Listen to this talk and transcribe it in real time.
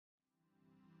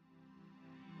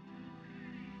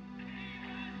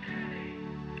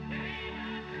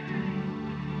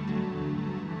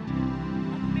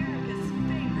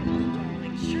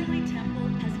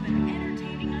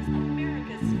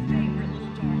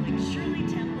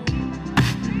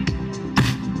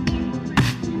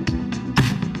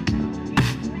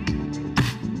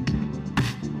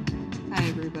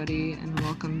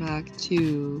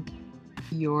to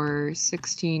your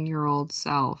 16-year-old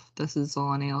self. This is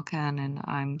Zillennial Ken, and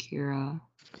I'm Kira.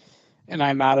 And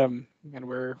I'm Adam, and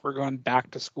we're going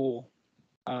back to school.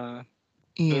 Yeah.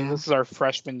 This is our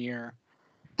freshman year.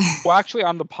 Well, actually,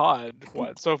 on the pod.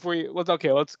 What? So if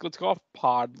let's go off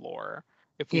pod lore.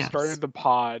 If we started the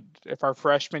pod, if our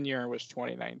freshman year was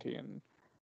 2019,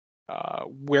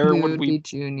 where we would we be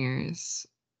juniors?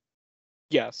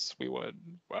 Yes, we would.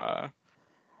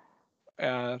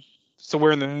 So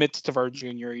we're in the midst of our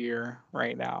junior year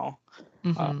right now.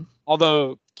 Mm-hmm.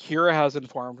 Although Kira has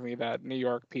informed me that New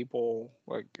York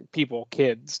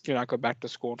kids do not go back to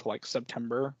school until like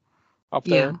September up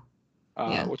there.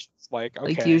 Which is like,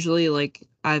 okay. Like usually like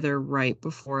either right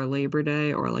before Labor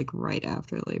Day or like right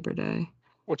after Labor Day.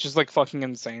 Which is like fucking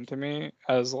insane to me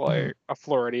as like a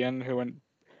Floridian who went,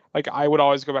 like, I would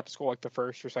always go back to school like the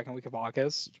first or second week of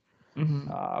August.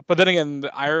 But then again,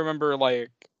 I remember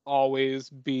like always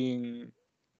being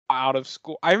out of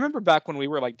school. I remember back when we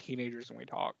were like teenagers and we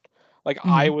talked. Like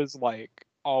I was like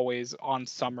always on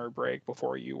summer break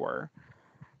before you were.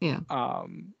 Yeah.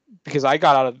 Because I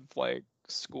got out of like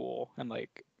school in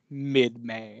like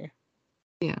mid-May.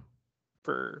 Yeah.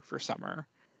 For summer.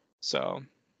 So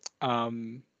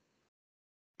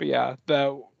but yeah,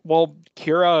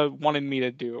 Kira wanted me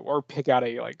to do or pick out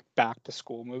a like back to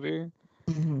school movie.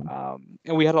 And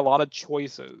we had a lot of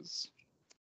choices,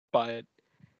 but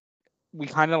we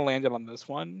kind of landed on this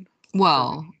one.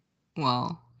 Well,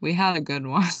 we had a good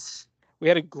one. We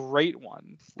had a great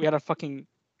one. We had a fucking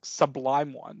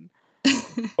sublime one.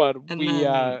 But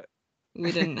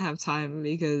we didn't have time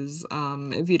because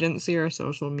if you didn't see our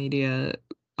social media,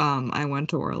 I went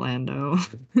to Orlando.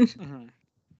 We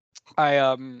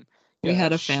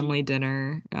had a family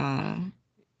dinner.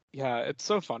 Yeah, it's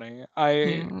so funny.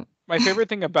 My favorite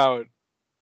thing about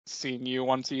seeing you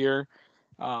once a year,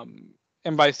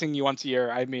 and by seeing you once a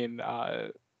year, I mean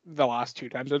the last 2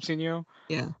 times I've seen you,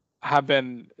 have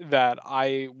been that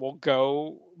I will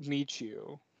go meet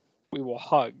you, we will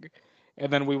hug,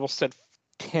 and then we will sit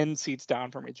 10 seats down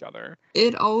from each other.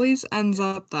 It always ends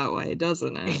up that way,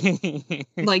 doesn't it?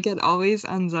 Like it always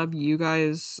ends up you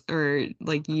guys or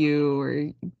like you or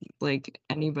like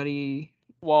anybody.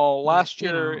 Well, this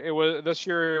year it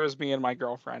was me and my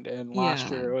girlfriend, and last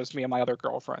year it was me and my other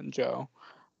girlfriend, Joe.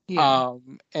 Yeah.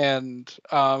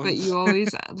 But you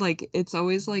always like it's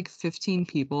always like 15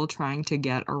 people trying to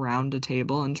get around a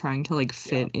table and trying to like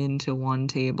fit into one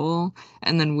table,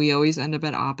 and then we always end up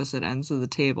at opposite ends of the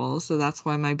table. So that's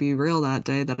why my Be Real that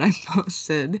day that I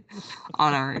posted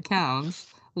on our accounts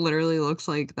literally looks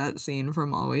like that scene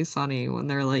from Always Sunny when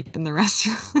they're like in the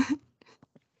restaurant.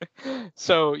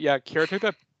 So yeah, Kara took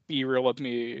that Be Real with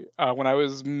me when I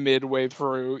was midway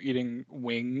through eating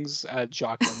wings at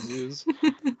Jock Lindsay's.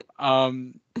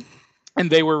 And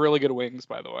they were really good wings,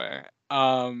 by the way.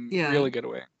 Really good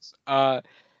wings.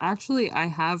 Actually, I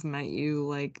have met you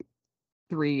like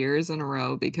 3 years in a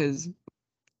row because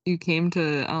you came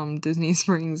to Disney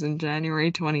Springs in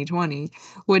January 2020,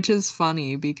 which is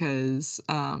funny because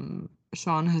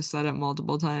Sean has said it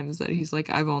multiple times that he's like,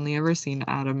 I've only ever seen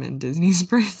Adam in Disney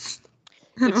Springs.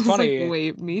 And it's funny. Like,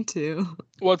 wait, me too.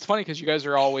 Well, it's funny because you guys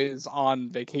are always on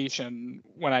vacation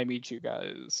when I meet you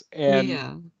guys,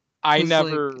 and I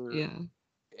never. Like,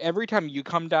 every time you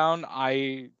come down,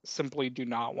 I simply do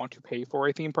not want to pay for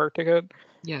a theme park ticket.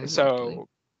 Yeah, exactly. So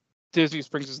Disney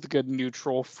Springs is the good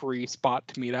neutral free spot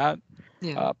to meet at.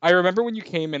 Yeah. I remember when you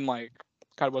came in like,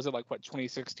 God, was it like what,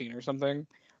 2016 or something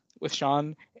with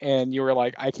Sean, and you were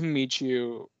like, I can meet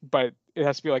you, but it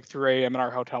has to be like 3 a.m. in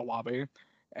our hotel lobby,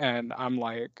 and I'm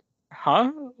like,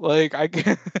 huh? Like I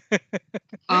can.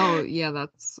 Oh yeah,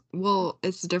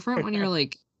 it's different when you're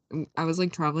like, I was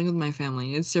like traveling with my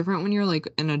family. It's different when you're like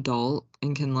an adult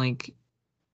and can like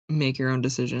make your own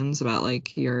decisions about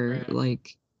like your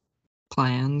like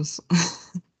plans.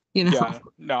 You know? Yeah,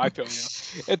 no, I feel you.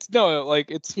 It's fine.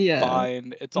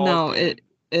 It's all good.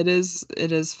 It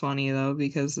is funny though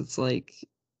because it's like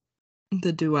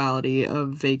the duality of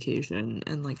vacation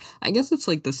and like I guess it's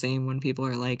like the same when people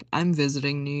are like, I'm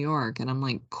visiting New York, and I'm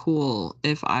like, cool.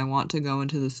 If I want to go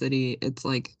into the city, it's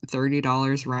like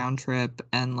 $30 round trip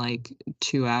and like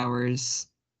 2-hour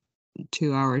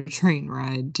train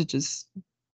ride to just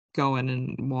go in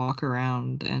and walk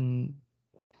around, and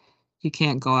you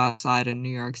can't go outside in New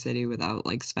York City without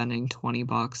like spending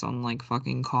 $20 on like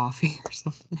fucking coffee or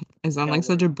something. I sound like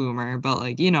such a boomer, but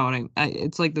like, you know what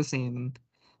it's like the same.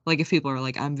 Like if people are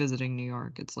like, I'm visiting New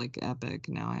York, it's like epic.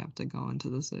 Now I have to go into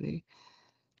the city.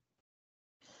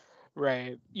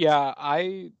 Right. Yeah,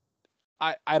 I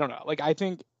don't know. Like I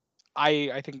think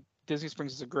Disney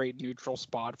Springs is a great neutral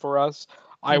spot for us.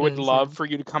 I It would is, yeah. love for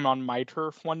you to come on my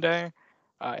turf one day.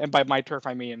 And by my turf,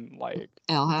 I mean like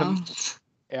Ale the House.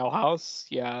 Ale House.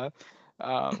 Yeah.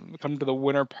 Come to the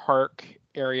Winter Park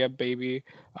area, baby,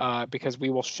 because we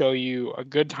will show you a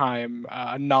good time,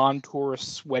 a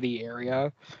non-tourist sweaty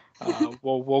area.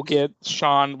 We'll get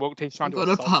Sean. We'll take We'll Sean to go a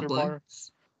to seltzer bar.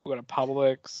 Publix. We'll go to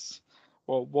Publix.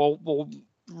 We'll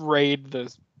raid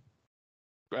the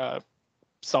uh,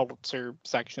 seltzer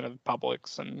section of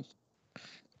Publix and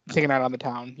take it out on the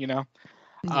town. Yeah.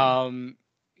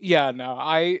 Yeah, no,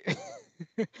 I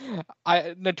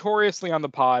notoriously on the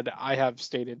pod, I have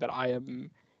stated that I am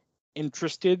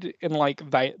interested in like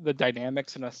the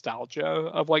dynamics and nostalgia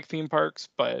of like theme parks,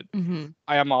 but Mm-hmm.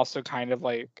 I am also kind of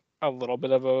like a little bit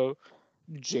of a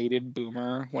jaded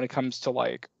boomer when it comes to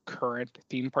like current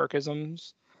theme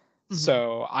parkisms. Mm-hmm.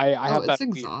 So I Oh, have it's that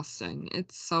exhausting.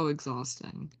 It's so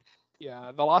exhausting.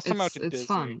 yeah, the last time I went to It's Disney,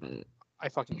 fun, but I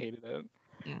fucking hated it.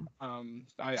 yeah.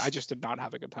 I just did not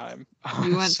have a good time.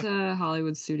 You went So, to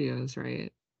Hollywood Studios,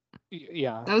 right?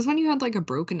 yeah. That was when you had like a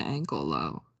broken ankle,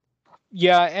 though.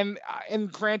 Yeah,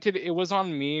 and granted, it was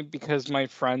on me because my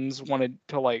friends wanted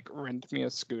to like rent me a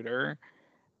scooter,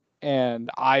 and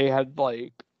I had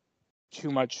like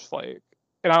too much like,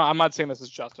 and I'm not saying this is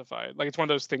justified. Like it's one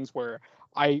of those things where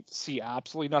I see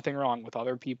absolutely nothing wrong with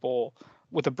other people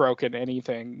with a broken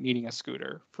anything needing a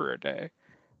scooter for a day.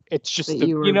 It's That just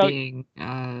you were the being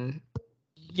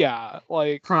yeah,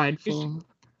 like 'cause prideful.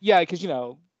 yeah, because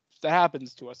that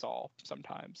happens to us all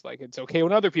sometimes. Like it's okay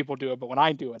when other people do it, but when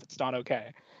I do it, it's not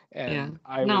okay. Yeah. And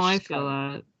I No, was I just feel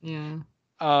kind that. Yeah.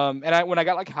 and when I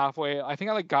got like halfway, I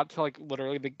think I like got to like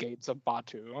literally the gates of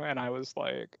Batu, and I was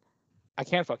like, I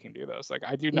can't fucking do this. Like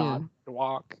I do not Yeah.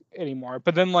 walk anymore.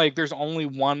 But then like there's only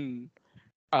one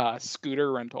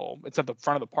scooter rental. It's at the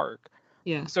front of the park.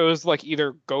 Yeah. So it was like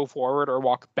either go forward or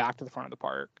walk back to the front of the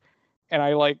park. And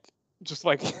I like just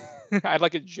like I had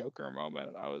like a Joker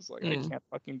moment. I was like, I Yeah. can't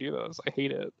fucking do this. I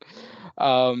hate it.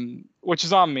 Which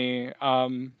is on me.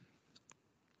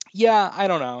 Yeah, I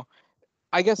don't know.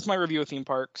 I guess my review of theme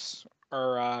parks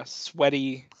are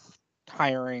sweaty,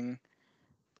 tiring,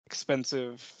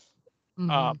 expensive,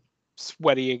 uh, Mm-hmm.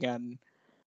 sweaty again,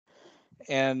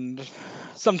 and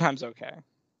sometimes okay.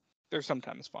 They're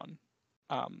sometimes fun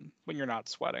when you're not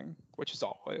sweating, which is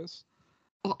always.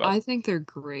 Well, But I think they're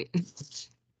great.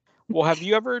 well, have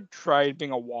you ever tried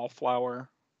being a wallflower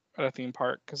at a theme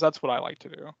park? Because that's what I like to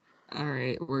do. All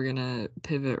right, we're gonna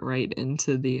pivot right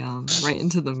into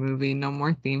the movie. No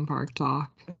more theme park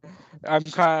talk. I'm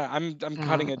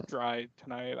cutting Uh, it dry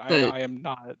tonight. but I am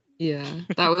not. yeah,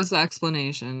 that was the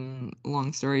explanation,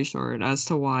 long story short, as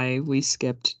to why we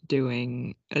skipped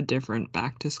doing a different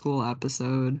back to school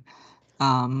episode.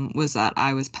 Was that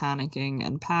I was panicking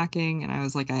and packing, and I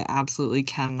was like, I absolutely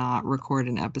cannot record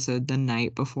an episode the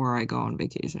night before I go on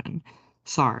vacation.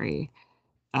 Sorry.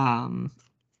 Um,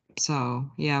 so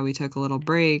yeah, we took a little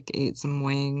break, ate some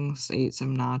wings, ate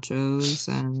some nachos,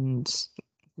 and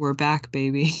we're back,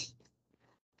 baby.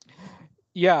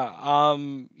 Yeah,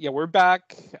 yeah, we're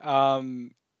back.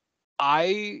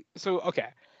 I so okay.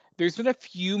 There's been a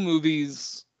few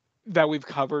movies that we've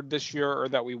covered this year or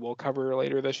that we will cover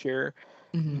later this year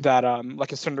Hmm. that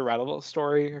like a Cinderella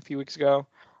story a few weeks ago,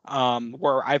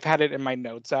 where I've had it in my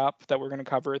notes app that we're gonna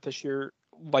cover it this year,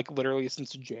 like literally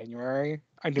since January.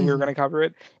 I knew we were Hmm. gonna cover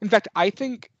it. In fact, I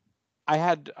think I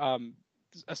had a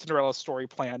Cinderella story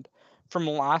planned from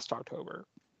last October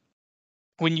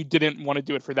when you didn't want to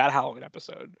do it for that Halloween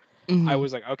episode. I Hmm.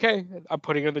 was like, okay, I'm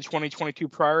putting it in the 2022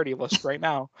 priority list right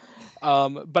now.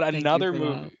 But Thank you another for that.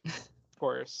 movie, of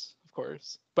course.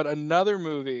 But another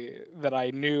movie that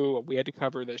I knew we had to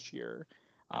cover this year,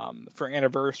 for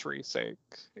anniversary's sake,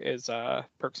 is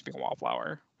Perks of Being a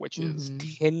Wallflower, which is Hmm.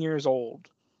 10 years old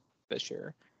this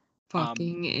year. Um,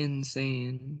 Fucking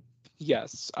insane.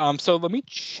 yes. So let me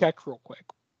check real quick.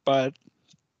 But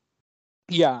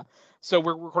yeah, so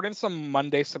we're recording this on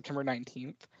Monday, September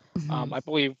 19th. Hmm. I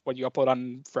believe what you upload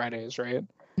on Fridays, right?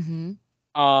 Hmm.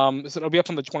 So it'll be up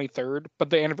on the 23rd, but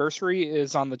the anniversary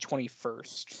is on the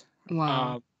 21st.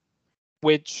 Wow.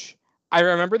 Which I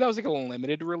remember that was like a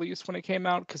limited release when it came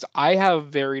out because I have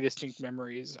very distinct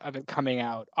memories of it coming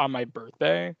out on my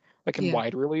birthday, like in Yeah,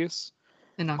 wide release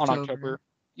in on October. October.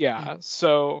 Yeah. Yeah,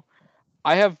 so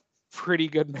I have pretty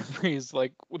good memories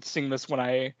like with seeing this when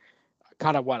I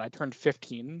kind of I turned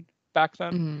 15 back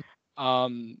then.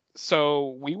 Hmm.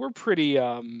 So we were pretty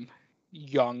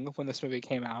young when this movie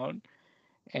came out,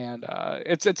 and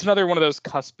it's another one of those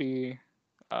cuspy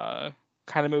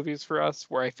kind of movies for us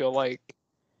where I feel like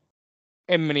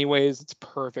in many ways it's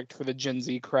perfect for the Gen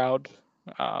Z crowd.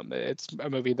 It's a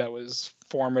movie that was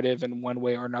formative in one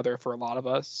way or another for a lot of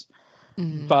us.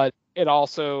 but it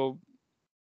also,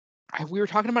 we were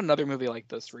talking about another movie like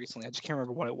this recently. I just can't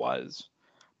remember what it was,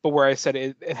 but where I said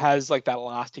it has like that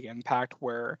lasting impact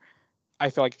where I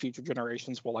feel like future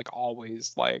generations will like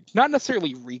always like not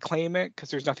necessarily reclaim it because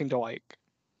there's nothing to like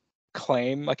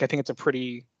claim. Like I think it's a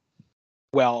pretty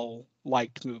well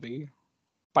liked movie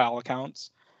by all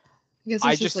accounts. I guess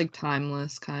I it's just just like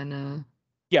timeless kind of.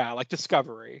 yeah, like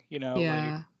Discovery, you know, like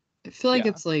Yeah. I feel like yeah.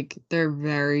 it's like they're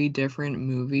very different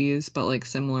movies, but like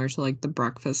similar to like The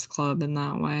Breakfast Club in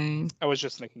that way. I was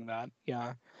just thinking that.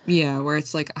 Yeah. Yeah, where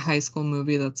it's like a high school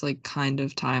movie that's like kind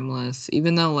of timeless,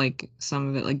 even though like some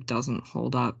of it like doesn't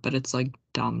hold up, but it's like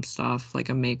dumb stuff, like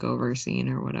a makeover scene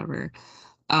or whatever.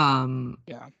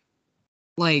 Yeah.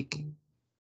 Like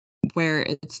where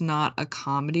it's not a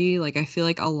comedy. Like I feel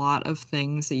like a lot of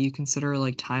things that you consider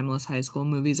like timeless high school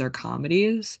movies are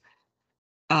comedies.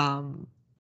 Um,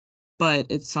 but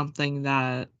it's something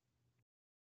that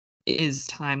is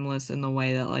timeless in the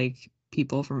way that like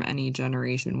people from any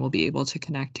generation will be able to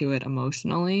connect to it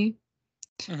emotionally.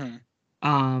 Mm-hmm.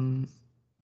 Um,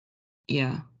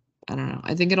 yeah, I don't know.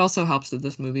 I think it also helps that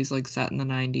this movie's like set in the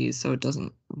 90s, so it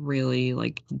doesn't really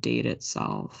like date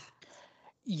itself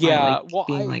by Yeah. like Well,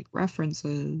 being like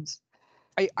references.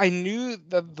 I knew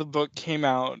that the book came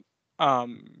out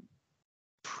um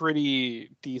pretty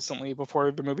decently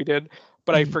before the movie did,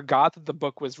 but I Hmm. forgot that the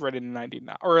book was written in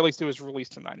 99, or at least it was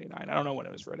released in 99. I don't know when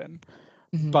it was written.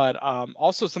 Hmm. But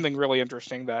also something really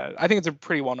interesting that I think it's a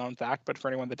pretty well-known fact, but for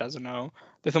anyone that doesn't know,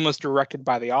 the film was directed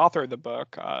by the author of the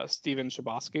book, Stephen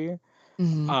Chbosky.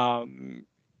 Hmm. Um,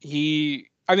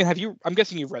 I mean, I'm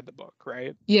guessing you've read the book,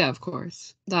 right? Yeah, of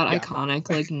course. That Yeah. iconic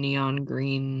like neon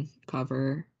green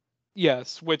cover.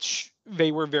 Yes, which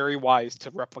they were very wise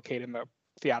to replicate in the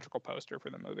theatrical poster for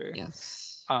the movie,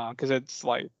 Yes. because it's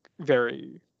like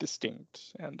very distinct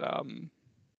and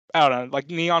I don't know, like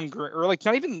neon green, or like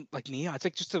not even like neon. It's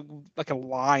like just a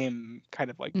lime kind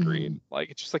of like Hmm. green. Like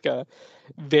it's just like a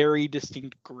very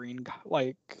distinct green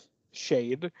like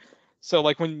shade. So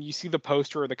like when you see the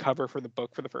poster or the cover for the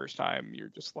book for the first time, you're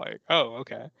just like, oh,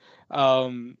 okay.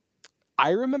 Um,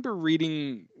 I remember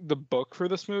reading the book for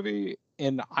this movie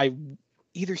in I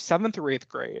either seventh or eighth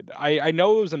grade. I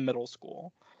know it was in middle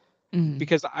school Hmm.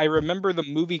 because I remember the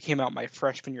movie came out my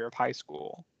freshman year of high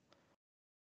school.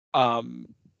 Um,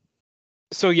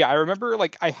 so yeah, I remember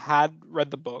like I had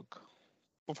read the book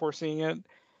before seeing it,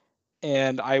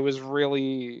 and I was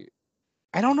really,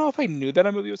 I don't know if I knew that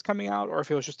a movie was coming out or if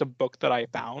it was just a book that I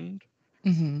found.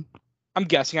 Hmm. I'm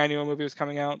guessing I knew a movie was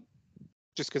coming out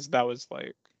just because that was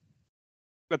like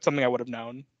that's something I would have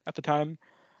known at the time.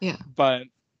 Yeah. But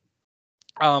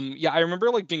yeah, I remember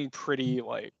like being pretty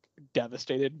like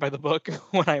devastated by the book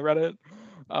when I read it,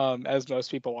 as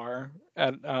most people are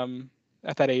at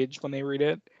that age when they read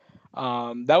it.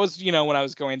 That was, you know, when I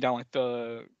was going down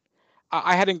like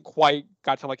I hadn't quite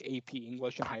got to like AP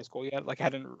English in high school yet. Like I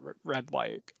hadn't read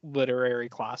like literary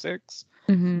classics,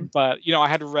 Hmm. but you know I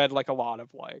had read like a lot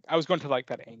of like I was going to like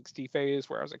that angsty phase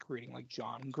where I was like reading like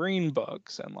John Green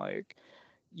books and like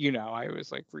you know I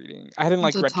was like reading. I hadn't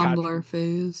like The read Catch. Tumblr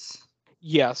phase.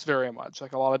 Yes, very much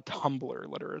like a lot of Tumblr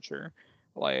literature.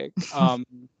 Like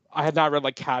I had not read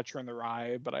like Catcher in the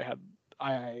Rye, but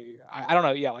I don't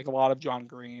know. Yeah, like a lot of John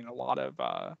Green, a lot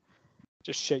of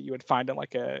just shit you would find in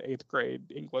like a eighth grade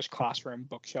English classroom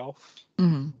bookshelf,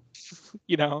 Hmm.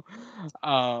 you know?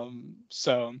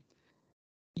 So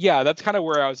yeah, that's kind of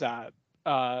where I was at.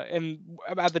 And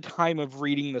at the time of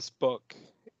reading this book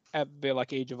at the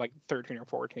like age of like 13 or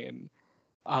 14,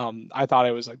 I thought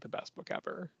it was like the best book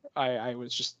ever. I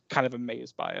was just kind of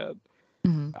amazed by it.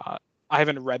 Hmm. Uh, I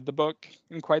haven't read the book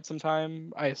in quite some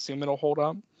time. I assume it'll hold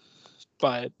up,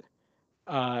 but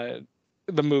uh,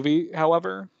 the movie,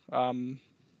 however,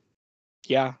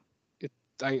 yeah, it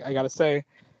I gotta say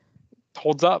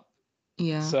holds up.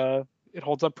 Yeah. It's it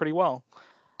holds up pretty well.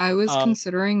 I was Uh,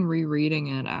 considering rereading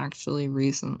it actually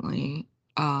recently.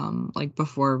 Like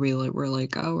before we were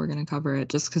like, oh, we're gonna cover it,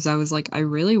 just because I was like, I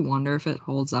really wonder if it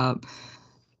holds up.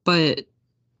 But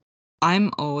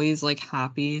I'm always like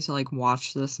happy to like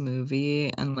watch this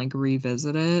movie and like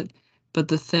revisit it. But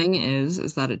the thing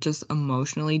is that it just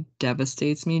emotionally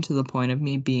devastates me to the point of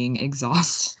me being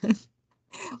exhausted.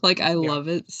 Like I yeah, love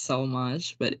it so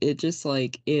much, but it just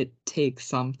like it takes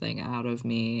something out of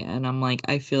me and I'm like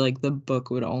I feel like the book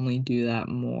would only do that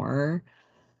more.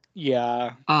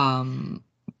 yeah, Um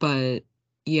but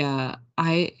yeah,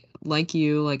 I like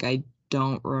you like I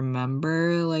don't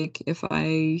remember like if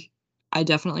I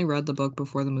definitely read the book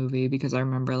before the movie because I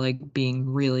remember like being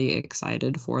really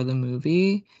excited for the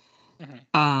movie. mhm,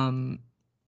 Um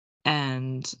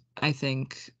and I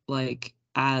think like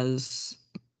as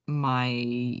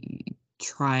my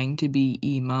trying to be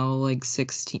emo, like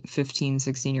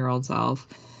 16-year-old self,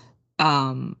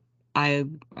 I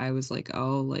was like,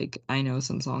 oh, like I know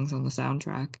some songs on the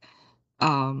soundtrack.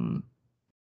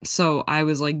 So I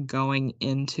was like going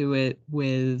into it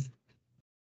with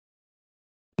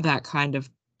that kind of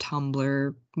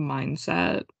Tumblr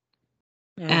mindset.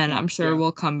 And I'm sure Yeah.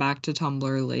 we'll come back to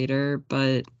Tumblr later,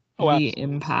 but Oh, the absolutely.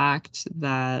 impact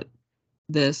that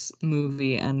this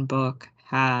movie and book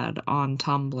had on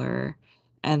Tumblr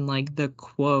and like the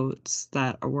quotes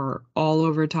that were all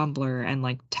over Tumblr and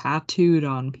like tattooed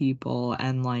on people,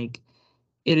 and like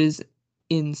it is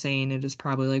insane. It is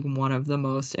probably like one of the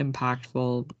most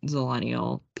impactful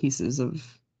zillennial pieces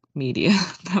of media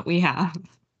that we have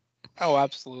Oh,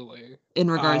 absolutely. in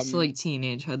regards to like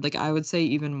teenagehood. Like I would say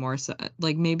even more so,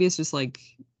 like maybe it's just like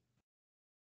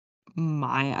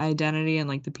my identity and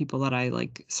like the people that I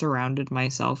like surrounded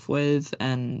myself with,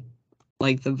 and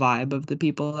like the vibe of the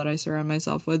people that I surround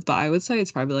myself with, but I would say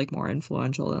it's probably like more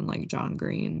influential than like John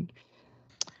Green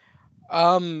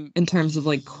in terms of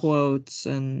like quotes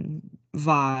and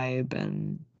vibe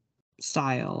and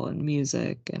style and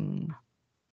music. And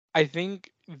I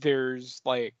think there's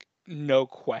like no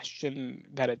question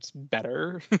that it's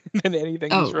better than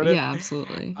anything he's oh written. yeah,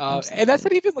 absolutely, And that's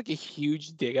absolutely. not even like a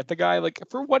huge dig at the guy. Like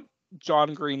for what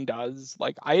John Green does,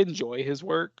 like I enjoy his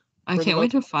work I for the can't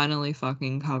wait most to finally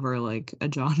fucking cover like a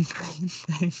John Green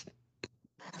thing.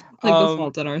 Like The part.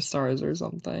 Fault in Our Stars or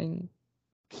something.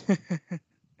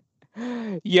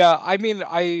 Yeah, I mean,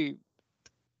 I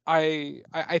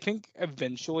think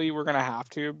eventually we're gonna have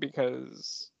to,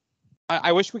 because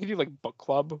I wish we could do like book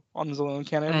club on Zillion I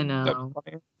Canon. That'd know. be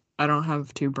funny. I don't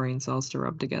have two brain cells to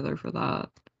rub together for that.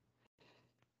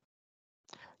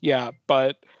 Yeah,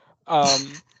 but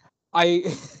um,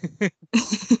 I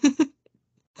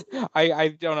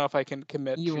I don't know if I can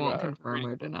commit You to won't confirm reading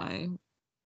or a book. deny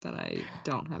that I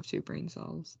don't have two brain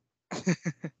cells.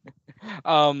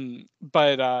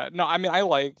 But no, I mean I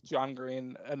like John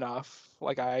Green enough.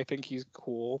 Like I think he's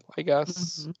cool, I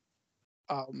guess. Hmm.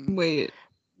 Um, Wait,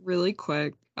 really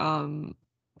quick.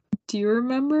 Do you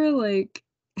remember like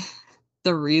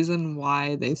the reason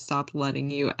why they stopped letting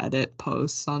you edit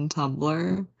posts on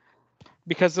Tumblr?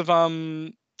 because of I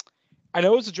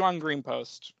know it was a John Green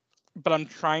post, but I'm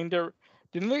trying to.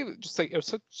 Didn't they just like it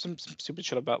was some stupid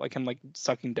shit about like him like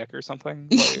sucking dick or something?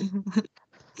 Like,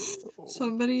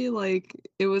 Somebody like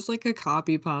it was like a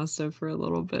copy pasta for a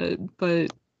little bit,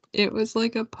 but it was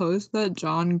like a post that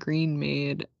John Green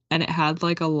made, and it had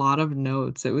like a lot of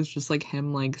notes. It was just like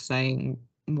him like saying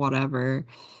whatever,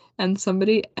 and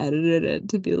somebody edited it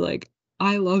to be like,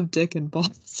 I love dick and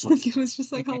balls. Like it was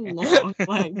just like a long,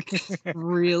 like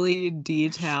really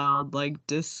detailed, like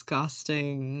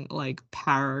disgusting like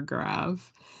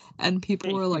paragraph. And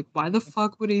people were like, why the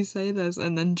fuck would he say this?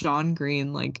 And then John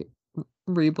Green like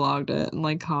reblogged it and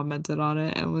like commented on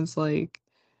it and was like,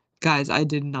 guys, I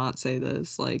did not say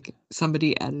this. Like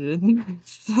somebody edited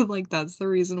this. So like that's the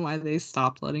reason why they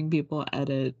stopped letting people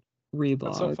edit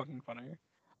that's so reblog. fucking funny.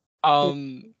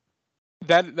 Um,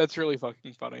 that's really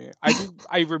fucking funny.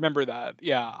 I remember that.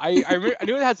 Yeah, I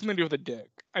knew it had something to do with a dick.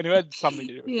 I knew it had something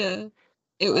to do with dick. Yeah.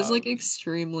 It was like Um,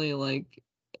 extremely like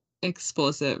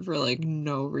explicit for like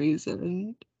no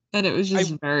reason. And it was I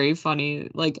just very funny.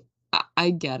 Like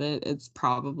I get it. It's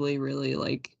probably really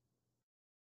like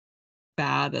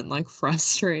bad and like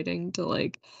frustrating to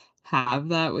like have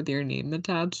that with your name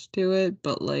attached to it,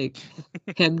 but like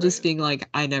him just right. being like,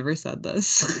 I never said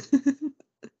this.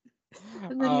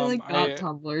 And then he like got I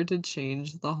Tumblr to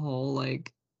change the whole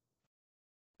like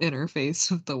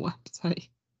interface of the website.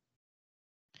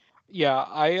 yeah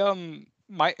I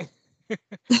my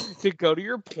to go to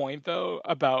your point though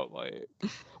about like,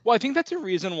 well, I think that's a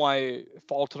reason why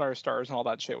Fault in Our Stars and all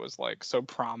that shit was like so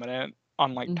prominent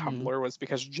on like Mm-hmm. Tumblr, was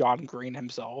because John Green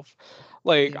himself.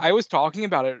 Like Yeah. I was talking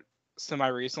about it semi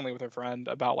recently with a friend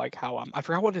about like how I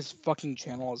forgot what his fucking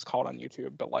channel is called on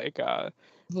YouTube, but like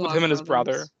with him and his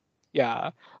brother. Vlogbrothers. Yeah.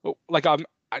 Like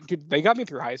dude, they got me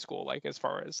through high school, like as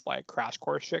far as like crash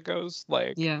course shit goes.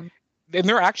 Like, Yeah. and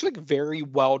they're actually like very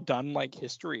well done like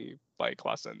history like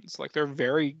lessons. Like they're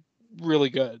very really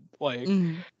good. Like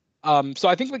Mm-hmm. so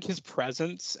I think like his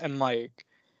presence and like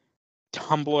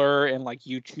Tumblr and like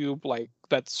YouTube, like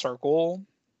that circle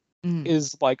Mm-hmm.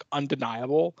 is like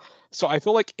undeniable. So I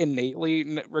feel like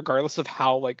innately, regardless of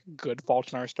how like good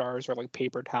Fault in Our Stars or like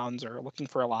Paper Towns or Looking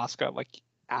for Alaska like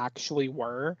actually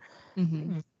were,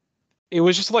 Mm-hmm. it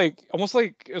was just like almost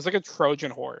like it was like a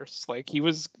Trojan horse. Like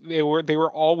they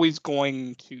were always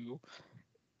going to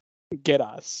get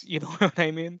us. You know what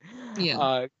I mean?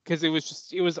 Yeah. Because it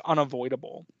was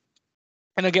unavoidable.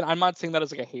 And again, I'm not saying that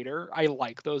as like a hater. I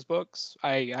like those books.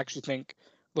 I actually think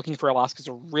Looking for Alaska is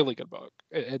a really good book.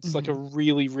 It's like a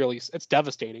really, really, it's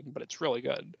devastating, but it's really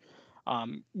good.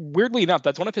 Weirdly enough,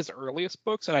 that's one of his earliest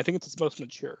books, and I think it's his most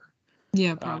mature.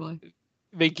 Yeah, probably.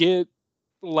 They get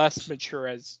less mature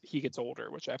as he gets older,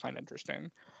 which I find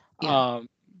interesting. Yeah.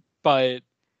 But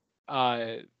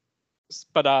uh, What's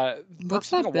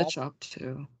Perks of that Being a bitch Wallflower, up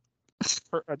to?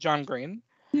 John Green.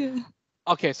 Yeah.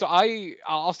 Okay, so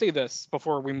I'll say this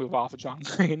before we move off of John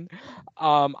Green.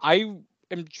 I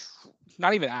am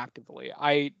not even actively.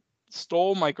 I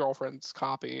stole my girlfriend's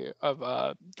copy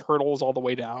of Turtles All the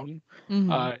Way Down,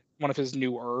 one of his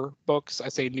newer books. I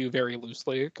say new very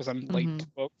loosely because I'm late to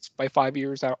books by 5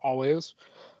 years out always.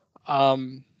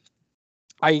 Um,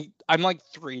 I'm like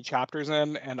 3 chapters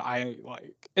in, and I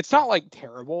like it's not like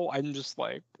terrible. I'm just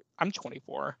like I'm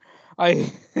 24.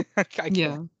 I I Yeah.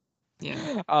 can't.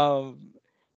 Yeah.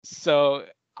 So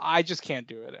I just can't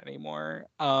do it anymore.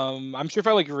 I'm sure if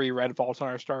I like reread Fault in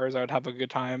Our Stars, I would have a good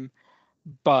time,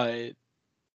 but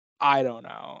I don't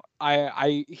know.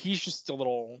 He's just a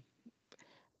little.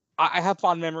 I have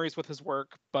fond memories with his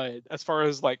work, but as far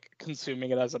as like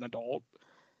consuming it as an adult,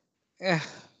 eh,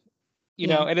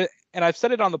 Yeah. and I've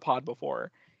said it on the pod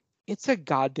before. It's a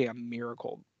goddamn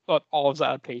miracle that all of his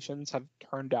adaptations have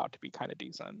turned out to be kind of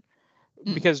decent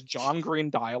because John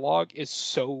Green dialogue is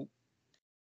so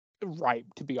ripe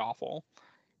to be awful.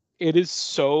 It is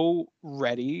so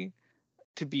ready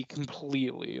to be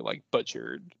completely like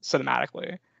butchered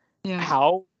cinematically. Yeah.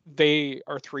 How they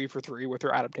are 3 for 3 with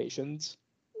their adaptations.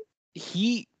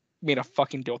 He made a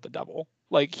fucking deal with the devil.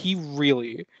 Like he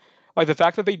really, like the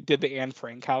fact that they did the Anne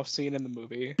Frank house scene in the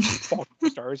movie Fault in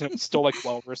Our Stars and it was still like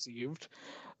well received.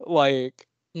 Like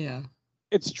Yeah.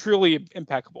 it's truly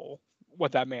impeccable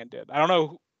what that man did. I don't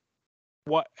know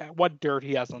what dirt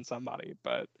he has on somebody,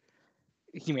 but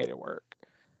he made it work.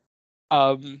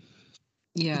 Um,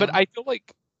 Yeah. but I feel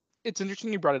like it's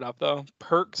interesting you brought it up though.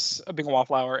 Perks of Being a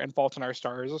Wallflower and Fault in Our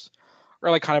Stars are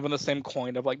like kind of on the same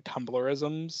coin of like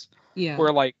Tumblrisms. Yeah.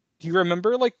 Where like, do you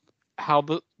remember like how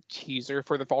the teaser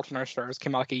for the Fault in Our Stars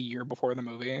came out like a year before the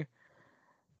movie?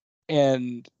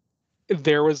 And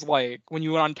there was like when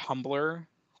you went on Tumblr,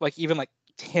 like even like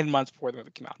 10 months before the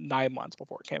movie came out, 9 months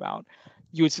before it came out,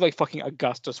 you would see like fucking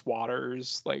Augustus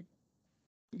Waters like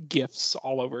gifs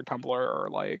all over Tumblr or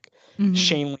like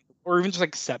Shane or even just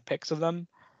like set pics of them.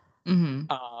 I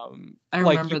Like you,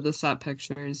 remember the set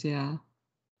pictures. Yeah.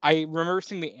 I remember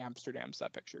seeing the Amsterdam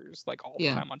set pictures like all the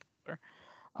Yeah. time on Twitter,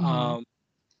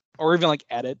 or even like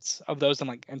edits of those and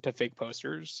like into fake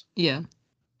posters. Yeah.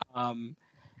 Um,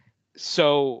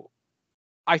 so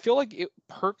I feel like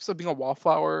Perks of Being a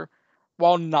Wallflower,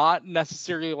 while not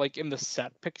necessarily like in the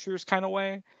set pictures kind of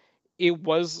way, it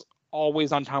was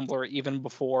always on Tumblr even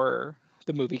before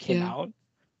the movie came Yeah. out.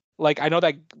 Like I know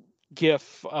that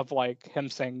gif of like him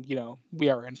saying, "We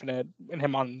are infinite," and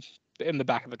him on in the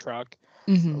back of the truck.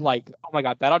 Like, oh my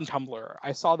god, that on Tumblr,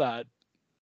 I saw that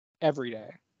every day,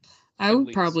 I at would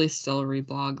least. probably still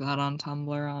reblog that on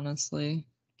Tumblr, honestly.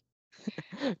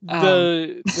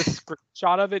 The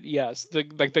screenshot of it, yes. The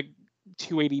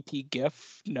 280p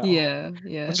GIF, no. Yeah,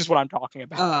 yeah. Which is what I'm talking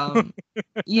about.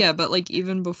 Yeah, but like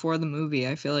even before the movie,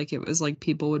 I feel like it was like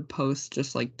people would post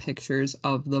just like pictures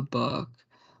of the book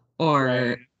Right.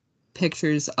 or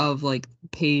pictures of like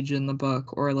page in the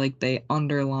book or like they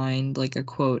underlined like a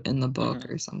quote in the book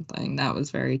or something. That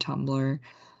was very Tumblr.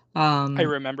 I Um,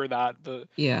 remember that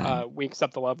yeah. we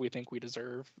accept the love we think we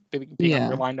deserve being Yeah.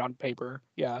 underlined on paper.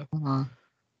 Yeah. Uh-huh.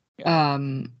 Yeah.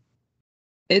 Um,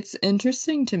 it's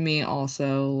interesting to me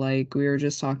also, like we were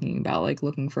just talking about like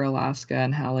looking for Alaska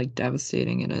and how like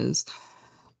devastating it is.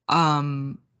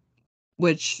 Um,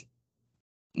 which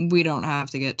we don't have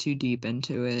to get too deep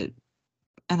into it.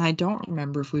 And I don't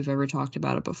remember if we've ever talked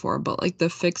about it before, but like the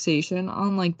fixation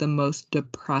on like the most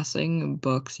depressing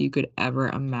books you could ever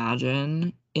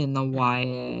imagine in the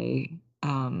YA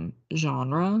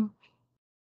genre.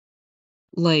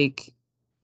 Like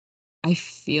I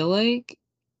feel like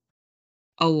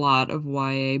a lot of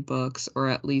YA books or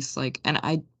at least like and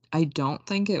I don't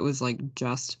think it was like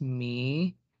just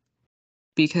me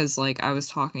because like I was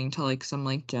talking to like some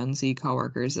like Gen Z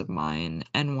coworkers of mine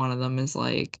and one of them is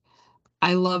like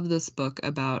I love this book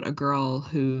about a girl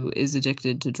who is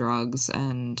addicted to drugs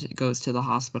and goes to the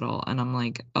hospital. And I'm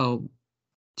like, oh,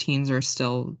 teens are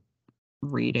still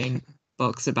reading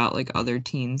books about like other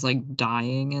teens like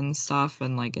dying and stuff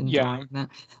and like Yeah. enjoying that.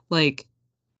 Like,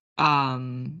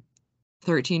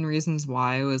 13 Reasons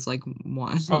Why was like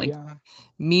one, Oh like yeah.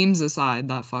 memes aside,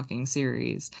 that fucking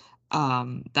series.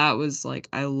 That was like,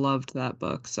 I loved that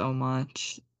book so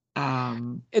much.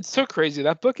 It's so crazy.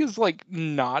 That book is like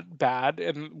not bad,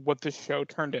 and what the show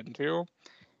turned into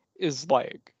is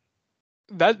like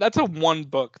that's a one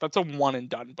book. That's a one and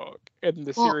done book. And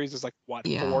the Well, series is like what,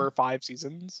 yeah. 4 or 5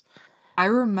 seasons? I Uh,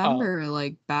 remember,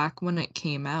 like, back when it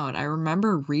came out, I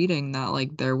remember reading that,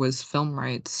 like, there was film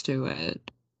rights to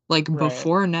it, like, right.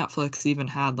 before Netflix even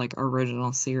had, like,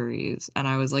 original series, and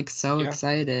I was, like, so Yeah.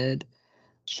 excited.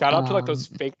 Shout out to like those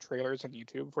Um, fake trailers on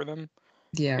YouTube for them.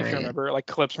 yeah, If you right. remember, like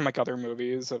clips from like other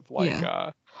movies of like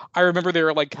Yeah, I remember they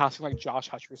were like casting like Josh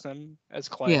Hutcherson as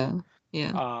Clay. yeah,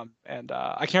 yeah. And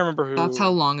I can't remember That's how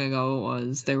who. long ago it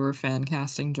was. They were fan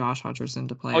casting Josh Hutcherson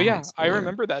to play Oh a high yeah, I schooler.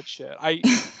 remember that shit. I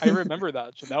remember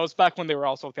that shit. That was back when they were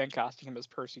also fan casting him as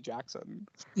Percy Jackson.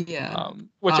 Yeah.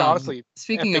 Which honestly, if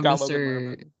Speaking they of got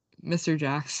Logan Mr.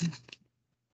 Jackson,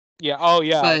 yeah. Oh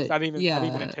yeah, but I didn't even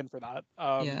yeah, intend for that.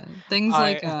 yeah,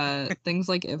 I things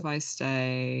like If I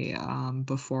Stay,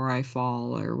 Before I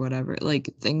Fall or whatever, like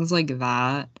things like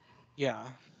that. yeah.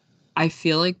 I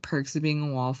feel like Perks of Being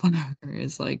a Wallflower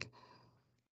is like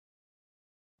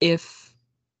if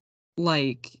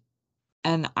like,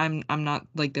 and I'm not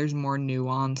like there's more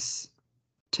nuance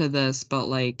to this, but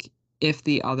like if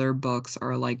the other books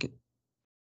are like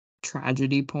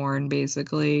tragedy porn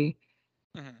basically,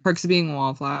 Mhm. Perks of Being a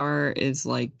Wallflower is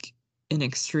like an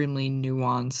extremely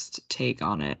nuanced take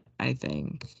on it, I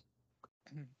think.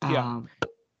 Yeah. Um,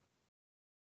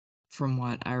 from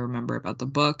what I remember about the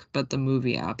book, but the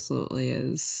movie absolutely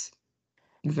is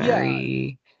Yeah.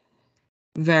 very,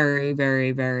 very,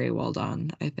 very, very well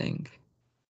done, I think.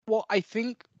 Well, I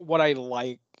think what I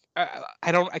like,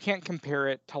 I can't compare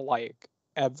it to like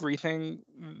everything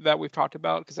that we've talked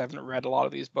about because I haven't read a lot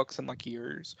of these books in like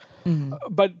years. Mhm.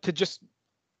 But to just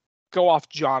go off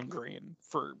John Green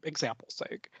for example's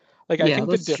sake, like I Yeah, think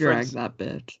the let's drag difference. that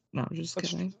bitch. No, just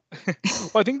Let's. kidding.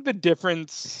 Well, I think the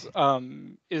difference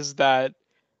is that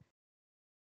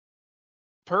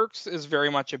Perks is very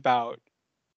much about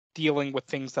dealing with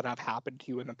things that have happened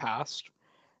to you in the past,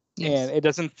 and Yes. it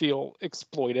doesn't feel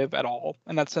exploitive at all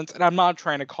in that sense. And I'm not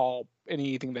trying to call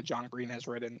anything that John Green has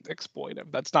written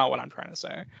exploitive. That's not what I'm trying to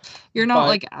say. You're not But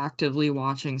like actively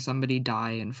watching somebody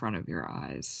die in front of your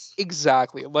eyes.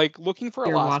 exactly, like looking for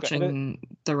You're Alaska, and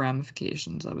watching the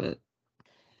ramifications of it.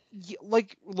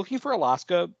 like looking for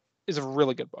Alaska is a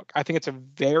really good book. I think it's a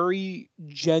very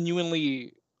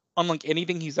genuinely unlike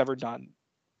anything he's ever done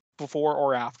before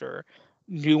or after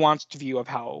nuanced view of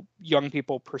how young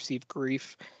people perceive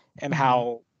grief and Mhm.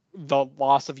 how the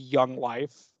loss of young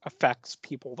life affects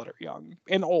people that are young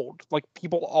and old, like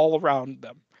people all around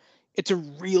them. It's a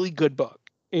really good book.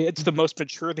 It's the Mhm. most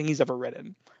mature thing he's ever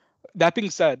written. That being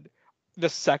said, the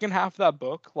second half of that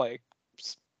book, like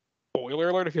spoiler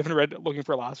alert if you haven't read Looking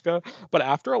for Alaska, but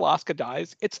after Alaska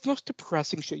dies, it's the most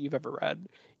depressing shit you've ever read.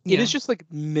 It is Yeah. just like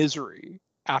misery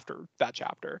after that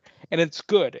chapter. And it's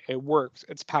good. It works.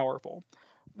 It's powerful.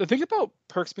 The thing about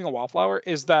Perks Being a Wallflower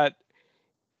is that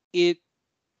it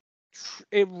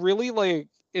it really like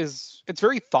is it's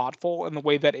very thoughtful in the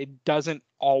way that it doesn't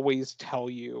always tell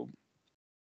you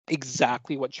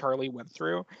exactly what Charlie went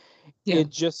through. Yeah. It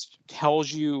just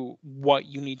tells you what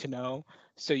you need to know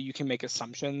so you can make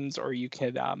assumptions or you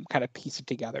can kind of piece it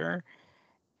together.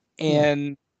 Yeah.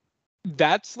 And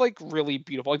that's like really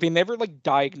beautiful. Like they never like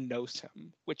diagnose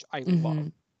him, which I love.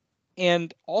 Mhm.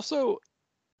 And also,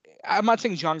 I'm not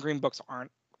saying John Green books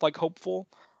aren't like hopeful,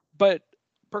 but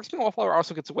Perks Being a Wallflower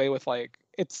also gets away with like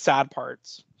its sad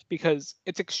parts because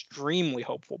it's extremely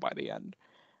hopeful by the end.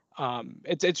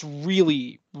 It's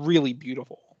really really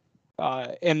beautiful,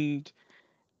 and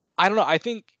I don't know. I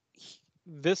think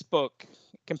this book,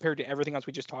 compared to everything else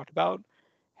we just talked about,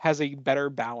 has a better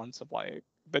balance of like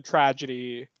the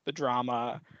tragedy, the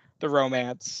drama, the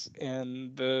romance,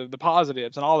 and the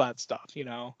positives and all that stuff.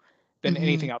 Than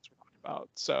anything Mhm. else we talked about.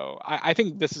 So I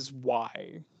think this is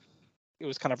why it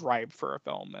was kind of ripe for a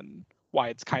film and why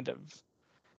it's kind of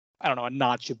I don't know a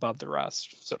notch above the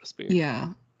rest, so to speak.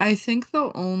 Yeah. I think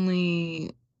the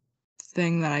only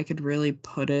thing that I could really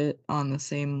put it on the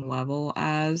same level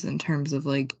as in terms of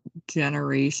like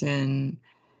generation,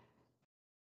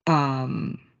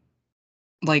 um,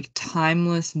 like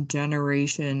timeless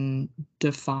generation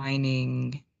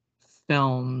defining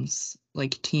films,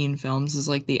 like teen films, is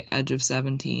like The Edge of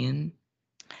 17.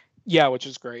 Yeah, which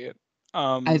is great. I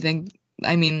Um, think,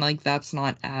 I mean, like that's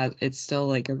not as, it's still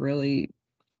like a really,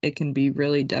 it can be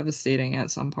really devastating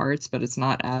at some parts, but it's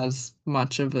not as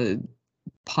much of a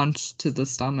punch to the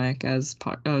stomach as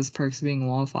Perks of Being a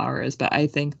Wallflower is. But I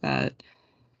think that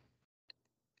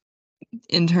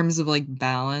in terms of like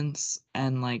balance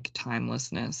and like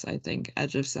timelessness, I think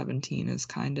Edge of 17 is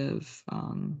kind of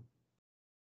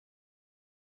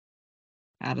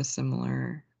at a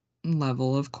similar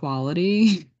level of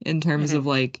quality in terms of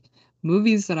like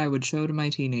movies that I would show to my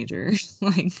teenager.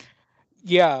 Like,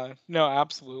 yeah, no,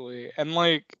 absolutely. And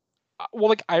like, well,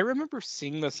 like I remember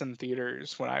seeing this in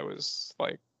theaters when I was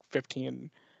like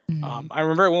 15. mhm, I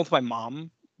remember I went with my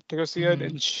mom to go see it, mhm,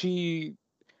 and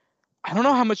I don't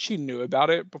know how much she knew about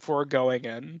it before going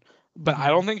in, but I mhm.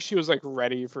 don't think she was like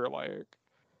ready for like,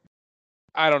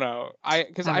 I don't know.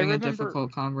 Because I Having a remember,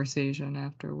 difficult conversation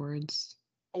afterwards.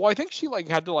 well, I think she like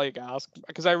had to like ask,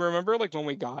 because I remember like when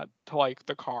we got to like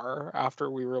the car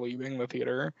after we were leaving the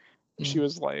theater, Yeah, she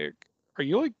was like, "Are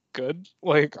you like good?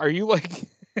 Like, are you like?"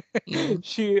 yeah,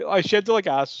 She had to like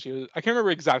ask. I can't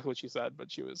remember exactly what she said,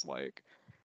 but she was like,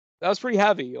 "That was pretty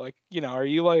heavy. Like, are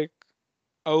you like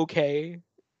okay?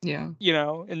 yeah.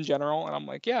 In general?" And I'm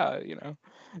like, "Yeah,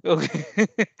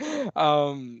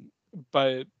 um,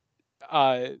 but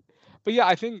uh, but yeah,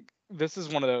 I think this is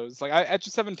one of those. Like, Edge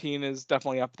of 17 is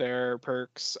definitely up there.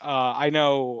 Perks. I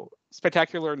know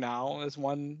Spectacular Now is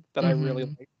one that I really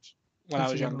Mhm. liked when I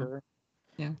That's a was good one. younger.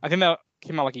 Yeah. I think that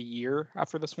came out like a year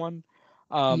after this one.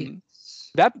 Um,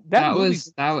 Yes. that That movie's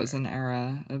was interesting. an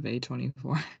era of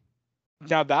A24.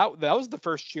 Now that was the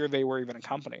first year they were even a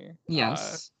company.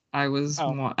 Yes.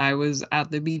 Oh I was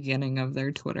at the beginning of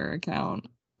their Twitter account.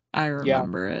 I yeah,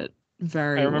 remember it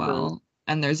I very remember well.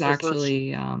 And there's their first.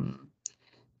 actually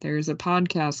there's a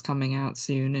podcast coming out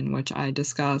soon in which I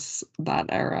discuss that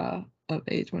era of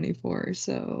A24,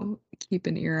 so keep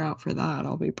an ear out for that.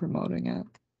 I'll be promoting it.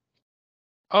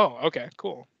 Oh, okay,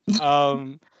 cool.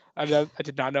 I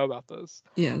did not know about this.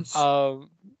 Yes. Um,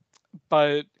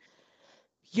 but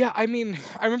yeah, I mean,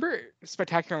 I remember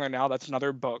Spectacular Now. That's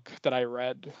another book that I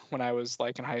read when I was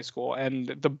like in high school, and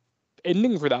the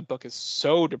ending for that book is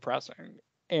so depressing.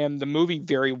 And the movie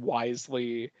very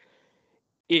wisely,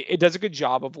 it does a good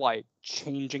job of like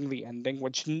changing the ending,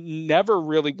 which never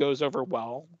really goes over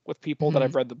well with people that Mhm.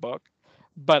 I've read the book.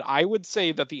 But I would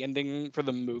say that the ending for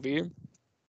the movie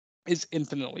is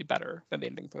infinitely better than the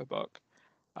ending for the book.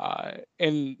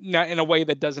 And not in a way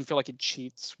that doesn't feel like it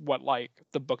cheats what like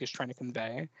the book is trying to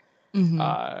convey.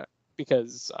 Mhm. Uh,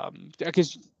 because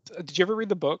did you ever read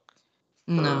the book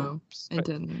for No, I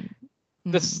didn't.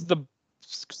 this Mm. the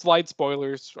slight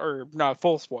spoilers or not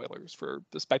full spoilers for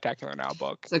the Spectacular Now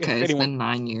book? It's okay. If It's anyone, been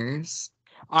 9 years.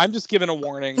 I'm just giving a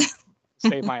warning,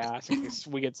 save my ass in case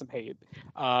we get some hate.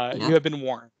 Yeah. You have been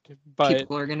warned, but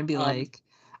People are gonna be um, like,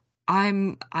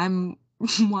 I'm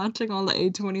watching all the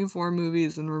A24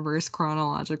 movies in reverse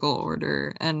chronological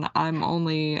order, and I'm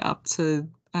only up to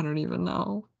I don't even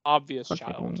know. obvious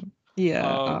child. Fucking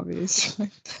yeah, Um,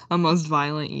 obviously. A Most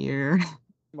Violent Year.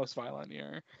 most violent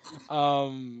year.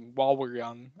 While we're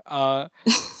young. I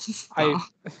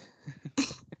Stop.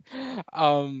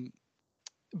 um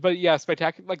but yeah,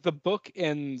 spectacular. Like the book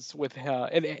ends with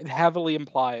it heavily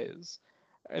implies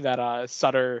that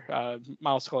Sutter,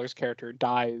 Miles Teller's character,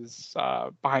 dies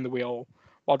behind the wheel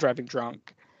while driving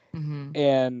drunk, Mhm.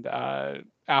 and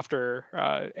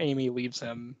after Amy leaves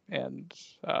him, and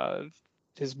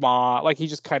his mom, like he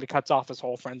just kind of cuts off his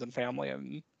whole friends and family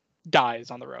and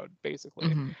dies on the road,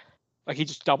 basically. Mhm. Like he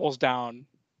just doubles down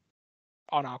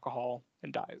on alcohol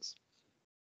and dies.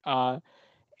 Uh,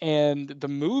 and the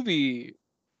movie,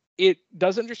 it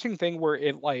does an interesting thing where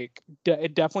it like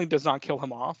it definitely does not kill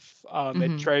him off.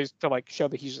 It Mhm. tries to like show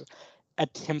that he's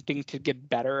attempting to get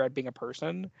better at being a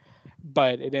person,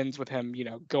 but it ends with him,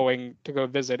 going to go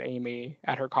visit Amy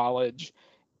at her college,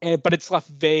 and but it's left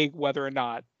vague whether or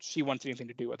not she wants anything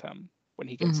to do with him when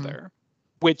he gets Mhm. there,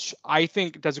 which I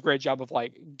think does a great job of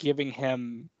like giving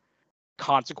him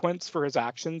consequence for his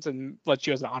actions and lets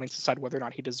you as an audience decide whether or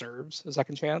not he deserves a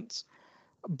second chance,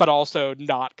 but also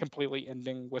not completely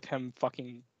ending with him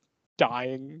fucking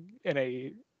dying in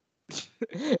a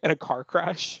in a car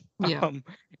crash, Yeah.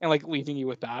 and like leaving you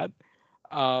with that.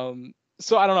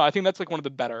 So I don't know. I think that's like one of the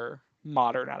better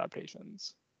modern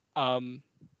adaptations. Um,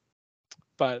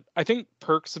 but I think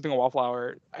Perks of Being a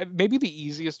Wallflower, maybe the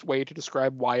easiest way to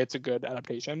describe why it's a good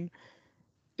adaptation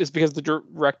is because the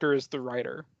director is the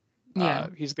writer. Yeah.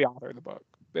 He's the author of the book.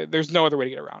 There's no other way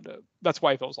to get around it. That's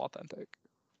why it feels authentic.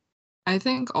 I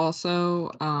think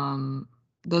also,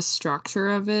 the structure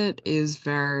of it is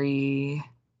very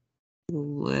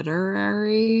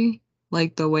literary,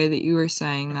 like, the way that you were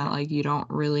saying that, Hmm. like, you don't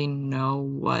really know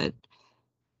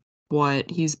what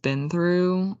he's been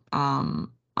through,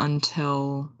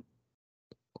 until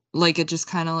like, it just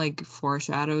kinda, like,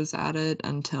 foreshadows at it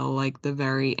until, like, the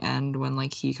very end when,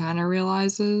 like, he kinda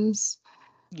realizes.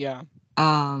 Yeah.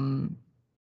 Um,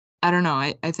 I don't know,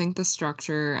 I think the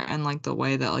structure and, like, the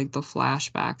way that, like, the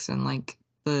flashbacks and, like,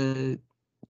 the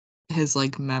his,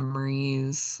 like,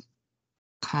 memories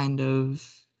kind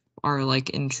of are like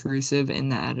intrusive in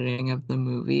the editing of the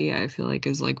movie, I feel like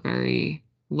is like very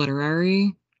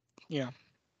literary. Yeah.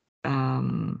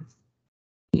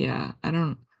 Yeah, I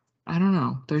don't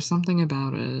know. There's something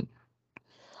about it.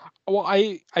 Well,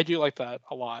 I do like that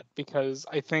a lot because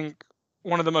I think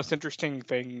one of the most interesting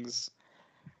things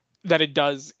that it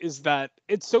does is that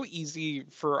it's so easy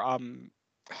for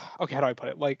okay, how do I put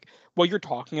it? Like what you're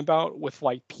talking about with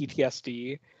like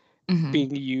PTSD Mhm.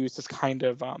 being used as kind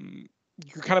of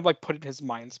you're kind of like put in his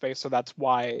mind space, so that's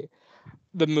why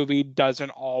the movie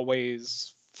doesn't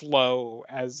always flow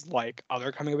as like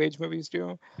other coming of age movies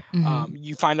do. Mhm.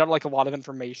 You find out like a lot of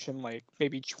information like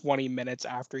maybe 20 minutes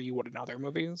after you would in other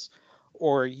movies,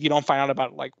 or you don't find out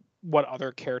about like what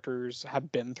other characters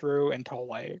have been through until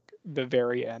like the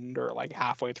very end or like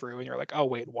halfway through, and you're like, oh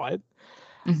wait, what?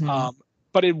 Mhm. Um,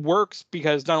 but it works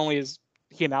because not only is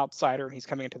he an outsider and he's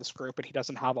coming into this group, but he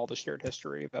doesn't have all the shared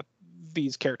history that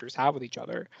these characters have with each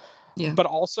other, Yeah. but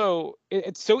also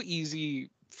it's so easy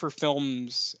for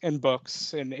films and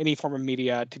books and any form of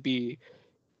media to be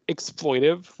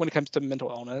exploitive when it comes to mental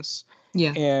illness.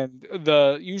 Yeah. And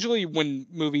the usually when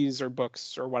movies or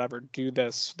books or whatever do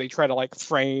this, they try to like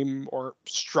frame or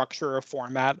structure a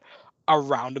format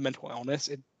around a mental illness.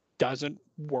 It doesn't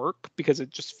work because it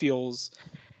just feels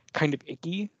kind of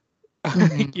icky,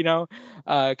 Mhm. you know,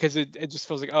 because it just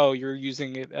feels like, oh, you're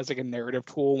using it as like a narrative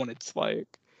tool when it's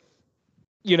like,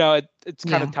 it's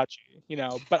kind of Yeah. touchy,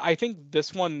 but I think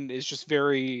this one is just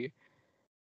very,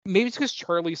 maybe it's because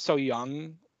Charlie's so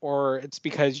young, or it's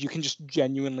because you can just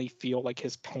genuinely feel like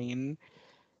his pain.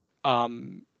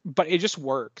 But it just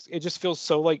works. It just feels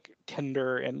so like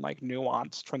tender and like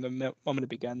nuanced from the moment it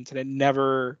begins, and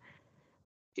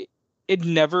it, it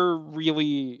never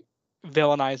really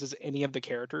villainizes any of the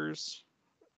characters,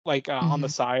 like on the Mhm.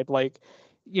 side, like,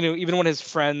 even when his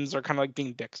friends are kind of like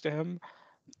being dicks to him,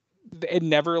 it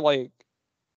never like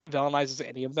villainizes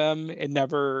any of them. It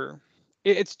never.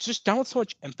 It's just done with so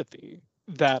much empathy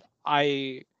that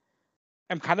I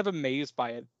am kind of amazed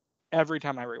by it every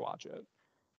time I rewatch it.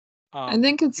 I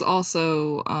think it's Be-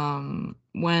 also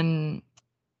when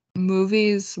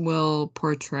movies will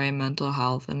portray mental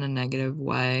health in a negative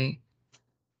way.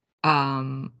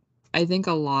 Um I think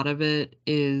a lot of it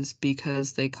is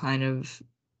because they kind of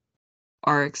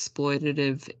are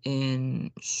exploitative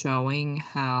in showing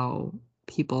how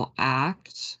people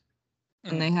act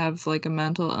when Mhm. they have like a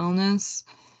mental illness,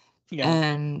 Yeah,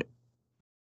 and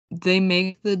they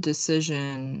make the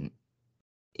decision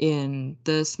in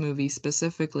this movie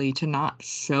specifically to not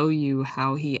show you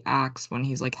how he acts when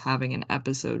he's like having an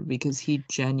episode, because he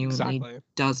genuinely exactly,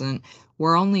 doesn't.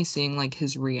 We're only seeing like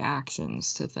his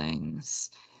reactions to things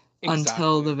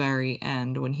until the exactly. very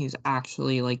end when he's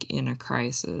actually like in a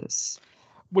crisis.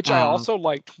 Which I um also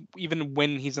liked. Even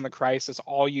when he's in the crisis,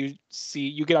 all you see,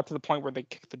 you get up to the point where they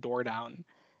kick the door down,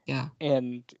 yeah,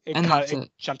 and and that's it it.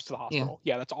 jumps to the Yeah. hospital.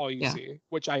 Yeah, that's all you Yeah. see,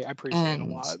 which I appreciate a And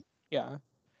lot. Yeah.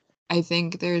 I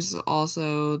think there's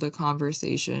also the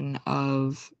conversation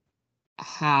of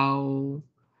how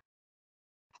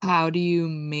do you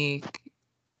make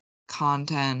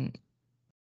content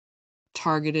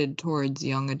targeted towards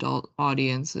young adult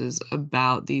audiences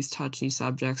about these touchy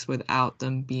subjects without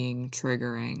them being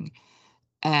triggering.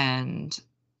 And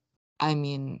I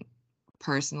mean,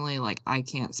 personally, like, I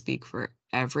can't speak for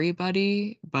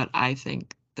everybody, but I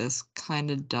think this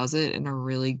kind of does it in a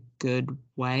really good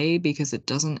way because it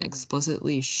doesn't Mhm.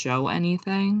 explicitly show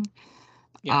anything.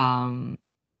 Yeah. Um,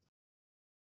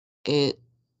 it,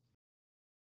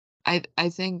 I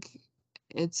think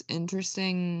it's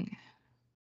interesting.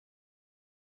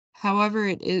 However,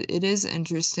 it is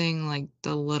interesting, like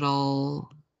the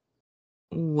little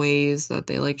ways that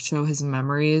they, like, show his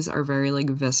memories are very, like,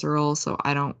 visceral, so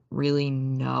I don't really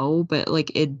know, but,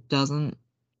 like, it doesn't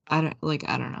I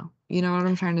don't know. You know what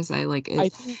I'm trying to say? Like, I it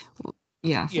think.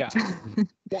 yeah. Yeah.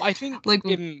 Well, I think Like,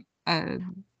 in. uh,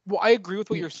 Well, I agree with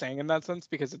what yeah, you're saying in that sense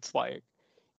because it's like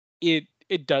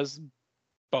it does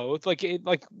both. Like it,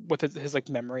 like with his like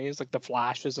memories, like the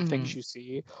flashes of things mhm, you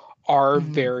see are mhm,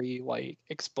 very like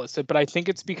explicit, but I think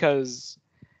it's because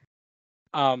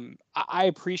I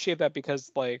appreciate that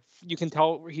because like you can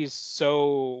tell he's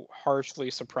so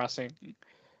harshly suppressing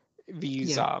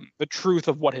these yeah, the truth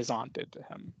of what his aunt did to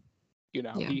him.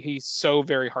 yeah, He's so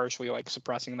very harshly like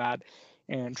suppressing that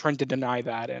and trying to deny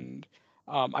that. And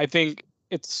I think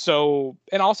it's so,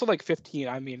 and also like 15,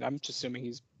 I mean, I'm just assuming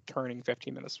he's turning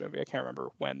 15 in this movie. I can't remember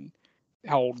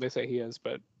how old they say he is,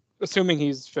 but assuming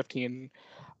he's 15,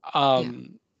 yeah,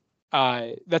 um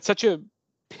that's such a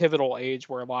pivotal age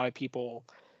where a lot of people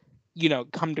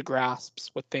come to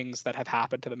grasps with things that have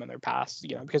happened to them in their past,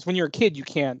 because when you're a kid you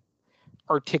can't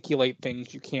articulate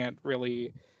things. You can't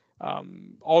really,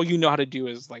 all you know how to do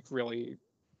is like really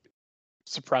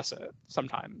suppress it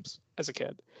sometimes as a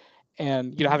kid.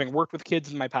 And, you know, having worked with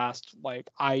kids in my past, like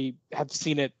I have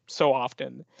seen it so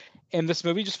often. And this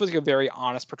movie just was like a very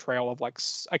honest portrayal of like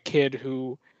a kid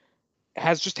who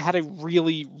has just had a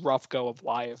really rough go of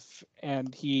life,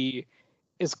 and he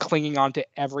is clinging on to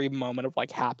every moment of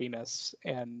like happiness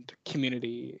and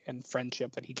community and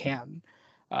friendship that he can,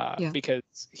 because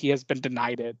he has been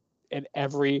denied it in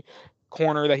every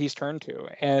corner that he's turned to.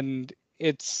 And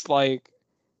it's like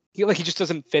he just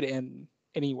doesn't fit in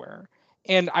anywhere.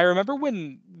 And I remember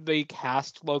when they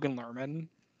cast Logan Lerman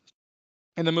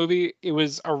in the movie, it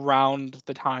was around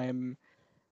the time,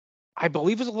 I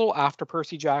believe it was a little after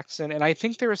Percy Jackson, and I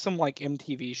think there was some like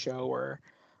MTV show or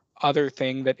other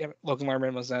thing that Logan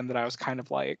Lerman was in that I was kind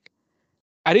of like,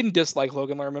 I didn't dislike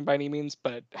Logan Lerman by any means,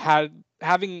 but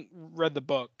having read the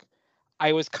book,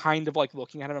 I was kind of like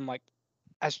looking at him, I'm like,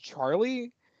 as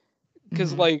Charlie,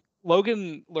 because like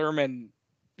Logan Lerman,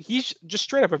 he's just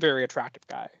straight up a very attractive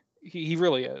guy. He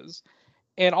really is,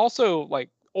 and also like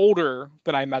older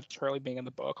than I imagine Charlie being in the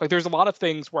book. Like there's a lot of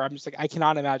things where I'm just like, I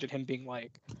cannot imagine him being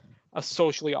like a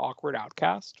socially awkward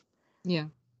outcast. Yeah.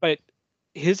 But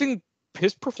his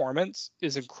his performance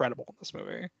is incredible in this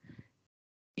movie.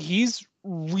 He's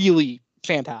really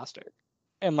fantastic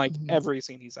in like every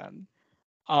scene he's in.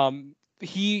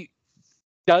 He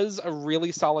does a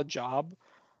really solid job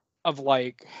of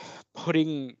like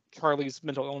putting Charlie's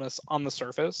mental illness on the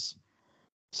surface,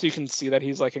 so you can see that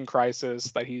he's like in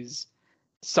crisis, that he's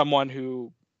someone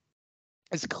who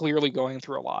is clearly going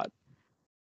through a lot,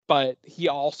 but he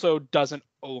also doesn't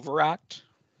overact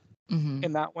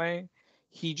in that way.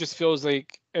 He just feels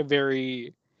like a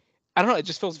very, I don't know, it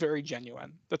just feels very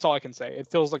genuine. That's all I can say. It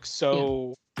feels like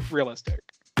so realistic.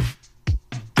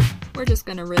 We're just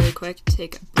going to really quick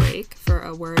take a break for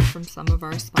a word from some of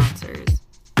our sponsors.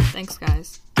 Thanks,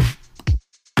 guys.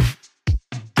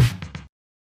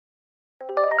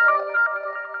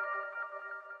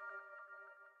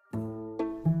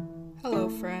 Hello,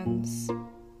 friends.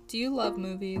 Do you love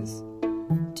movies?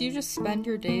 Do you just spend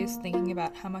your days thinking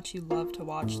about how much you love to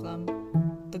watch them?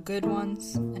 The good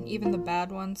ones, and even the bad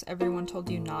ones everyone told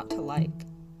you not to like.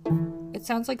 It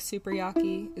sounds like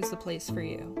Superyaki is the place for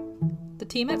you. The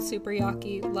team at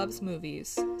Superyaki loves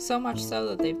movies, so much so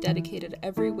that they've dedicated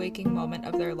every waking moment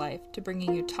of their life to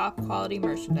bringing you top quality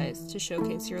merchandise to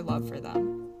showcase your love for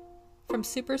them. From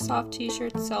super soft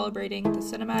t-shirts celebrating the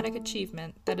cinematic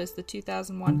achievement that is the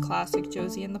 2001 classic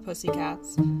Josie and the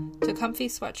Pussycats, to comfy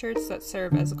sweatshirts that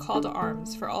serve as a call to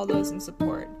arms for all those in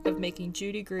support of making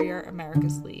Judy Greer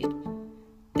America's lead.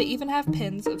 They even have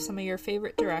pins of some of your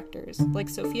favorite directors, like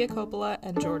Sofia Coppola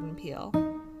and Jordan Peele.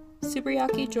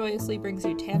 Superyaki joyously brings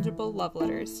you tangible love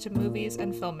letters to movies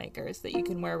and filmmakers that you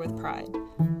can wear with pride.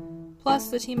 Plus,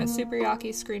 the team at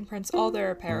Superyaki screen prints all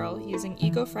their apparel using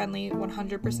eco-friendly,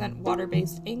 100%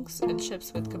 water-based inks and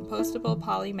ships with compostable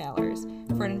poly mailers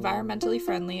for an environmentally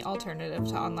friendly alternative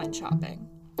to online shopping.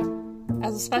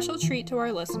 As a special treat to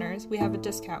our listeners, we have a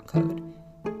discount code.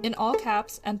 In all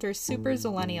caps, enter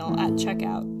SuperZillennial at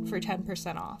checkout for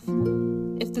 10% off.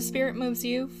 If the spirit moves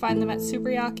you, find them at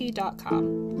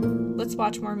superyaki.com. Let's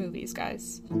watch more movies,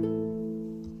 guys.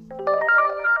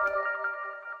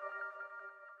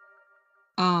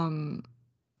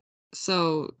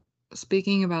 So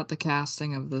speaking about the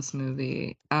casting of this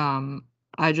movie,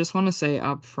 I just want to say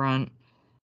up front,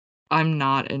 I'm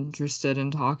not interested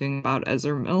in talking about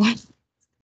Ezra Miller.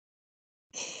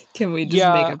 Can we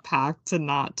just make a pact to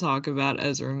not talk about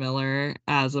Ezra Miller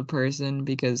as a person,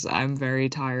 because I'm very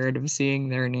tired of seeing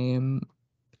their name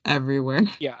everywhere.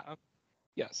 Yeah.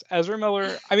 Yes. Ezra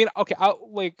Miller. I mean, okay,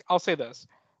 I'll say this.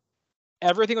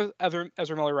 Everything with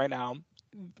Ezra Miller right now,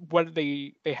 what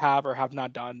they have or have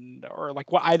not done, or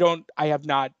like what I have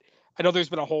not. I know there's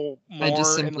been a whole more. I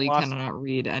just in simply the last, cannot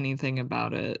read anything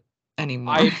about it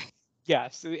anymore.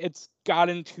 Yes, it's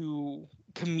gotten to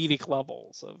comedic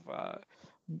levels of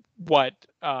what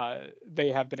they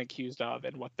have been accused of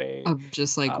and what they of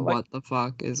just like what the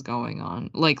fuck is going on.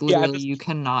 Like literally you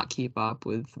cannot keep up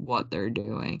with what they're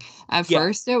doing. At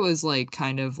first it was like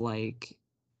kind of like,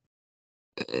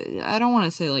 I don't want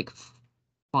to say like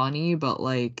funny, but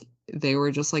like they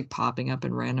were just like popping up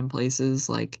in random places,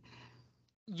 like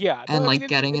and like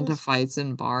getting into fights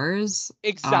in bars.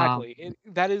 Exactly.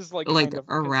 That is like kind of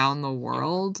around the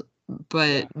world.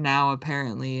 But now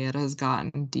apparently it has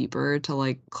gotten deeper to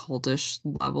like cultish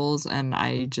levels, and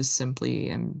I just simply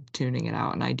am tuning it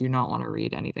out, and I do not want to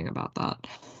read anything about that.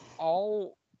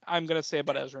 All I'm gonna say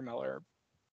about Ezra Miller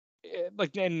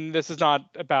like, and this is not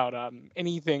about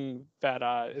anything that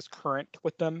is current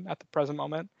with them at the present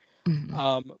moment.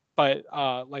 But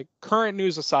like, current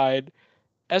news aside,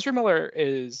 Ezra Miller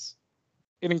is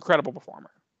an incredible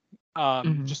performer.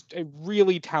 Just a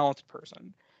really talented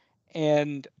person.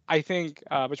 And I think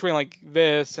between like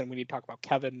this and we need to talk about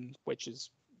Kevin, which is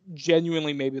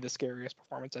genuinely maybe the scariest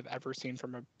performance I've ever seen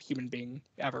from a human being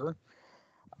ever.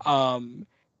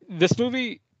 This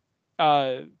movie,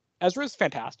 Ezra is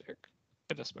fantastic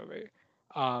in this movie.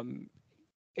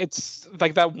 It's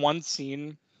like that one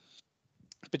scene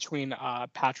between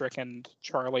Patrick and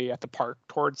Charlie at the park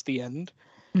towards the end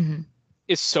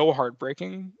is so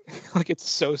heartbreaking. Like, it's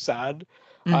so sad.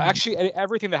 Actually,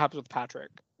 everything that happens with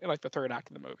Patrick in like the third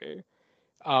act of the movie,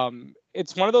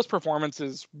 it's one of those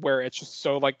performances where it's just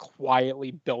so like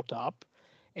quietly built up,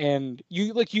 and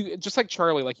you just like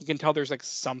Charlie, like you can tell there's like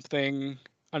something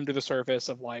under the surface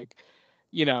of like,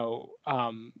 you know,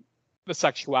 the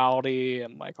sexuality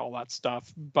and like all that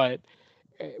stuff, but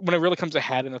when it really comes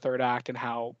ahead in the third act and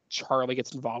how Charlie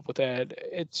gets involved with it,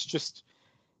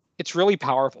 it's really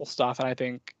powerful stuff. And I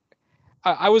think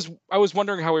I was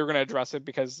wondering how we were going to address it,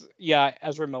 because yeah,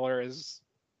 Ezra Miller is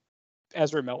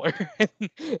Ezra Miller.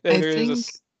 There is a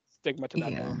stigma to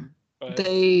that name, but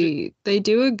they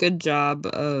do a good job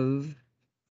of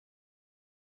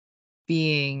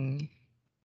being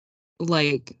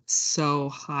like so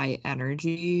high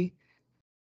energy,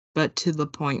 but to the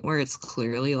point where it's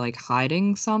clearly like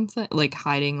hiding something, like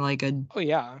hiding like a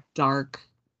dark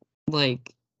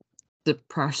like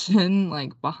depression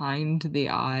like behind the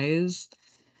eyes.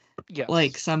 Yes.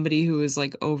 Like somebody who is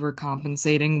like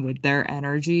overcompensating with their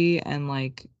energy and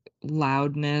like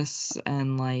loudness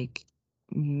and like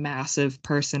massive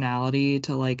personality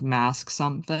to like mask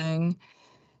something.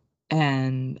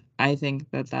 And I think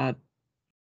that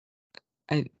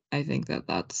I think that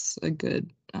that's a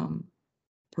good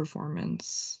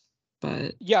performance.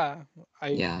 But yeah,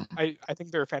 I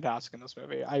think they're fantastic in this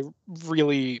movie. I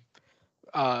really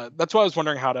that's why I was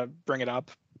wondering how to bring it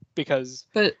up, because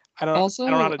I don't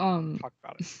know how to talk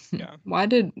about it. Yeah. Why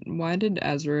did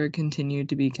Ezra continue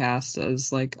to be cast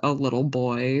as like a little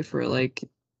boy for like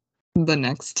the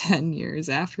next 10 years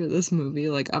after this movie,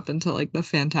 like up until like the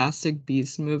Fantastic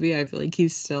Beasts movie? I feel like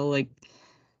he's still like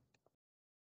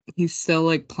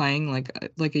playing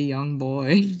like a young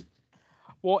boy.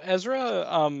 Well, Ezra,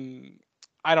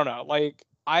 I don't know. Like,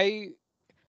 God, I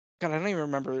don't even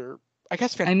remember. I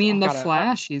guess. I mean, The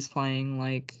Flash, he's playing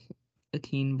like a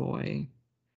teen boy.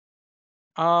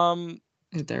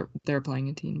 They're playing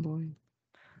a teen boy.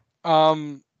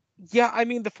 Yeah, I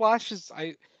mean, the Flash is.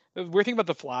 The weird thing about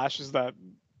the Flash is that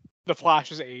the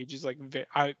Flash's age is like.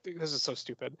 This is so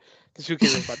stupid, because who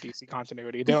cares about DC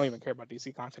continuity? They don't even care about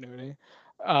DC continuity.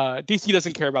 DC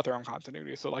doesn't care about their own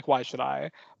continuity, so like, why should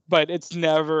I? But it's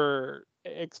never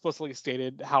explicitly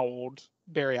stated how old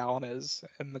Barry Allen is,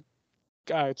 and the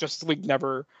Justice League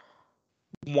never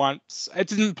once.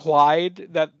 It's implied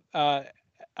that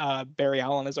Barry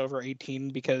Allen is over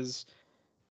 18 because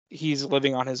he's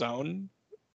living on his own.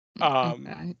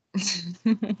 Okay.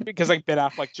 Because like Ben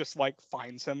Affleck just like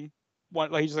finds him,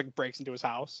 like he just like breaks into his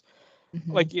house,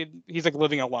 like he's like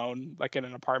living alone, like in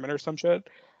an apartment or some shit.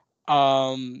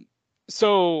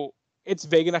 So it's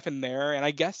vague enough in there, and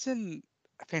I guess in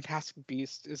Fantastic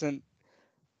Beast doesn't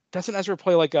Ezra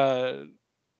play like a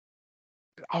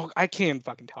I can't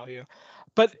fucking tell you.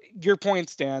 But your point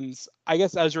stands. I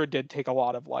guess Ezra did take a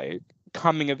lot of like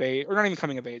coming of age, or not even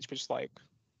coming of age, but just like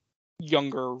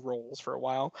younger roles for a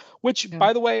while. Which,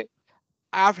 by the way,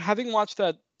 after having watched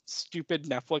that stupid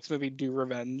Netflix movie Do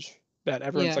Revenge that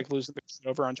everyone's like losing their shit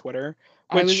over on Twitter.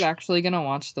 I was actually gonna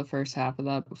watch the first half of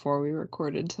that before we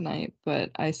recorded tonight,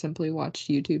 but I simply watched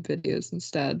YouTube videos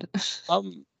instead.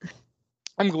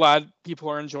 I'm glad people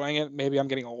are enjoying it. Maybe I'm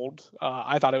getting old.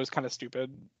 I thought it was kind of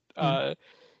stupid.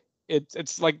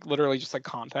 It's like literally just like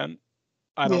content.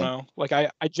 I don't know. Like I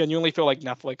genuinely feel like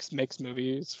Netflix makes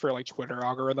movies for like Twitter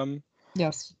algorithm.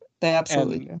 Yes, they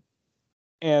absolutely do.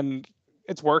 And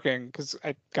it's working, because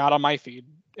I got on my feed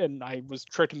and I was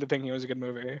tricked into thinking it was a good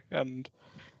movie. And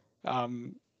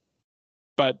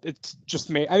but it's just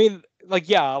me. I mean, like,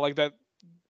 yeah, like that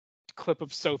clip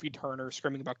of Sophie Turner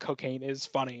screaming about cocaine is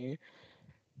funny,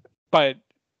 but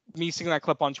me seeing that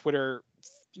clip on Twitter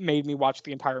made me watch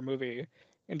the entire movie.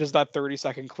 And does that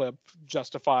 30-second clip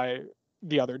justify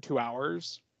the other 2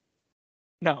 hours?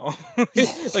 No. Like,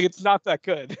 it's not that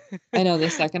good. I know, the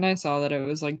second I saw that it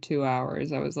was like 2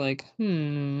 hours, I was like,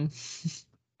 no,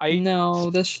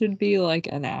 this should be like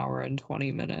an hour and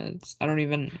 20 minutes. I don't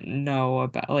even know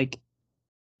about like.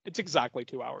 It's exactly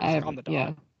 2 hours on the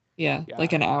dot. Yeah,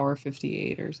 like an hour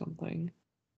 58 or something.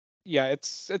 yeah,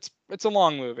 it's a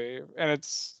long movie, and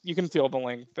you can feel the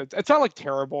length. It's not like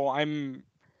terrible. I'm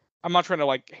not trying to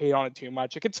like hate on it too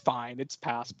much. Like it's fine. It's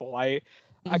passable. I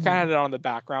kind of had it on the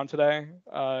background today,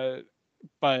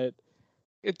 but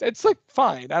it's like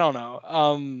fine. I don't know.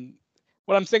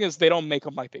 What I'm saying is they don't make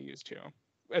them like they used to,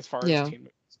 as far as Yeah. teen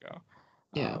movies go.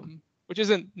 Yeah. Which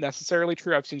isn't necessarily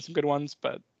true. I've seen some good ones,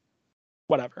 but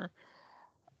whatever.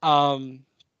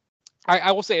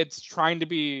 I will say it's trying to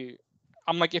be.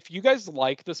 I'm like, if you guys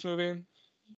like this movie,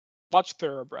 watch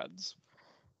Thoroughbreds.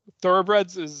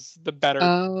 Thoroughbreds is the better.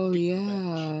 Oh beat the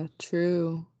bitch. yeah,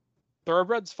 true.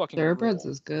 Thoroughbreds fucking Thoroughbreds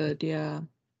rule. is good, yeah.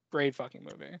 Great fucking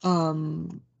movie.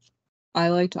 I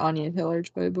liked Anya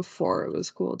Taylor-Joy before it was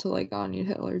cool to like Anya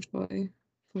Taylor-Joy,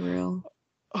 for real.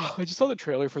 Oh, I just saw the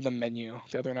trailer for The Menu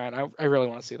the other night. I really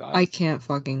want to see that. I can't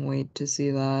fucking wait to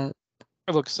see that.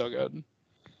 It looks so good.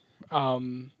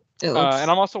 It looks and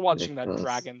I'm also watching that ridiculous.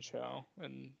 Dragon show,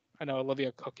 and I know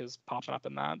Olivia Cook is popping up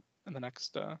in that in the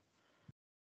next.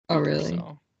 Oh really?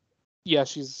 So, yeah,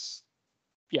 she's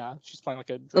playing like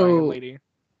a dragon lady.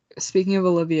 Speaking of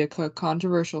Olivia Cook,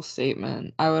 controversial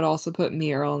statement. I would also put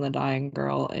Me, Earl, and the Dying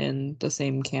Girl in the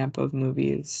same camp of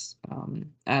movies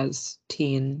as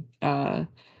teen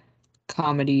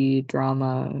comedy,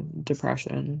 drama,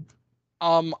 depression.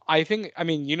 I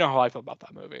mean, you know how I feel about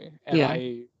that movie, and yeah.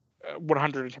 I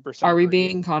 110%. Are we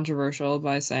being controversial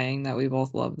by saying that we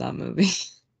both love that movie?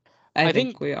 I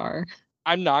think we are.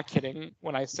 I'm not kidding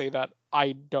when I say that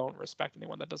I don't respect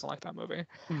anyone that doesn't like that movie.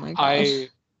 Oh my gosh.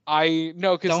 I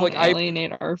know, because don't like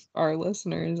alienate our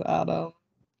listeners, Adam.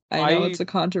 I know it's a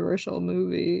controversial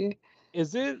movie.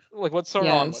 Is it? Like, what's so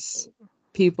wrong with it?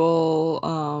 People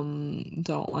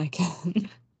don't like it.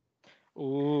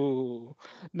 Ooh.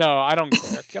 No, I don't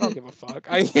care. I don't give a fuck.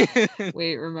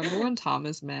 Wait, remember when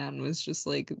Thomas Mann was just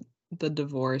like the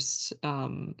divorced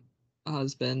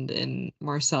husband in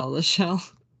Marcel the Shell?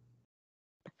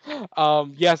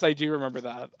 Yes, I do remember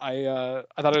that. I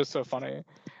thought it was so funny.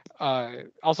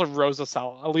 Also Rosa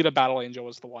Alita Battle Angel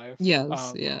was the wife.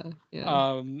 Yes, yeah.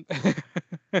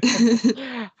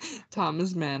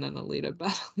 Thomas Mann and Alita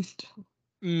Battle Angel.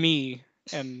 Me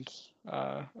and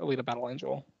Alita Battle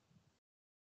Angel.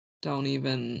 Don't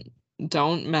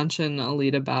mention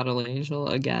Alita Battle Angel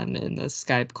again in the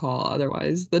Skype call,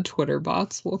 otherwise the Twitter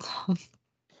bots will come.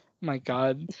 My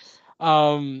God.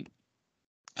 Because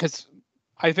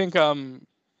I think well,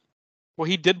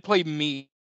 he did play me.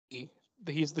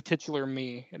 He's the titular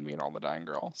me in Me and All the Dying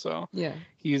Girl. So yeah,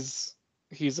 he's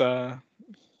that's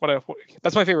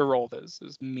my favorite role of his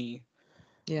is me.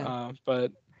 Yeah.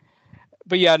 But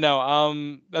yeah,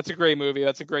 no. That's a great movie.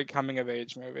 That's a great coming of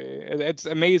age movie. It's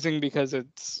amazing because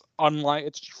it's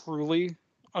truly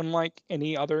unlike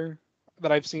any other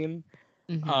that I've seen.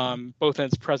 Mm-hmm. Both in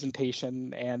its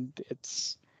presentation and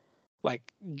its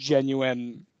like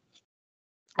genuine.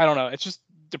 I don't know.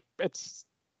 It's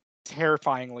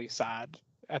terrifyingly sad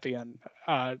at the end.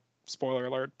 Spoiler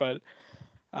alert, but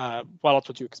what else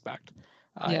would you expect?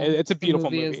 It's a beautiful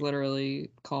movie. The movie is literally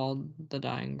called The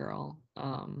Dying Girl.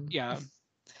 Yeah,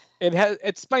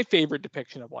 it's my favorite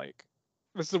depiction of like.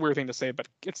 This is a weird thing to say, but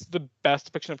it's the best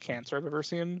depiction of cancer I've ever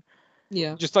seen.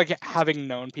 Yeah. Just like having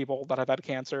known people that have had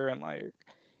cancer and like,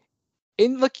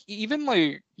 in like even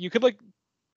like you could like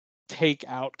take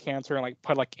out cancer and like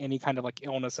put like any kind of like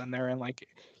illness in there and like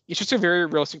it's just a very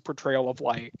realistic portrayal of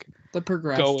like the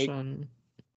progression.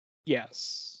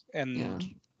 Yes,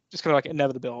 and just kind of like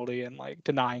inevitability and like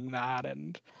denying that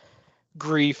and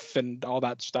grief and all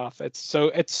that stuff. It's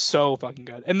so fucking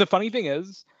good. And the funny thing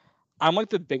is, I'm like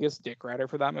the biggest dick writer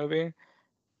for that movie,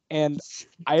 and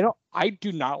I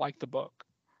do not like the book.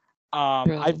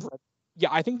 Really?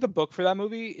 I think the book for that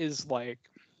movie is like,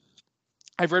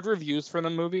 I've read reviews for the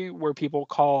movie where people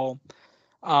call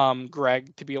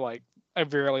Greg to be like a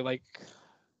very like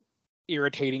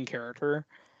irritating character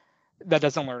that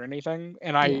doesn't learn anything,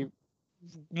 and I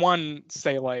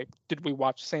say like, did we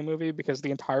watch the same movie? Because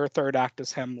the entire third act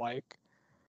is him like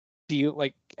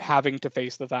having to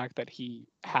face the fact that he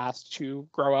has to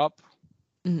grow up,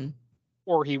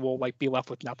 or he will like be left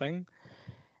with nothing.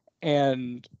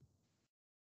 And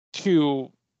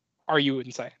two, are you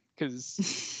insane?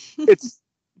 Because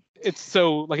it's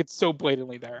so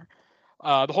blatantly there.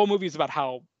 The whole movie is about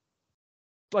how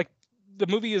like the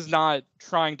movie is not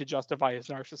trying to justify his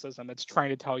narcissism. It's trying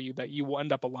to tell you that you will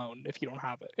end up alone if you don't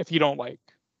have it. If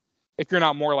you're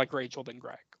not more like Rachel than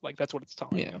Greg. Like that's what it's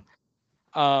telling you.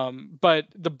 But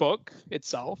the book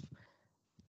itself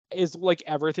is like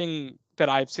everything that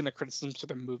I've seen the criticisms to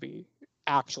the movie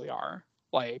actually are.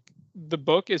 Like the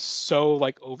book is so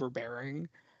like overbearing.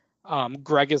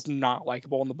 Greg is not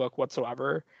likable in the book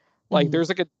whatsoever. Like there's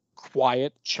like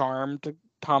quiet, charmed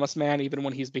Thomas Mann, even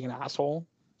when he's being an asshole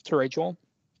to Rachel.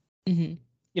 Mm-hmm.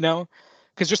 You know,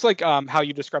 because just like how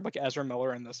you described like Ezra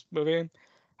Miller in this movie,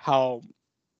 how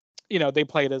they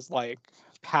played as like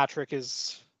Patrick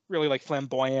is really like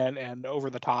flamboyant and over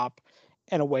the top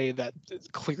in a way that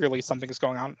clearly something is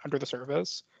going on under the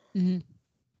surface. Mm-hmm.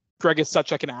 Greg is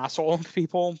such like an asshole to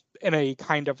people in a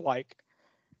kind of like,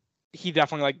 he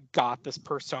definitely like got this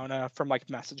persona from like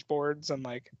message boards and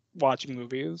like watching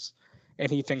movies,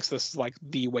 and he thinks this is like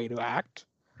the way to act.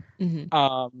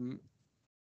 Mm-hmm.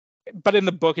 But in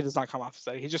the book it does not come off as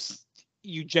that.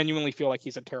 You genuinely feel like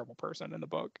he's a terrible person in the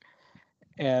book.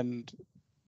 And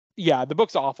yeah, the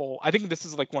book's awful. I think this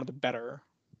is like one of the better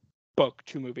book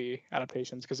to movie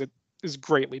adaptations because it is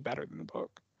greatly better than the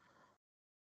book.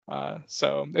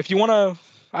 So if you want to,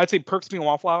 I'd say Perks Me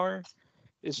Wallflower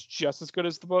is just as good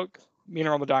as the book. Me and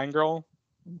Earl the Dying Girl,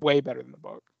 way better than the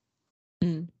book.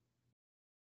 Mm.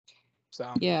 So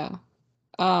yeah.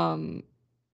 Oh,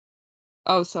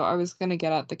 so I was gonna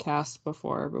get at the cast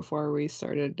before we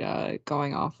started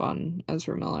going off on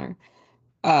Ezra Miller.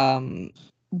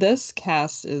 This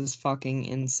cast is fucking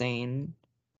insane.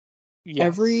 yes.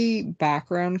 Every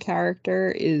background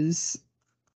character is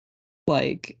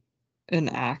like an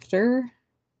actor,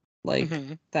 like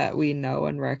that we know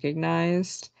and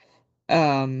recognized.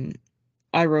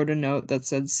 I wrote a note that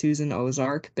said Susan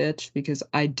Ozark, bitch, because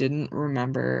I didn't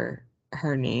remember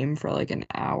her name for like an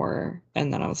hour,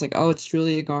 and then I was like, oh, it's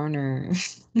Julia Garner.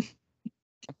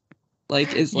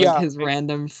 Like, is like his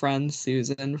random friend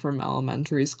Susan from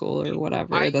elementary school or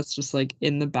whatever that's just like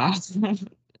in the bathroom.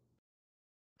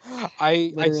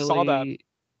 I saw that.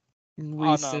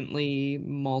 Recently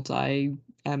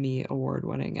multi-Emmy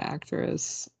award-winning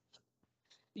actress.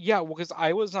 Yeah, well, because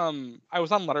I was on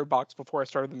Letterboxd before I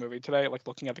started the movie today, like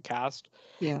looking at the cast.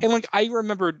 Yeah. And like I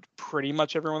remembered pretty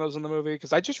much everyone that was in the movie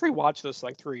because I just rewatched this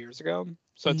like 3 years ago,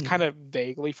 so it's kind of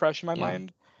vaguely fresh in my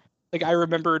mind. Like I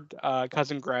remembered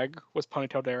cousin Greg was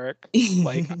Ponytail Derek.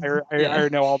 Like I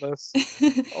know all this.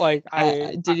 Like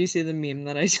did you see the meme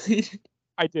that I tweeted?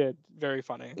 I did. Very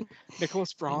funny.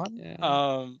 Nicholas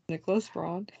Braun. Nicholas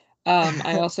Braun.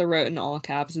 I also wrote in all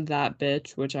caps that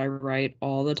bitch, which I write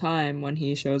all the time when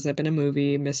he shows up in a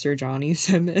movie, Mr. Johnny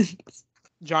Simmons.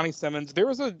 Johnny Simmons. There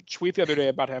was a tweet the other day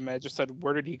about him. It just said,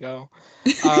 "Where did he go?"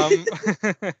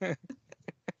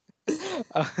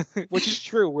 Which is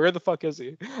true. Where the fuck is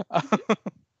he?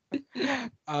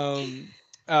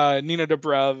 Nina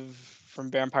Dobrev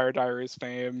from Vampire Diaries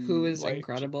fame, who is like,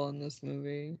 incredible in this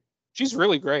movie. She's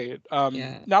really great.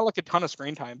 Not like a ton of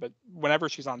screen time, but whenever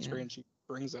she's on screen, she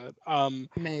brings it.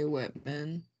 Mae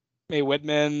Whitman.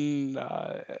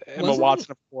 Emma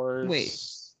Watson, of course. Wait.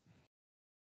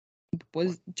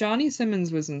 Was Johnny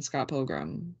Simmons was in Scott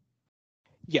Pilgrim?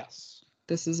 Yes.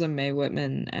 This is a Mae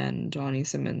Whitman and Johnny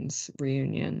Simmons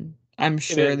reunion. I'm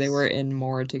sure they were in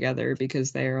more together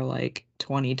because they are like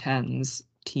 2010s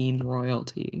teen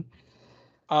royalty.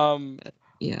 But,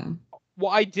 yeah.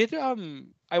 Well, I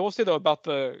will say though about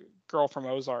the girl from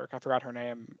Ozark, I forgot her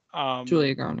name.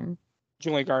 Julia Garner.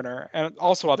 Julia Garner, and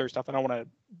also other stuff. I don't want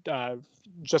to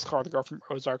just call her the girl from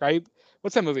Ozark.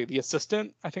 What's that movie? The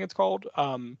Assistant, I think it's called.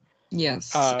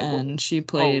 Yes, and she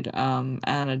played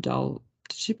Anna Del.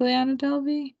 Did she play Anna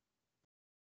Delvey?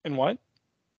 In what?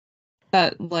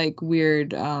 That like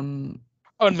weird.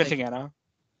 Inventing Anna.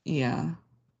 Yeah.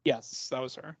 Yes, that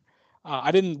was her.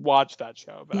 I didn't watch that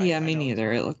show, but yeah, me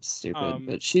neither. It looked stupid,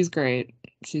 but she's great.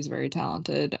 She's very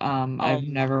talented. I've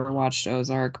never watched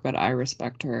Ozark, but I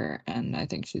respect her, and I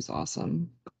think she's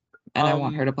awesome. And I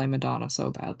want her to play Madonna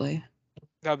so badly.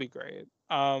 That'd be great.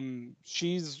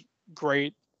 She's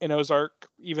great in Ozark,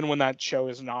 even when that show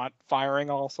is not firing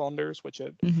all cylinders, which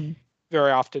it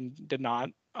very often did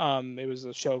not. It was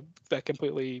a show that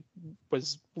completely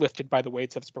was lifted by the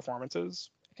weights of its performances,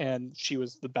 and she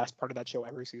was the best part of that show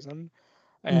every season.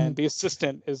 And The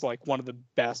Assistant is like one of the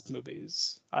best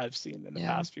movies I've seen in the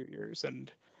past few years,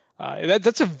 and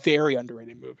that's a very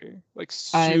underrated movie. Like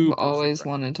I've always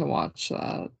wanted to watch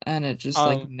that, and it just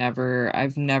like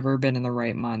I've never been in the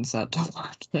right mindset to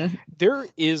watch it. There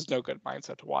is no good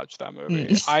mindset to watch that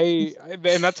movie.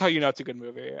 And that's how you know it's a good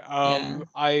movie.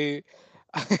 I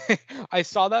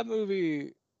saw that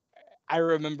movie. I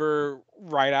remember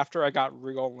right after I got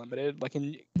Regal Unlimited, like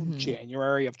in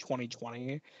January of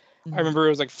 2020. I remember it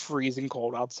was like freezing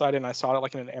cold outside, and I saw it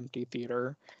like in an empty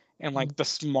theater, and like the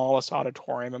smallest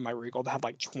auditorium in my Regal that had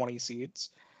like 20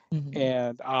 seats.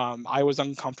 And I was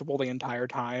uncomfortable the entire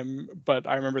time. But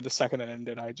I remember the second it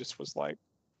ended, I just was like,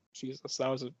 Jesus, that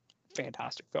was a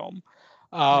fantastic film.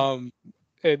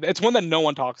 It's one that no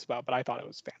one talks about, but I thought it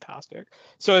was fantastic.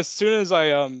 So as soon as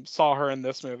I saw her in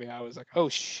this movie, I was like, oh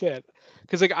shit,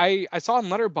 because like I saw in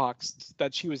Letterboxd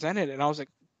that she was in it, and I was like,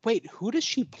 wait, who does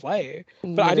she play?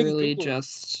 But I didn't Literally Google it.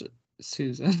 just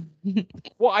Susan.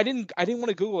 Well, I didn't want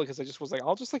to Google it because I just was like,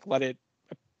 I'll just like let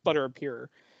her appear,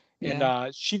 and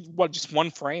Yeah. she just one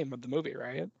frame of the movie,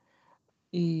 right?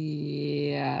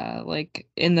 Yeah, like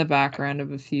in the background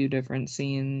of a few different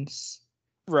scenes.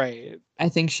 Right. I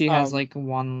think she has like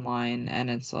one line and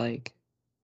it's like,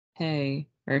 hey,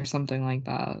 or something like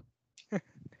that.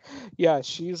 Yeah,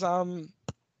 she's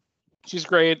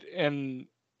great in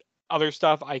other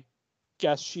stuff. I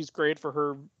guess she's great for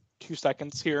her 2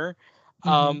 seconds here.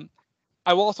 Mhm.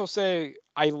 I will also say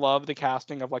I love the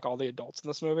casting of like all the adults in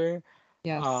this movie.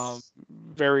 Yes.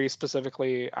 Very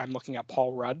specifically, I'm looking at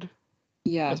Paul Rudd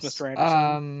as Yes. Mr.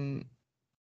 Anderson.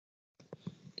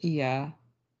 Yeah.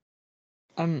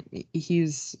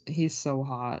 He's so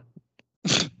hot.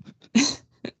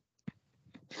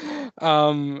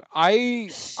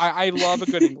 I love a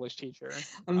good English teacher.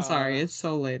 I'm sorry, it's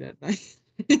so late at night.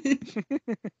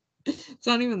 It's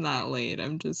not even that late.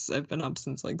 I've been up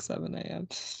since like 7 a.m.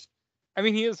 I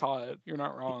mean, he is hot. You're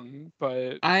not wrong,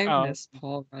 but I miss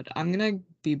Paul Rudd. I'm gonna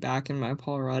be back in my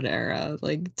Paul Rudd era,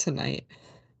 like tonight.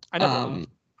 I never will.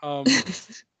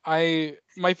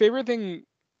 My favorite thing.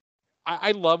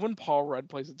 I love when Paul Rudd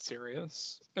plays it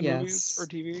serious in movies or Yes.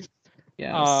 TV.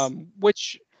 Yes.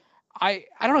 Which I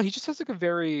don't know. He just has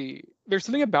like there's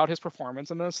something about his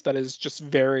performance in this that is just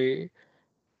very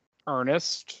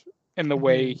earnest in the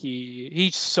way he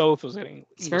so feels like an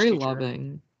It's English very teacher.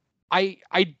 loving.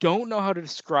 I don't know how to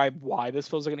describe why this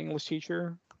feels like an English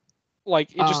teacher.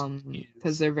 Like it just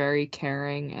because is. they're very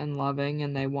caring and loving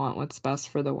and they want what's best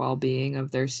for the well-being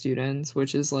of their students,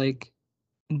 which is like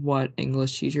what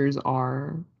English teachers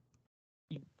are.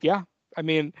 Yeah. I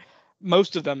mean,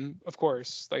 most of them, of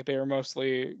course, like they are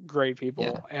mostly great people,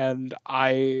 Yeah. and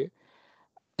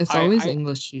It's always I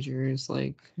English teachers,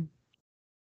 like,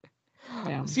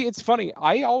 damn. see. It's funny.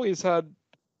 I always had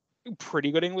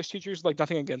pretty good English teachers. Like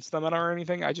nothing against them or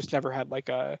anything. I just never had like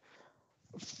a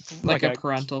Like like a a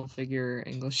parental figure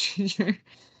English teacher.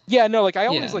 yeah, no, like I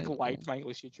always Yeah, like yeah, liked my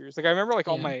English teachers. Like I remember like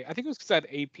all yeah. my I think it was because I had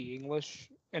AP English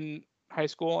in high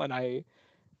school, and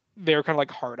they were kind of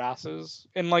like hard asses,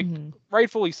 and like Hmm.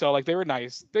 rightfully so. Like they were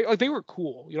nice. They were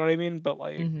cool. You know what I mean? But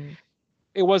like Hmm.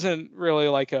 it wasn't really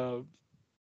like a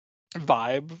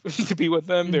vibe to be with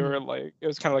them. They were Hmm. like it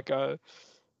was kind of like a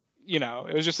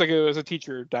it was just like it was a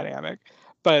teacher dynamic.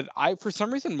 But for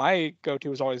some reason my go-to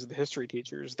was always the history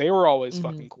teachers. They were always Hmm.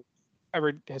 fucking cool.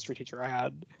 Every history teacher I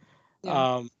had.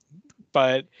 Yeah. Um,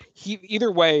 but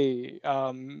either way,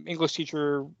 English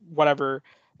teacher, whatever,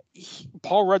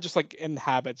 Paul Rudd just like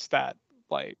inhabits that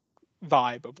like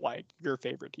vibe of like your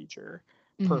favorite teacher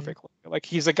Hmm. perfectly. Like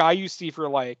he's a guy you see for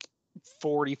like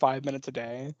 45 minutes a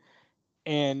day,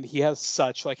 and he has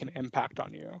such like an impact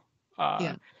on you. Uh,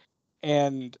 Yeah.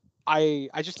 and I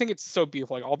just think it's so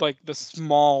beautiful, like all like the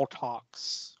small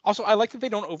talks. Also, I like that they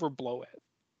don't overblow it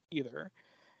either,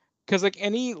 because like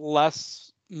any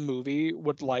less movie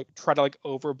would like try to like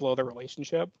overblow the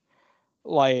relationship,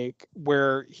 like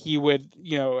where he would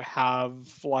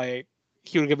have like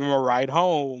he would give him a ride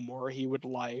home, or he would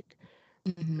like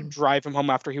Hmm. drive him home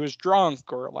after he was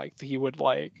drunk, or like he would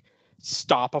like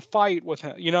stop a fight with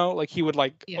him, like he would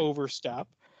like Yeah. overstep.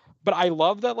 But I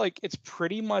love that like it's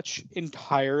pretty much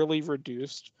entirely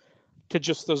reduced to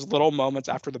just those little moments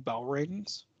after the bell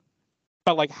rings,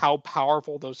 but like how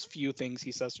powerful those few things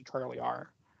he says to Charlie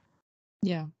are.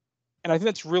 Yeah. And I think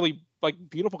that's really like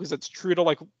beautiful because it's true to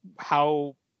like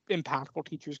how impactful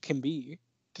teachers can be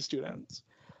to students.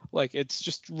 Like it's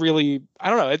just really, I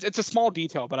don't know, it's a small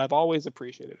detail, but I've always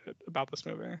appreciated it about this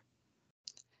movie.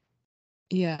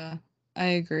 Yeah. I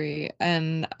agree.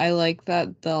 And I like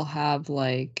that they'll have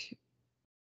like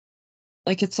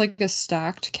it's like a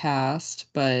stacked cast,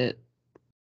 but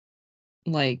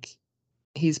like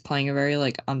he's playing a very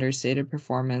like understated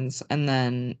performance, and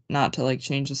then not to like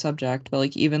change the subject, but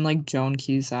like even like Joan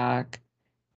Cusack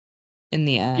in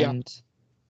the Yeah. end,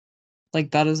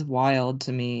 like that is wild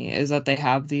to me, is that they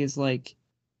have these like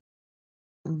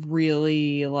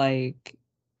really like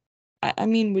I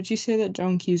mean, would you say that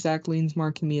Joan Cusack leans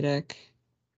more comedic?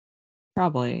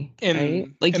 Probably, right?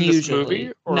 Like In this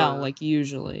movie, usually. No, or like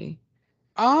usually.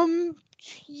 um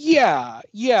yeah,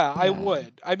 I Yeah.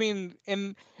 would. I mean,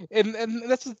 and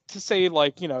that's to say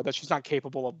like, that she's not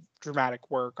capable of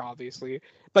dramatic work, obviously.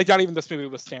 Like not even this movie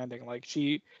withstanding. Like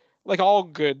like all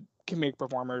good comedic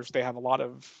performers, they have a lot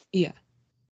Yeah.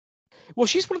 well,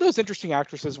 she's one of those interesting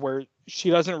actresses where she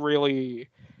doesn't really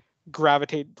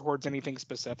gravitate towards anything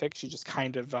specific. She just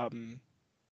kind of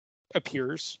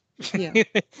appears Yeah. in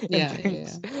Yeah,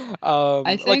 things.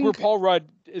 I Like where think, Paul Rudd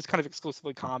is kind of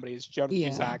exclusively comedies, Joan yeah,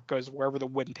 Cusack goes wherever the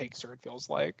wind takes her, it feels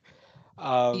like.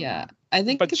 yeah. I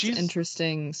think But it's she's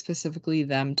interesting, specifically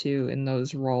them two in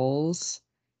those roles,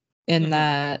 in Mhm.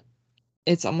 that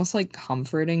it's almost like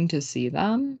comforting to see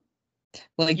them.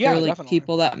 Like they're Yeah, like definitely.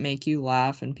 people that make you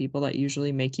laugh and people that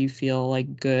usually make you feel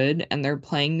like good, and they're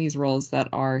playing these roles that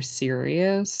are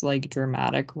serious, like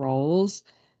dramatic roles,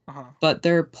 Uh-huh. but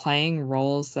they're playing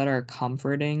roles that are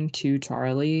comforting to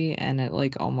Charlie, and it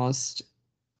like almost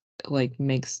like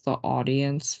makes the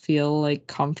audience feel like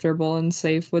comfortable and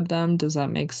safe with them. Does that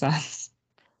make sense?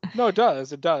 No, it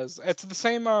does. It does. It's the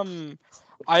same.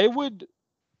 I would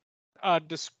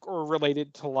or relate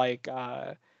it to like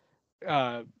uh,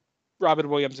 Robin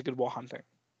Williams' A Good Will Hunting,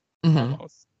 Hmm.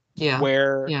 almost, Yeah.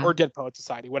 where Yeah. or Dead Poet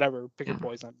Society, whatever. Pick your Yeah.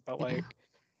 poison. But Yeah.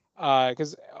 like,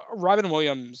 because Robin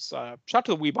Williams, shout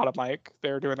to the Wee Bottom Mike.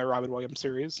 They're doing their Robin Williams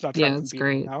series. Not trying Yeah, to it's compete right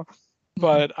great. now,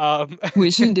 Yeah. but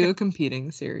We should do a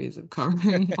competing series of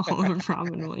covering all of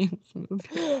Robin Williams movies.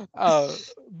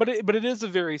 but it is a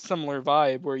very similar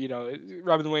vibe where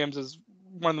Robin Williams is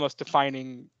one of the most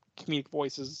defining comedic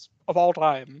voices of all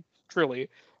time, truly,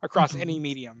 across any Mhm.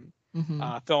 medium,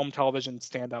 Mhm. film, television,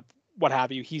 stand up, what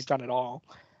have you. He's done it all.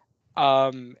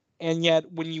 And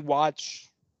yet when you watch,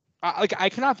 I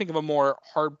cannot think of a more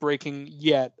heartbreaking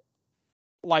yet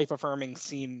life affirming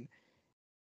scene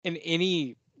in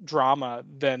any drama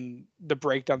than the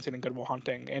breakdown scene in Good Will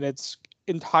Hunting, and it's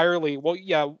entirely, well,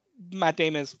 yeah, Matt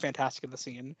Damon is fantastic in the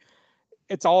scene.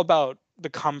 It's all about the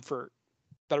comfort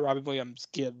that Robin Williams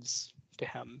gives to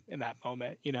him in that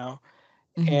moment,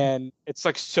 Mhm. and it's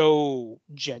like so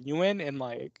genuine and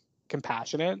like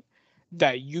compassionate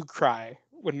that you cry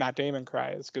when Matt Damon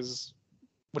cries, because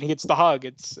when he gets the hug,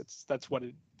 it's that's what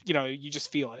it, you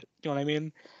just feel it. You know what I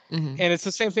mean? Mhm. And it's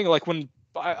the same thing like when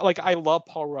I love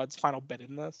Paul Rudd's final bit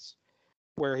in this,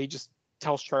 where he just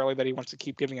tells Charlie that he wants to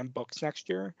keep giving him books next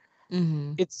year.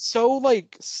 Mhm. It's so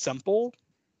like simple,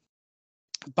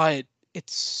 but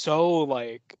it's so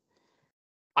like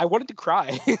I wanted to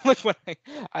cry. Like when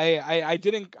I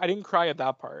didn't cry at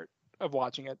that part of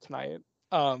watching it tonight.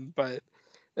 But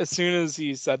as soon as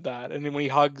he said that, and then when he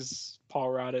hugs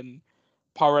Paul Rudd, and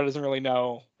Paul Rudd doesn't really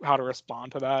know how to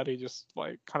respond to that, he just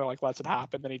like kind of like lets it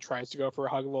happen. Then he tries to go for a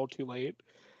hug a little too late.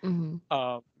 Mhm.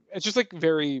 It's just like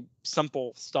very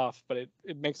simple stuff, but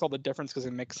it makes all the difference because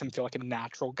it makes him feel like a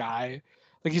natural guy.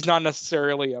 Like he's not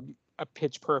necessarily a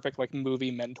pitch perfect like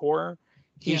movie mentor.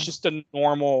 He's Yeah. just a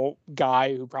normal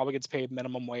guy who probably gets paid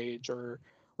minimum wage or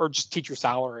just teacher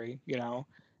salary.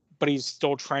 But he's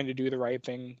still trying to do the right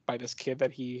thing by this kid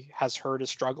that he has heard is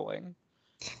struggling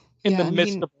in the Yeah, and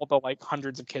midst he of all the like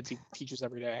hundreds of kids he teaches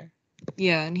every day.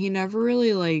 yeah, and he never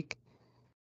really like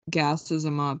gasses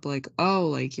him up like, "Oh,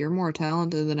 like you're more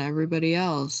talented than everybody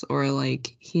else," or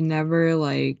like he never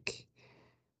like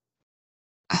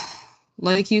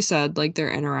you said, like their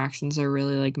interactions are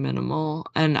really like minimal,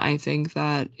 and I think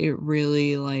that it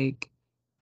really like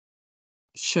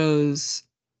shows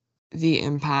the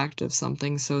impact of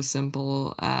something so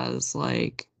simple as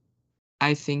like,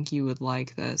 I think you would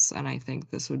like this, and I think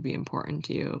this would be important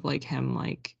to you, like him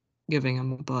like giving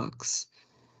him books.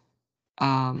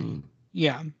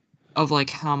 Yeah. Of like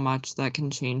how much that can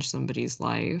change somebody's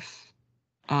life.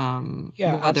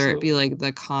 Yeah, Whether it be absolutely. like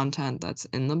the content that's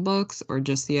in the books or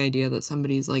just the idea that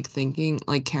somebody's like thinking,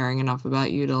 like caring enough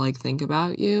about you to like think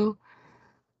about you.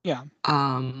 Yeah.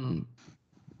 Um,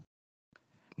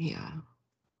 yeah,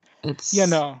 Yeah,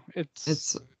 it's no,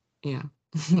 it's yeah,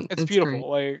 it's it's great. beautiful.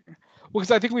 Like, well,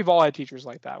 because I think we've all had teachers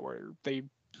like that where they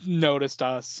noticed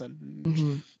us and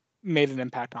Hmm. made an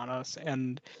impact on us,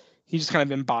 and he just kind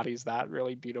of embodies that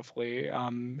really beautifully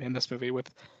in this movie with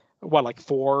what, like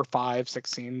 4, 5,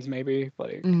 6 scenes maybe.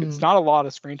 Like it's Hmm. not a lot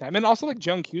of screen time, and also like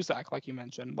Joan Cusack, like you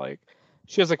mentioned, like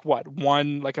she has like what,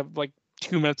 one, like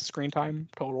 2 minutes of screen time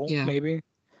total Yeah, maybe.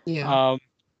 yeah. Um,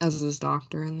 As his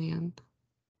doctor in the end.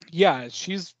 yeah,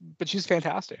 she's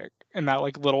fantastic in that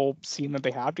like little scene that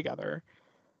they have together.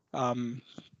 Um,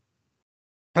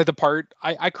 like the part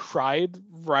I cried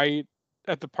right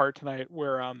at the part tonight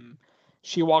where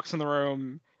she walks in the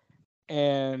room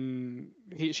and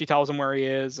she tells him where he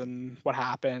is and what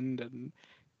happened, and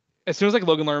as soon as like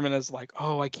Logan Lerman is like,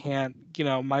 oh, I can't,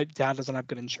 my dad doesn't have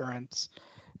good insurance,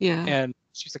 Yeah, and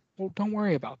she's like, well, don't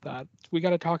worry about that, we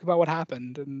got to talk about what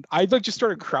happened, and I like just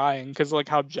started crying because like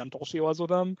how gentle she was with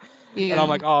him, and I'm yeah.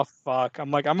 like, oh fuck,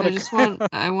 I'm like, I'm gonna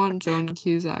I want Joan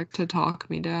Cusack to talk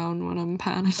me down when I'm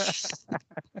panicking.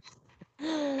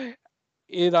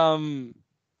 it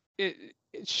it,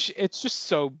 it's just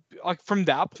so like from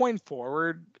that point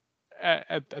forward,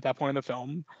 at that point in the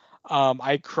film,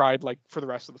 I cried like for the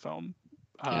rest of the film.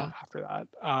 After that,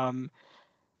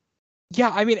 yeah,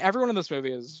 I mean, everyone in this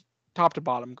movie is top to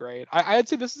bottom great. I'd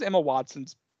say this is Emma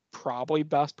Watson's probably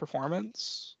best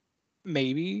performance,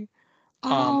 maybe.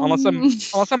 Unless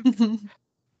I'm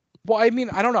well, I mean,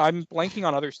 I don't know. I'm blanking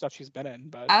on other stuff she's been in,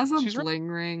 but as a she's bling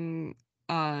ring,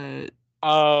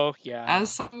 oh yeah.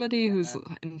 as somebody whose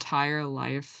entire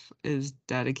life is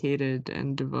dedicated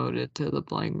and devoted to the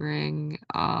bling ring,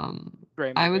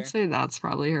 Great I would movie. say that's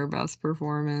probably her best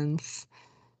performance.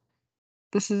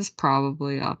 This is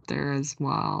probably up there as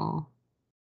well.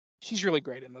 She's really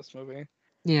great in this movie.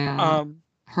 Yeah.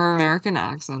 Her American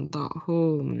accent, though,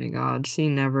 oh my god, she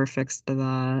never fixed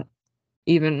that.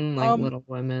 Even in, like, Little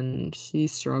Women, she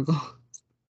struggles.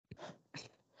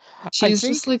 She's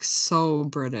just, like, so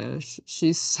British.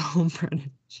 She's so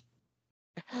British.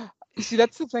 See,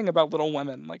 that's the thing about Little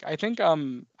Women. Like, I think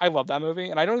I love that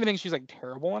movie, and I don't even think she's like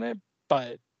terrible in it,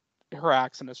 but her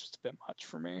accent is just a bit much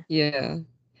for me. Yeah.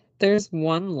 There's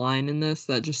one line in this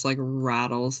that just, like,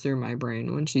 rattles through my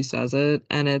brain when she says it,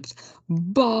 and it's,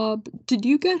 "Bob, did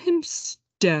you get him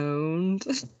stoned?"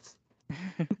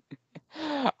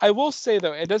 I will say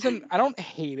though, I don't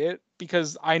hate it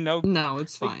because I know No,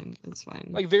 it's like, fine. It's fine.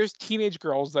 Like there's teenage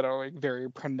girls that are like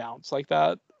very pronounced like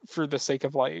that for the sake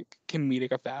of like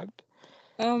comedic effect.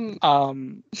 No,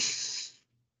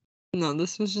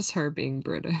 this was just her being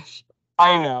British.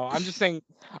 I know. I'm just saying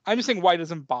why it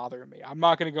doesn't bother me. I'm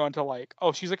not gonna go into like,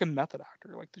 oh, she's like a method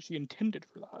actor. Like she intended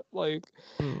for that. Like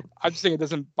I'm just saying it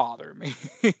doesn't bother me.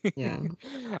 Yeah.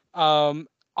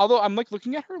 Although I'm like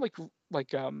looking at her like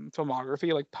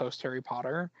filmography, like post Harry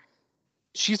Potter.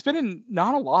 She's been in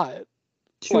not a lot.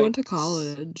 She went to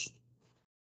college.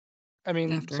 I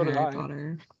mean, after so did Harry I.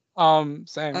 Potter.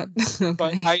 Same. Okay.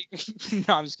 But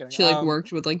no, I'm just kidding. She like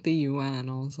worked with like the UN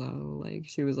also. Like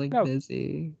she was like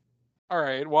busy. All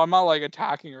right. Well, I'm not like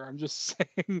attacking her. I'm just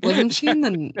saying. Wasn't she in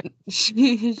the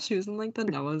she was in like the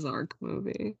Noah's Ark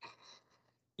movie?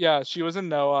 Yeah, she was in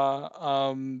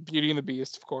Noah. Beauty and the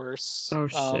Beast, of course. Oh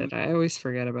shit! I always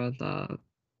forget about that.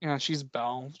 Yeah, she's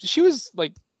Belle. She was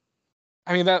like,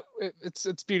 I mean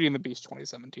it's Beauty and the Beast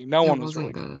 2017. No one was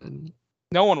really good.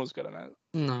 No one was good in it.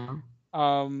 No.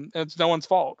 It's no one's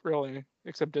fault really,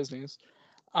 except Disney's.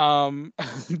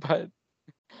 But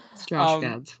it's Josh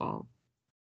Gad's fault.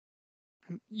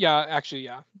 Yeah, actually,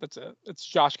 yeah, that's it. It's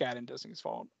Josh Gad and Disney's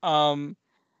fault.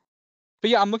 But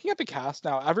yeah, I'm looking at the cast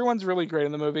now. Everyone's really great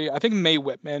in the movie. I think Mae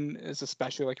Whitman is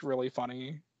especially like really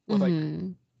funny with like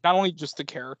not only just the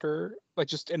character, like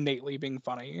just innately being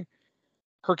funny.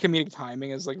 Her comedic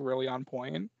timing is like really on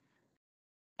point.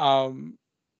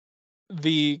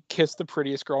 The kiss the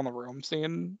prettiest girl in the room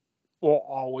scene will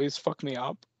always fuck me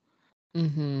up.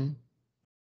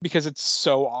 Because it's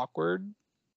so awkward.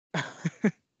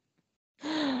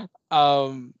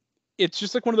 It's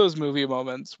just like one of those movie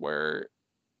moments where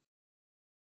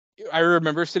I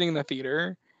remember sitting in the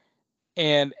theater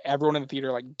and everyone in the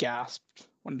theater like gasped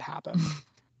when it happened.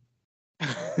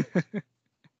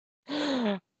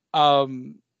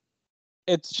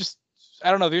 It's just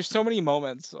I don't know, there's so many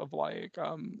moments of like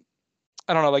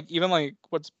I don't know, like even like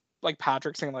what's like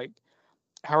Patrick saying like,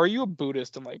 how are you a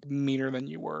Buddhist and like meaner than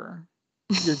you were?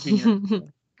 You're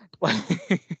meaner. Like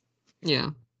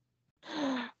yeah.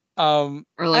 Or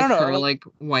like I don't know, her like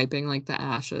wiping like the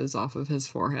ashes off of his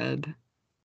forehead.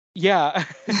 Yeah.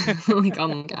 like on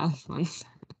the gas ones.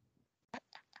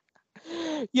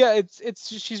 Yeah, it's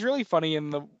she's really funny in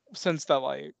the sense that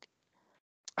like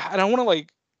I don't want to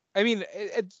like I mean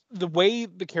it's the way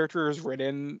the character is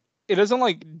written, it doesn't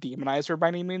like demonize her by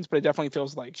any means, but it definitely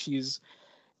feels like she's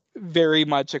very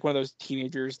much like one of those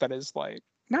teenagers that is like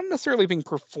not necessarily being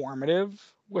performative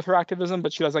with her activism,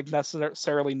 but she does like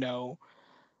necessarily know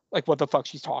like what the fuck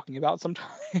she's talking about sometimes.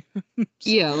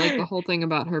 Yeah, like the whole thing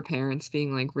about her parents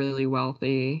being like really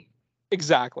wealthy.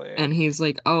 Exactly. And he's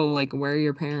like, oh, like, where are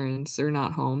your parents? They're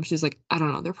not home. She's like, I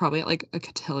don't know. They're probably at like a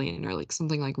cotillion or like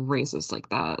something like racist like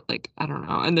that. Like, I don't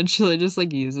know. And then she like, just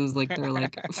like uses like their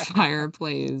like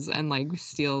fireplace and like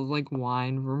steals like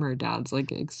wine from her dad's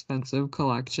like expensive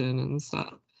collection and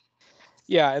stuff.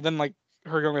 Yeah, and then like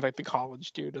her going with like the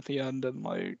college dude at the end and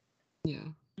like yeah.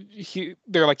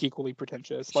 They're like equally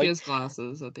pretentious. She like, has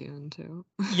glasses at the end too.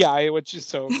 Yeah, which is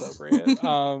so appropriate.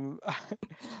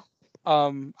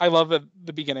 I love at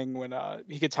the beginning when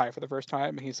he gets high for the first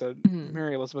time and he said,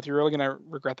 Mary Elizabeth, you're really gonna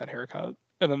regret that haircut.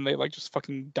 And then they like just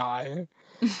fucking die.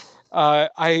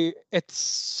 It's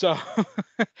so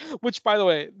which by the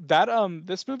way, that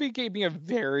this movie gave me a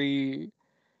very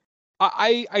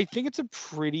I think it's a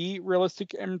pretty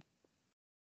realistic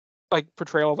like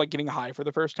portrayal of like getting high for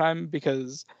the first time,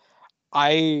 because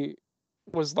I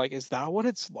was like, is that what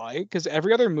it's like? Because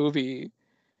every other movie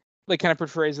like kind of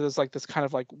portrays it as like this kind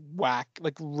of like whack,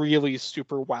 like really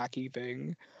super wacky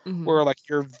thing Mm-hmm. where like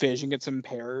your vision gets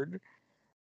impaired.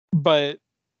 But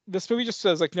this movie just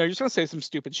says like, no, you're just gonna say some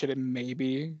stupid shit and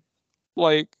maybe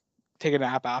like take a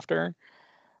nap after,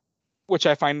 which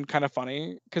I find kind of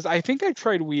funny because I think I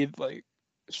tried weed like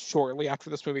shortly after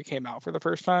this movie came out for the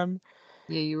first time,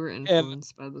 Yeah, you were and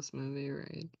influenced by this movie,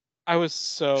 right? I was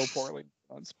so poorly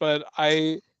influenced. But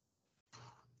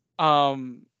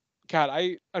um God,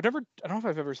 I've never, I don't know if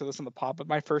I've ever said this on the pod, but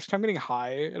my first time getting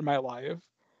high in my life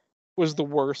was the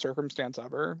worst circumstance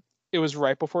ever. It was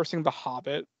right before seeing The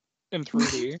Hobbit in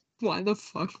 3D. Why the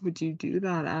fuck would you do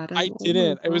that, I Adam? Oh my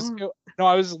didn't. god. No,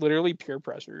 I was literally peer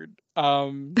pressured.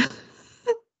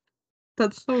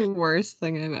 That's the worst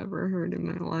thing I've ever heard in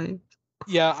my life.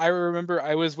 Yeah, I remember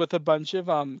I was with a bunch of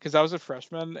because I was a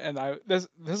freshman and this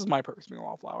is my purpose being a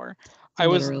Wallflower.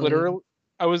 Literally.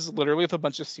 I was literally with a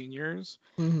bunch of seniors,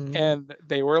 Mm-hmm. and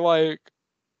they were like,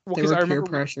 well, They because were I peer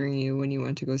remember pressuring you when you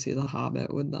went to go see The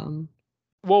Hobbit with them.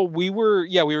 well, we were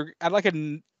at like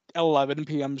an 11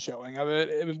 p.m. showing of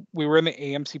it. We were in the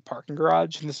AMC parking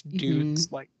garage, and Mm-hmm.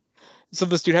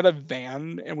 this dude had a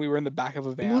van, and we were in the back of a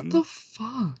What the van,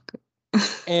 fuck?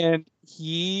 and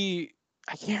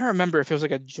I can't remember if it was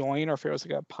like a joint or if it was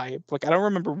like a pipe. Like I don't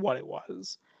remember what it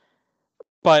was.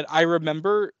 But I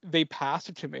remember they passed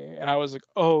it to me, and I was like,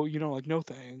 "Oh, like no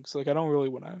thanks. Like I don't really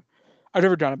want to. I've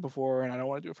never done it before, and I don't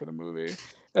want to do it for the movie." And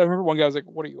I remember one guy was like,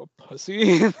 "What are you, a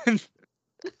pussy?"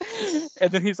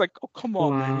 And then he's like, "Oh, come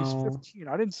on, man. He's Wow. 15.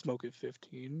 I didn't smoke at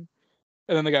 15."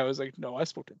 And then the guy was like, "No, I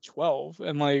smoked at 12."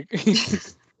 And like,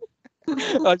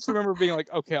 I just remember being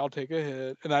like, "Okay, I'll take a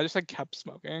hit," and I just like kept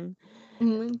smoking. Oh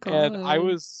my And I god.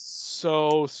 was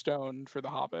so stoned for The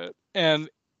Hobbit. And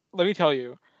let me tell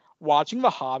you, watching The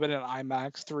Hobbit in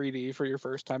IMAX 3D for your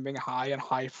first time being high and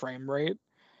high frame rate,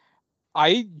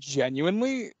 I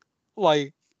genuinely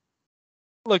like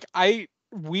I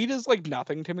weed is like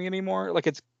nothing to me anymore. Like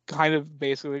it's kind of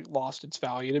basically lost its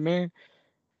value to me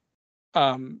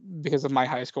because of my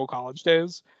high school college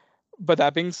days. But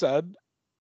that being said,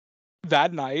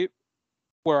 that night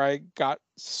where I got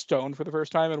stoned for the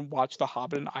first time and watched The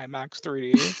Hobbit in IMAX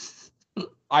 3D,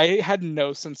 I had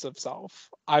no sense of self.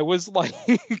 I was like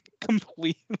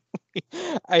completely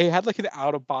I had like an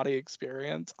out of body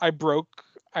experience. I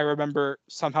remember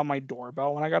somehow my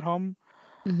doorbell when I got home.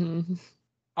 Mm-hmm.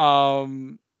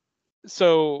 Um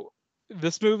so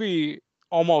this movie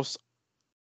almost,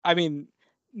 I mean,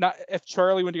 not if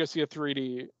Charlie went to go see a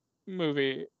 3D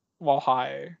movie while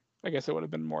high, I guess it would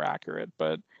have been more accurate,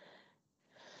 but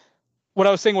what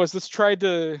I was saying was this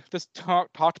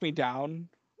talked me down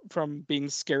from being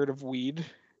scared of weed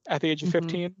at the age of Mm-hmm.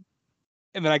 15,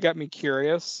 and then I got me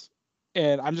curious,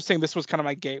 and I'm just saying this was kind of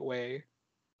my gateway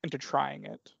into trying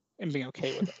it and being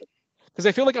okay with it, because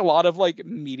I feel like a lot of like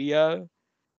media,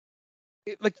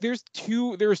 like there's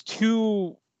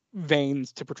two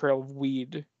veins to portrayal of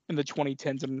weed in the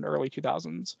 2010s and early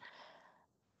 2000s.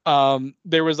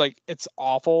 There was like it's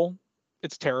awful,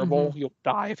 it's Mm-hmm. terrible, you'll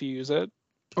die if you use it,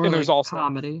 Or and there's like also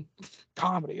comedy.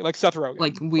 comedy, like Seth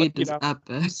Like Rogen, like weed is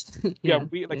epic. yeah, Yeah.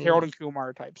 we like Yeah. Harold and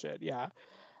Kumar type shit, yeah.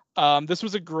 This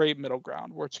was a great middle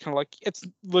ground where it's kind of like it's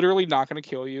literally not going to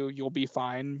kill you, you'll be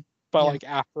fine, but Yeah. like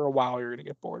after a while you're going to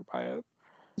get bored by it,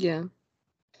 Yeah.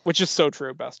 which is so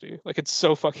true, bestie. Like it's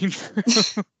so fucking true.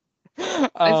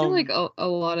 I feel like um, a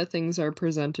lot of things are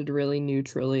presented really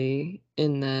neutrally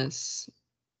in this.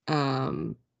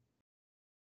 Um,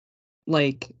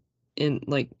 like in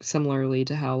like similarly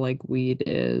to how like weed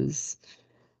is.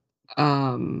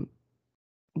 Um,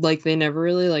 like they never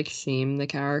really like shame the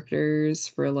characters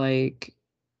for like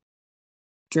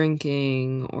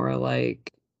drinking or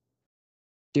like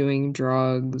doing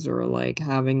drugs or like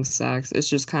having sex. It's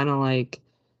just kind of like,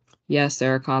 yes,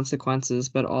 there are consequences,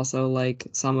 but also like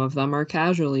some of them are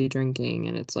casually drinking,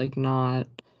 and it's like not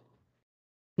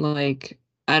like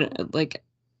like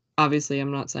obviously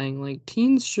I'm not saying like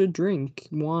teens should drink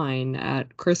wine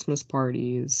at Christmas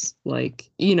parties. Like,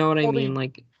 you know what I well mean? they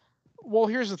Like, well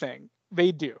here's the thing,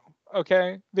 they do,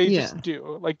 okay, they just yeah.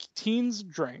 do, like teens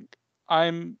drink.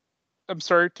 I'm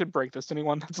sorry to break this to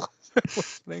anyone that's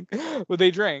listening, but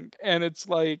they drink, and it's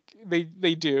like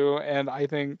they do, and I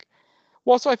think,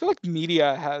 well, so I feel like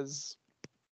media has,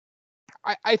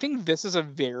 I think this is a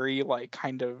very like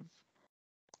kind of,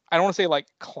 I don't want to say like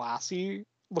classy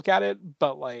look at it,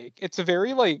 but like it's a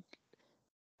very like,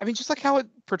 I mean just like how it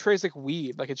portrays like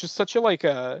weed, like it's just such a like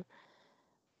a,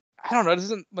 I don't know, it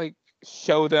doesn't like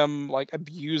show them like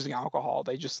abusing alcohol,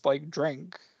 they just like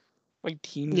drink, like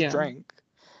teens Yeah. drink.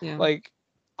 Yeah. Like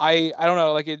I don't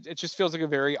know, like it just feels like a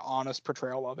very honest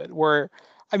portrayal of it. Where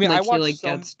I mean, I Like he watched like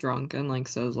some gets drunk and like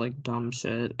says like dumb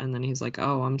shit and then he's like,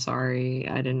 "Oh, I'm sorry.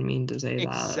 I didn't mean to say that."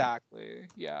 exactly,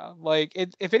 yeah. Like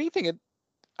it, if anything,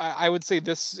 I would say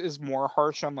this is more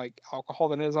harsh on like alcohol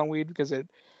than it is on weed because it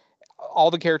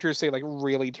all the characters say like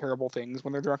really terrible things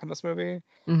when they're drunk in this movie. And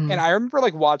Hmm. I remember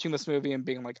like watching this movie and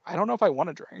being like, I don't know if I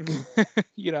want to drink,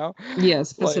 you know? Yeah, Like,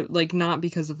 specific like not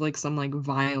because of like some like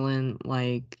violent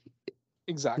like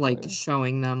exactly.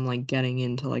 showing them like getting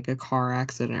into like a car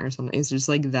accident or something. It's just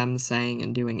like them saying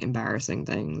and doing embarrassing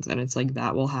things and it's like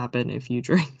that will happen if you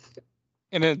drink.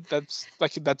 And that's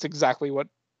exactly what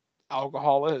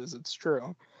alcohol is. It's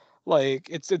true. Like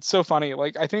it's so funny.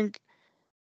 Like I think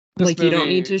this Like you don't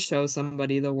need movie to show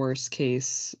somebody the worst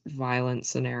case violent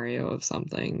scenario of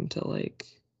something to like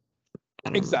I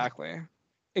don't know. exactly.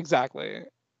 Exactly.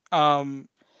 Um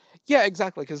yeah,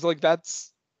 exactly, cuz like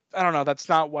that's I don't know, that's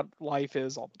not what life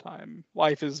is all the time.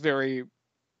 Life is very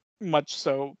much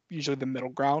so usually the middle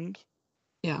ground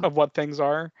Yeah. of what things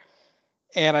are.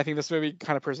 And I think this movie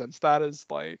kind of presents that as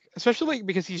like, especially like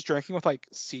because he's drinking with like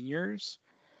seniors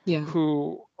Yeah.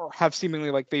 who have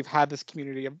seemingly like they've had this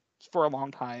community for a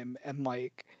long time, and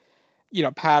like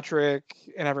Patrick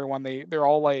and everyone they're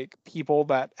all like people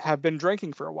that have been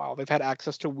drinking for a while. They've had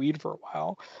access to weed for a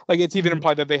while. Like it's even Hmm.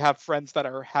 implied that they have friends that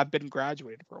have been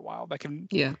graduated for a while that can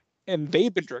Yeah. and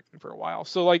they've been drinking for a while.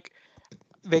 So like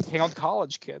they hang out with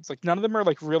college kids. Like none of them are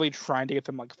like really trying to get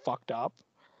them like fucked up.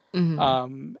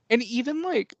 Hmm. And even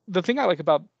like the thing I like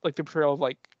about like the portrayal of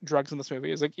like drugs in this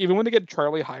movie is like even when they get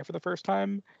Charlie high for the first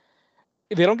time,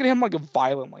 they don't get him like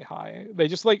violently high. They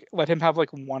just like let him have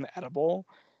like one edible,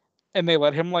 and they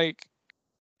let him like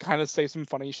kind of say some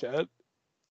funny shit,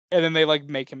 and then they like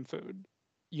make him food.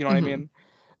 You know what I Hmm. mean?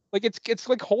 Like it's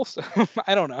like wholesome.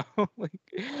 I don't know. Like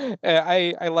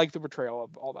I like the portrayal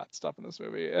of all that stuff in this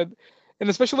movie, and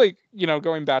especially like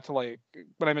going back to like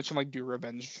when I mentioned like Do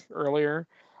Revenge earlier.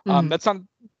 Hmm. That's not.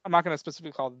 I'm not going to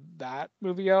specifically call that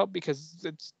movie out because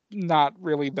it's not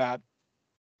really that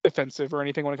offensive or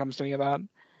anything when it comes to any of that.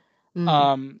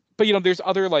 Hmm. But there's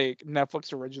other like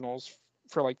Netflix originals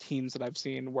for like teens that I've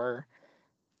seen where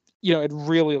it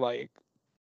really like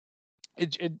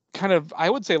it kind of I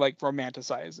would say like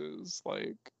romanticizes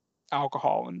like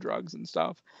alcohol and drugs and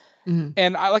stuff. Hmm.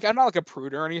 And I'm not like a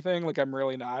prude or anything, like I'm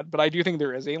really not, but I do think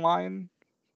there is a line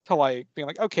to like being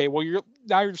like, okay, well you're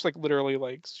just like literally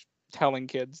like telling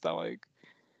kids that like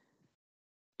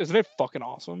isn't it fucking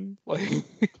awesome? Like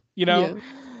you know?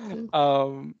 Yeah. Yeah.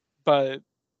 Um but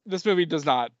this movie does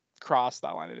not cross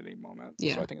that line at any moment. So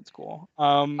Yeah. I think it's cool.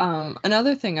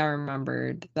 Another thing I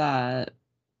remembered that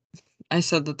I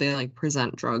said that they like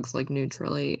present drugs like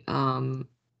neutrally. An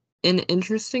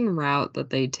interesting route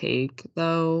that they take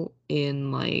though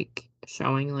in like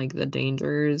showing like the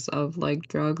dangers of like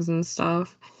drugs and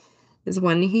stuff is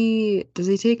when he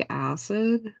take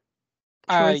acid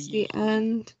uh towards the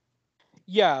end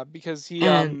yeah, because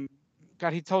and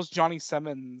he tells Johnny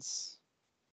Simmons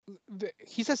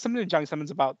he says something to Johnny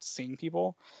Simmons about seeing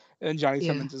people, and Johnny yeah,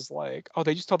 Simmons is like, "Oh,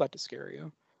 they just told that to scare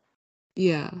you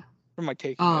yeah. from like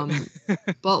taking it." Um,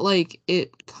 but like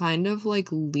it kind of like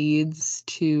leads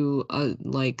to a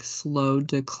like slow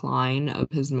decline of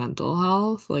his mental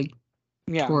health like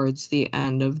Yeah, towards the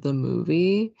end of the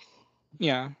movie.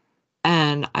 yeah,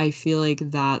 And I feel like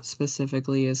that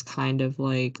specifically is kind of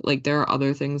like there are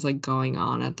other things like going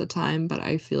on at the time, but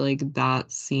I feel like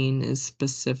that scene is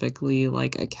specifically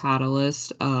like a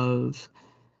catalyst of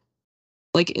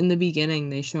like in the beginning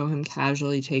they show him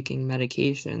casually taking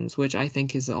medications, which I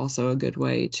think is also a good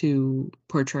way to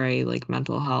portray like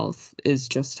mental health is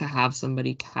just to have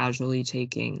somebody casually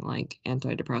taking like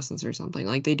antidepressants or something.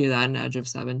 Like they do that in Edge of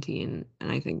 17,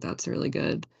 and I think that's really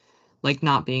good. Like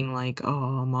not being like,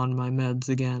 "Oh, I'm on my meds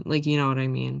again." Like, you know what I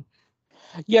mean?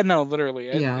 yeah. No, literally,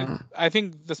 Yeah. I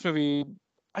think this movie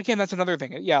again. That's another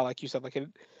thing. Yeah, like you said, like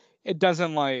it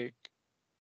doesn't like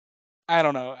I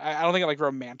don't know. I don't think it like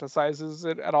romanticizes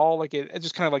it at all. Like it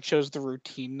just kind of like shows the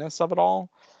routineness of it all.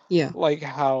 Yeah. Like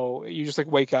how you just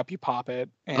like wake up, you pop it,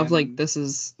 Of like and this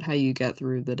is how you get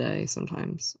through the day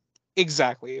sometimes.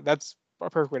 exactly. That's a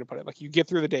perfect way to put it. Like you get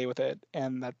through the day with it,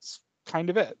 and that's kind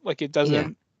of it. Like it Yeah.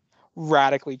 doesn't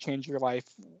radically change your life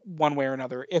one way or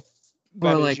another if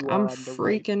Or that is like you I'm are on the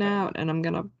right freaking thing. out and I'm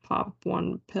gonna pop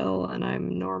one pill and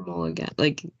I'm normal again.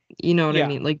 Like, you know what I Yeah.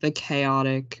 mean? Like the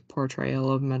chaotic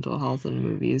portrayal of mental health in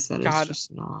movies that is God,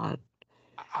 just not.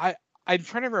 I I'm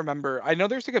trying to remember. I know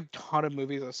there's like a ton of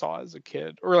movies I saw as a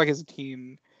kid or like as a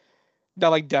teen that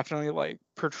like definitely like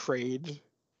portrayed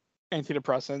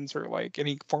antidepressants or like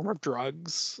any form of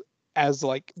drugs as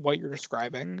like what you're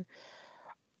describing,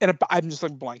 and I'm just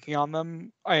like blanking on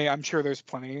them. I'm sure there's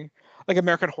plenty. Like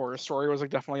American Horror Story was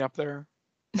like definitely up there,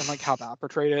 and like how that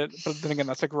portrayed it. But then again,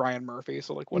 that's like Ryan Murphy,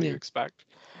 so like what do you Yeah. expect?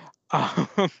 Um,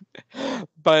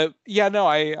 but yeah, no,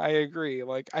 I agree.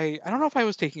 Like I don't know if I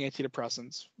was taking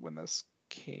antidepressants when this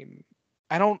came.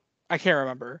 I don't I can't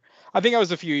remember. I think I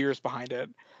was a few years behind it.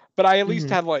 But I at least Mhm.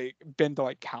 had like been to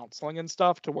like counseling and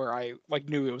stuff to where I like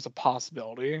knew it was a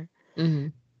possibility.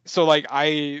 Mhm. So like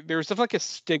there was definitely like a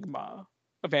stigma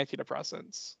of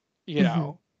antidepressants, you Mhm.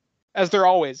 know, as there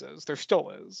always is. There still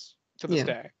is to this Yeah.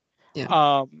 day.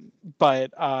 Yeah.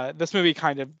 But this movie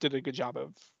kind of did a good job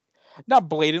of not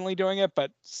blatantly doing it,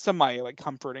 but semi like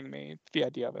comforting me the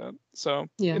idea of it. So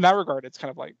Yeah. in that regard, it's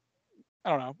kind of like I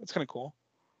don't know, it's kind of cool.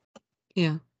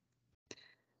 Yeah.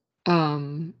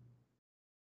 Um,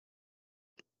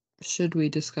 should we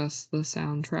discuss the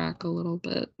soundtrack a little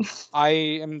bit? I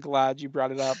am glad you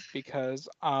brought it up because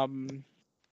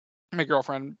my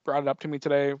girlfriend brought it up to me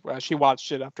today. She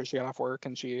watched it after she got off work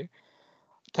and she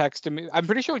texted me. I'm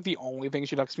pretty sure like the only thing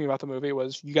she texted me about the movie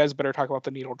was you guys better talk about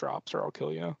the needle drops or I'll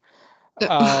kill you.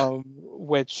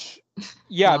 Which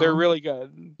yeah, they're Well, really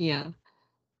good. yeah.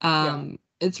 Yeah.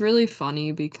 It's really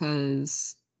funny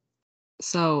because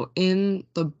so in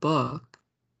the book,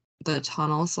 the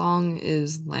tunnel song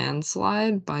is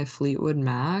Landslide by Fleetwood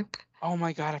Mac, Oh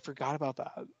my god, I forgot about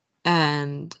that.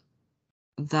 and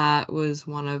that was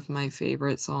one of my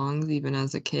favorite songs even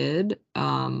as a kid.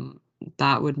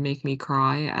 That would make me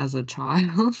cry as a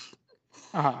child.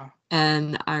 Uh-huh.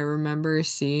 And I remember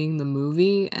seeing the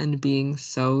movie and being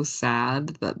so sad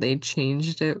that they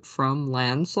changed it from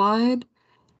Landslide.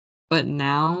 But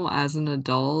now, as an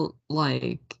adult,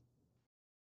 like,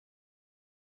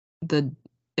 the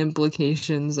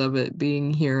implications of it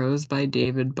being Heroes by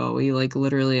David Bowie, like,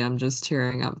 literally, I'm just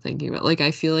tearing up thinking about, like,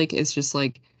 I feel like it's just,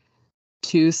 like,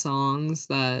 two songs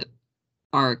that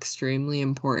are extremely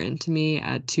important to me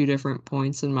at two different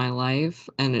points in my life,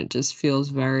 and it just feels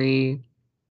very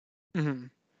Hmm.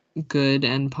 good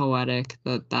and poetic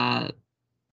that that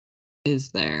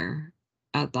is there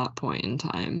at that point in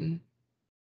time.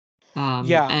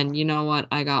 Yeah, And you know what?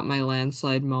 I got my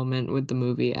landslide moment with the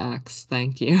movie X.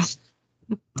 Thank you.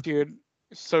 dude.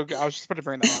 So good. I was just about to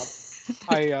bring that up.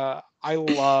 I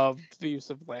loved the use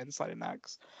of landslide in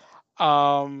X.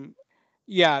 Um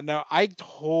yeah, no, I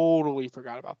totally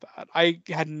forgot about that. I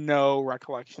had no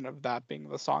recollection of that being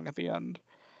the song at the end.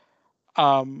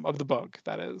 Of the book,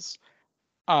 that is.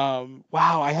 Wow,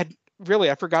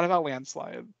 I forgot about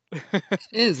landslide. It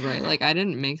is, right? Like, I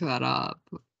didn't make that up.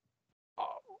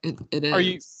 It Are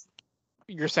you is.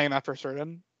 you're saying that for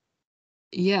certain?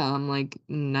 Yeah, I'm like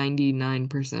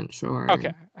 99% sure.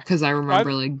 Okay. Because I No,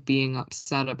 remember like being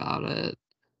upset about it.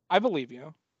 I believe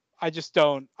you. I just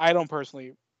I don't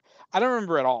personally I don't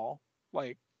remember at all.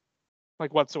 Like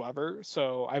whatsoever.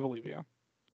 So I believe you.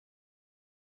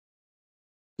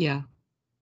 Yeah,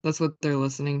 that's what they're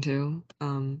listening to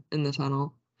in the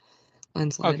tunnel.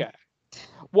 Landslide. Okay.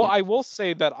 Well, Yeah. I will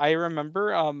say that I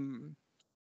remember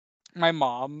my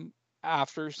mom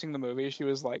after seeing the movie, she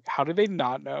was like, "How do they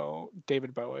not know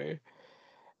David Bowie?"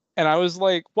 And I was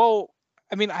like, "Well,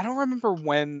 I mean, I don't remember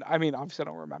when. I mean, obviously I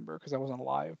don't remember because I wasn't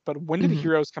alive. But when did Hmm.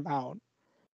 Heroes come out?"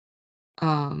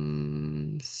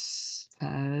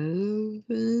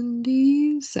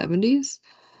 70s, 70s.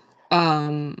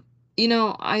 Um,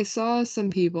 I saw some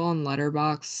people on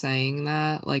Letterboxd saying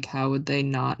that, like, how would they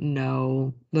not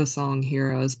know the song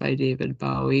Heroes by David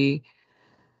Bowie?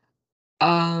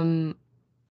 Um,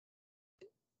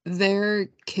 they're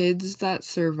kids that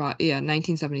survive, yeah,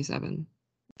 1977.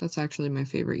 That's actually my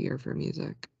favorite year for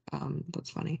music.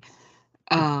 That's funny.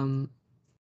 Um,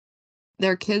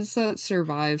 they're kids that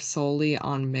survive solely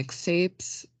on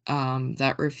mixtapes,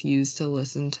 that refuse to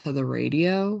listen to the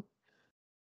radio.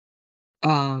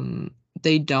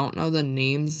 They don't know the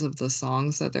names of the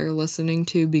songs that they're listening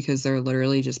to because they're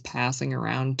literally just passing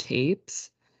around tapes.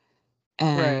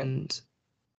 Right. And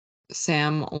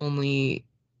Sam only,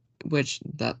 which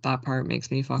that part makes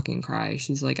me fucking cry.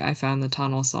 She's like, I found the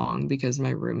tunnel song because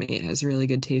my roommate has really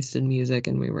good taste in music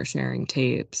and we were sharing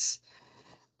tapes.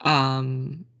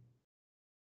 Um,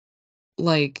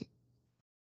 like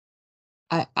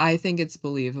I think it's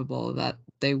believable that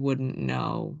they wouldn't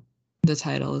know the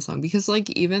title of the song because like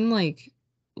even like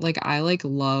I like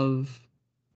love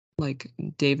like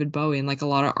David Bowie and like a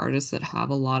lot of artists that have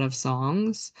a lot of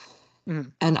songs.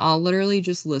 Mhm. And I'll literally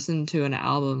just listen to an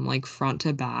album like front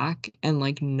to back and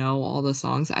like know all the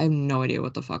songs. I have no idea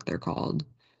what the fuck they're called.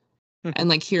 And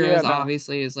like Yeah. Heroes No.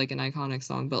 obviously is like an iconic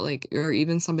song, but like or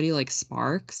even somebody like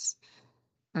Sparks,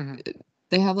 Mhm.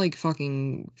 they have like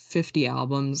fucking 50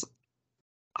 albums.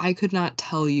 I could not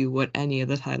tell you what any of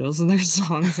the titles of their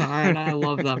songs are, and I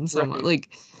love them so much. Right. Like,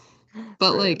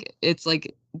 but Right. like it's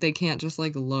like they can't just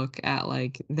like look at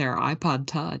like their iPod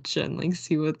Touch and like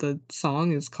see what the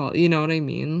song is called. You know what I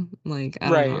mean? Like,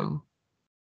 I don't Right. know.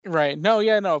 Right. No,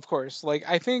 yeah, no, of course. Like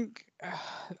I think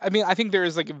I mean, I think there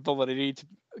is like a validity to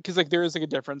because like there is like a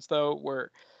difference though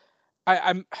where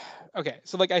I'm okay,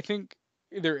 so like I think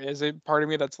there is a part of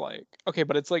me that's like, okay,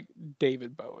 but it's like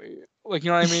David Bowie. Like, you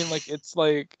know what I mean? Like it's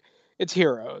like it's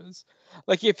heroes.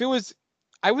 Like if it was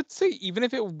I would say even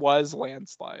if it was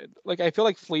Landslide, like I feel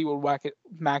like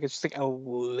Mac is just like a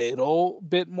little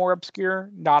bit more obscure,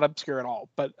 not obscure at all,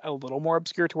 but a little more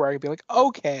obscure to where I could be like,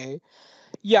 okay,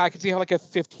 yeah, I can see how like a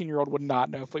 15-year-old would not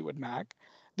know Fleetwood Mac.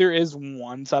 There is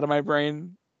one side of my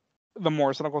brain, the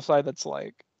more cynical side, that's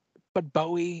like, but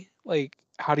Bowie, like,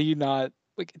 how do you not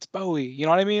like it's Bowie? You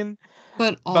know what I mean?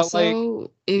 But But like,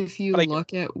 also, if you but I get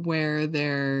look at where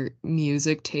their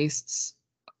music tastes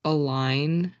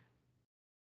align,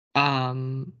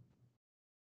 um,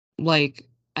 like,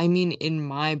 I mean, in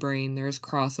my brain, there's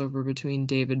crossover between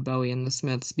David Bowie and the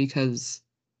Smiths because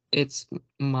it's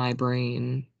my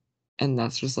brain and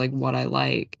that's just like what I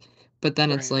like. But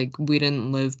then it's right. like we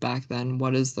didn't live back then.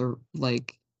 What is the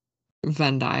like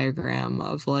Venn diagram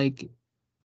of like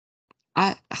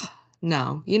I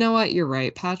no. You know what? You're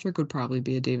right. Patrick would probably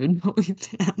be a David Bowie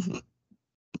fan.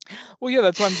 Well, yeah,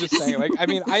 that's what I'm just saying. Like, I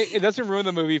mean, it doesn't ruin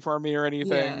the movie for me or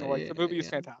anything. Yeah, Like, yeah, the movie is yeah.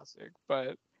 fantastic,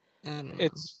 but I don't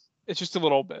know. it's just a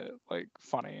little bit like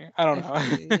funny. I don't I feel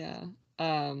you, know.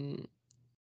 yeah.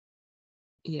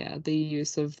 Yeah, the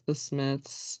use of the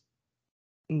Smiths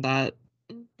that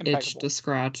itched Impeccable. a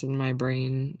scratch in my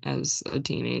brain as a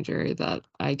teenager that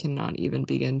I cannot even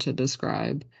begin to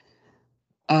describe.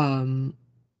 Um,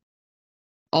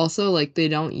 Also, like, they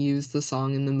don't use the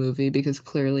song in the movie because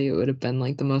clearly it would have been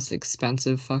like the most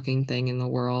expensive fucking thing in the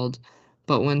world.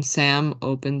 But when Sam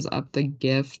opens up the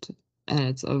gift and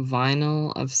it's a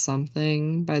vinyl of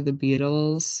something by the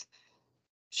Beatles,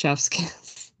 Chef's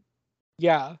Kiss,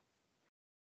 Yeah,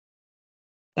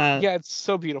 that yeah, it's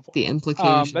so the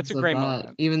beautiful. That's implications a of great that,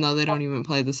 moment. even though they Oh, don't even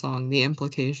play the song, the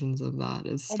implications of that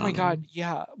is oh my god, stunning.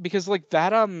 yeah, because like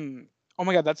that oh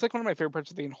my god, that's like one of my favorite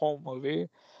parts of the whole movie.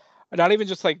 Not even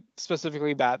just like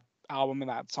specifically that album and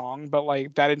that song, but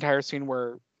like that entire scene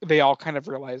where they all kind of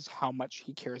realize how much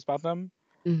he cares about them.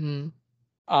 Mm-hmm.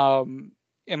 Um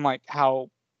and like how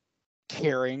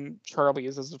caring Charlie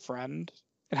is as a friend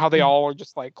and how they all are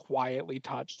just like quietly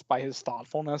touched by his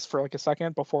thoughtfulness for like a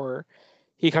second before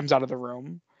he comes out of the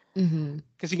room Mm-hmm.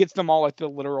 because he gets them all like the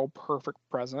literal perfect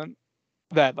present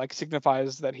that like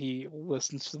signifies that he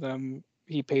listens to them,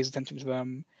 he pays attention to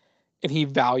them, and he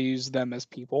values them as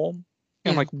people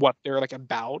and Yeah. like what they're like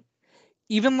about.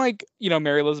 Even like, you know,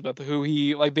 Mary Elizabeth, who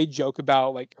he like they joke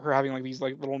about like her having like these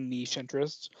like little niche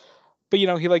interests. But you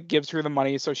know, he like gives her the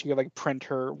money so she could like print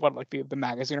her what like the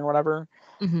magazine or whatever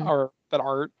Mm-hmm. or that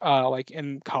art like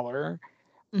in color.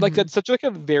 Like Mm-hmm. that's such like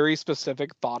a very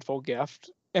specific, thoughtful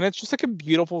gift. And it's just like a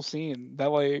beautiful scene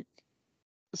that like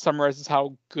summarizes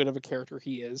how good of a character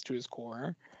he is to his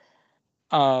core.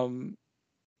 Um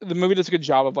the movie does a good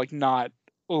job of like not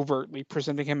overtly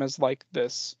presenting him as like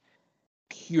this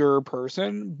pure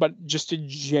person, but just a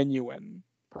genuine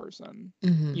person.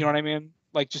 You Mm-hmm. know what I mean?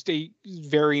 Like just a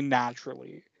very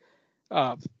naturally,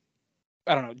 uh,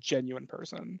 I don't know, genuine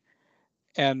person.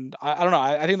 And I don't know.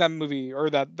 I think that movie or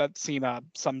that scene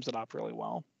sums it up really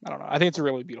well. I don't know. I think it's a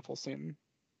really beautiful scene.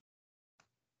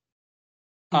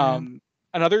 Yeah. Um,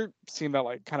 Another scene that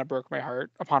like kind of broke my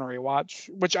heart upon rewatch,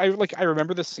 which I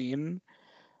remember the scene,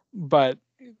 but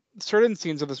certain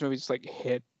scenes of this movie just like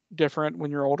hit different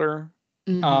when you're older.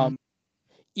 Mm-hmm. Um,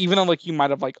 Even though like you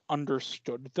might have like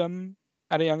understood them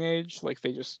at a young age, like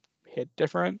they just hit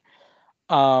different.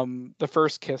 The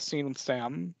first kiss scene with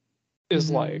Sam is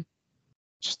Mm-hmm. like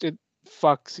just it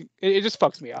just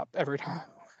fucks me up every time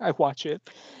I watch it.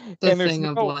 The And there's thing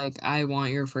of no like, I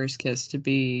want your first kiss to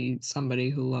be somebody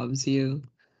who loves you.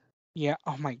 yeah,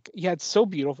 oh my yeah, it's so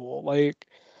beautiful. Like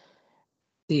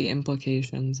The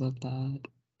implications of that.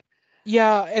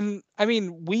 yeah, and I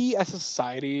mean we as a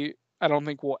society I don't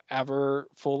think we'll ever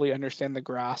fully understand the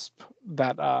grasp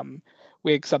that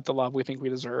we accept the love we think we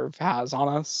deserve has on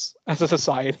us as a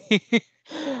society.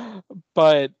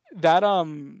 But that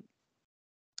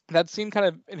scene kind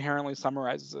of inherently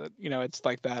summarizes it. You know, it's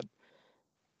like that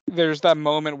there's that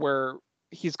moment where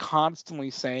he's constantly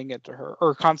saying it to her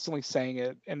or constantly saying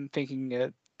it and thinking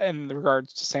it in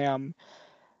regards to Sam,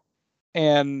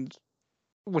 and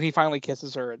when he finally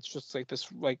kisses her it's just like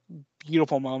this like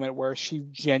beautiful moment where she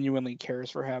genuinely cares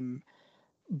for him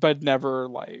but never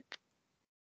like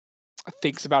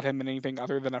thinks about him in anything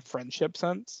other than a friendship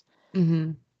sense.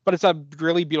 Mm-hmm. But it's a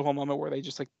really beautiful moment where they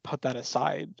just like put that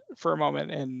aside for a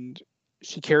moment, and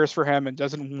she cares for him and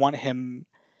doesn't want him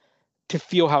to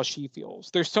feel how she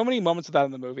feels. There's so many moments of that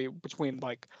in the movie between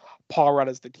like Paul Rudd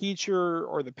as the teacher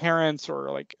or the parents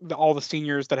or like all the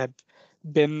seniors that have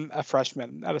been a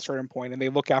freshman at a certain point and they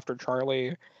look after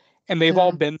Charlie, and they've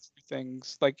all been through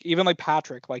things like even like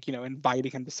Patrick, like, you know,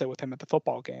 inviting him to sit with him at the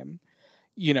football game.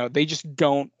 You know, they just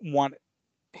don't want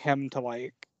him to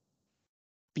like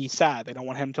be sad. They don't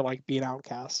want him to like be an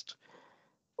outcast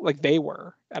like they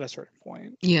were at a certain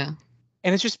point. Yeah.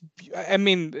 And it's just, I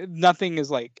mean, nothing is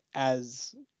like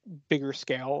as bigger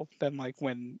scale than like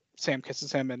when Sam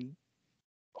kisses him and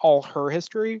all her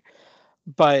history,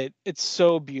 but it's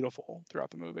so beautiful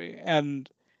throughout the movie. And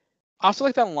I also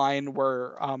like that line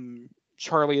where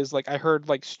Charlie is like, I heard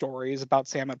like stories about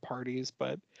Sam at parties,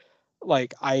 but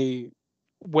like I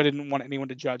wouldn't want anyone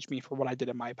to judge me for what I did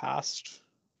in my past,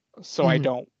 so I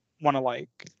don't want to like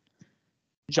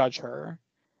judge her.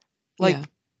 Like, Yeah.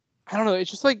 I don't know,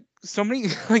 it's just like so many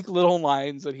like little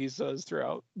lines that he says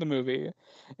throughout the movie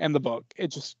and the book. It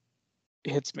just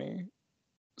hits me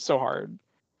so hard.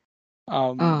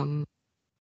 I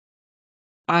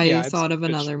Yeah, thought of it's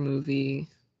another movie.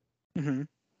 mm-hmm.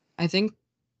 I think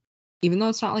even though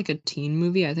it's not like a teen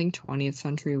movie, I think 20th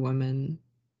Century Women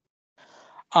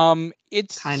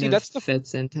It's kind see of that's the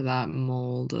fits into that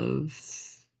mold of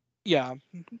yeah,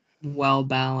 well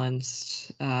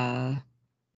balanced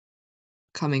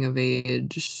coming of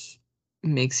age,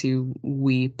 makes you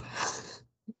weep.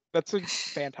 that's a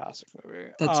fantastic movie.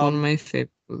 That's one of my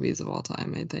favorite movies of all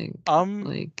time, I think.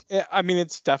 Like I mean,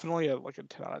 it's definitely like a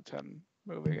 10 out of 10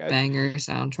 movie. banger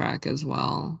soundtrack as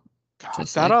well. God,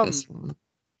 Just that like this one.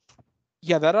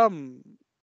 yeah, that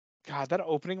God, that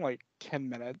opening like 10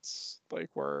 minutes, like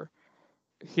where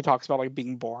he talks about like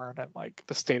being born at like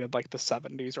the state of like the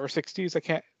 70s or 60s. I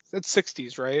can't. It's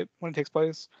 60s, right? When it takes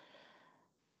place.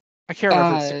 I can't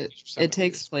remember if it's 60s or It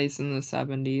takes 70s. place in the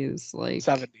 70s, like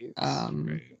 70s,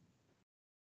 right?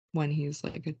 when he's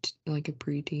like a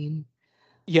preteen.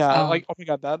 Yeah, Um like oh my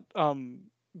god, that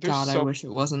there's God, I so wish it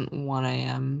wasn't 1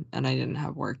 a.m. and I didn't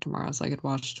have work tomorrow so I could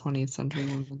watch 20th Century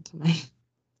Women tonight.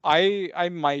 I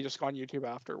might just go on YouTube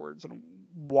afterwards and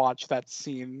watch that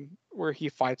scene where he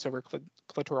fights over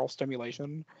clitoral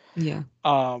stimulation. Yeah.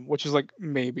 Which is like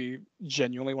maybe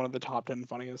genuinely one of the top 10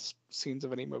 funniest scenes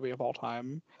of any movie of all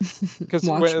time. Because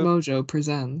Watch Mojo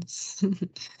presents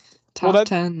well, top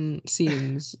 10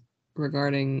 scenes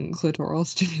regarding clitoral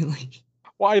stimulation.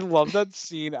 well, I love that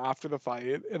scene after the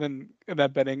fight, and then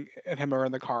Benning and him are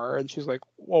in the car, and she's like,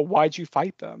 "Well, why'd you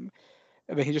fight them?"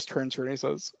 And then he just turns to her and he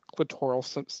says, "Clitoral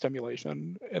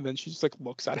stimulation," and then she just like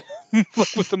looks at him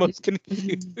like with the most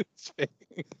confused face.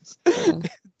 Yeah. It's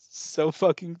so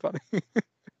fucking funny.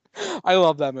 I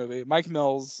love that movie. Mike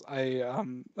Mills. Let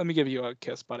me give you a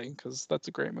kiss, buddy, because that's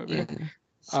a great movie. Yeah.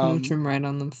 Smooch him right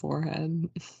on the forehead.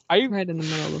 I Right in the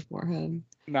middle of the forehead.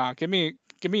 nah, give me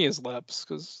his lips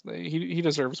because he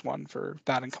deserves one for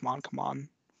that and come on,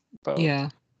 both. Yeah.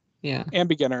 Yeah. And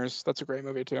Beginners. That's a great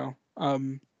movie too.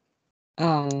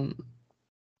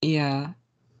 Yeah.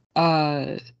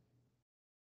 I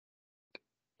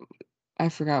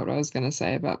forgot what I was gonna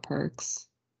say about Perks.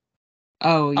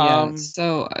 Oh yeah.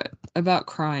 So about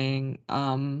crying.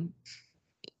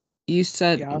 You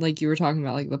said Yeah. like you were talking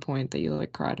about like the point that you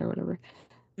like cried or whatever.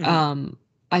 Mm-hmm.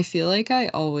 I feel like I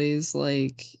always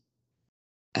like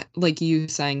you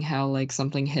saying how like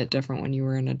something hit different when you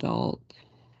were an adult.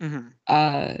 Mm-hmm.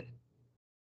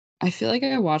 I feel like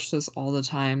I watched this all the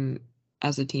time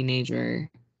as a teenager,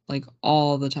 like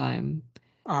all the time.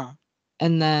 Uh-huh.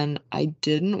 And then I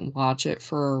didn't watch it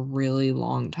for a really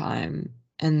long time.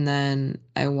 And then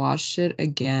I watched it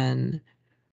again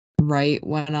right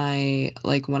when I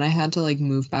had to like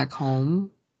move back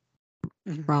home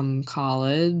Mm-hmm. from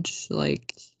college,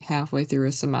 like halfway through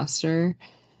a semester.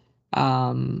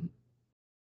 Um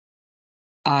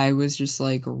I was just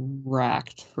like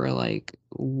racked for like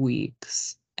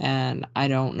weeks. And I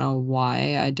don't know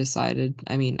why I decided,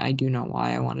 I mean, I do know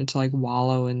why I wanted to like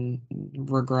wallow and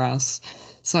regress.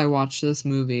 So I watched this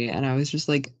movie and I was just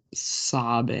like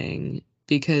sobbing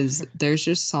because there's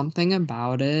just something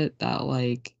about it that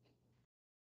like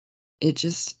it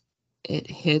just it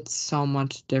hits so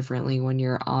much differently when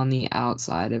you're on the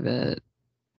outside of it.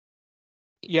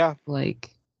 Yeah.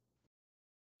 Like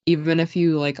even if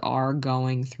you like are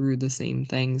going through the same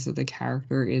things that the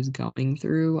character is going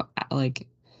through, like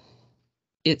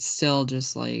it's still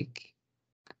just like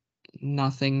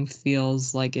nothing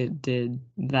feels like it did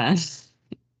then.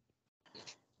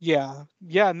 Yeah.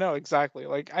 Yeah. No, exactly.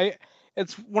 Like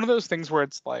it's one of those things where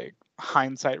it's like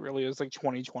hindsight really is like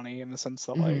 2020 in the sense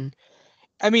that like, Mm-hmm.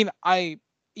 I mean, I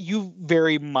was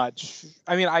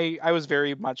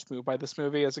very much moved by this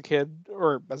movie as a kid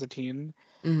or as a teen.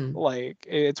 Mm-hmm. Like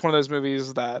it's one of those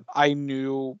movies that I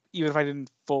knew even if I didn't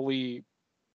fully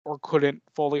or couldn't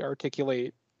fully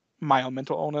articulate my own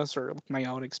mental illness or my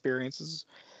own experiences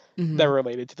that Mm-hmm.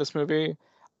 related to this movie,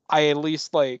 I at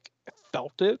least like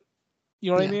felt it.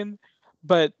 You know what I Yeah. mean?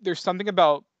 But there's something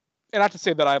about, and not to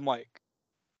say that I'm like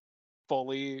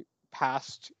fully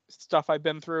past stuff I've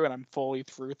been through and I'm fully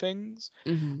through things,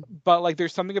 Mm-hmm. but like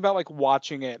there's something about like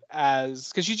watching it as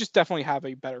because you just definitely have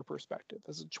a better perspective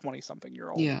as a 20 something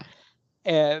year old Yeah.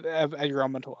 and at your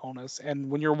own mental illness. And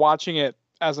when you're watching it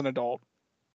as an adult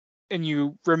and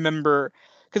you remember,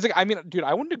 because like I mean, dude,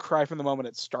 I wanted to cry from the moment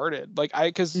it started. Like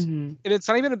because Mm-hmm. and it's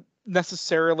not even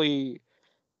necessarily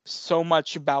so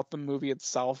much about the movie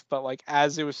itself, but like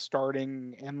as it was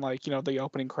starting and like the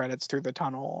opening credits through the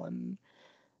tunnel and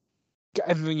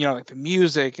then, like the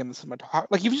music and the cinematography,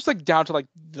 like even just like down to like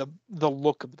the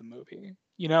look of the movie,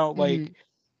 Mm-hmm. like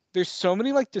there's so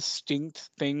many like distinct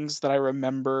things that I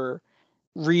remember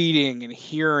reading and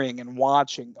hearing and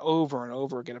watching over and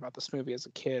over again about this movie as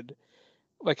a kid.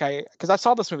 Like because I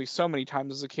saw this movie so many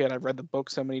times as a kid. I've read the book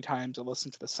so many times. I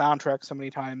listened to the soundtrack so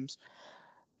many times.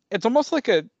 It's almost like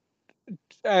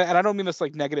and I don't mean this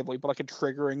like negatively, but like a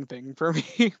triggering thing for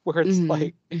me, where it's Mm-hmm.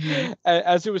 like, Mm-hmm.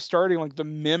 as it was starting, like the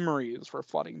memories were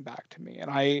flooding back to me,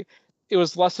 and it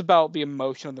was less about the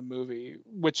emotion of the movie,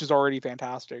 which is already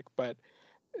fantastic, but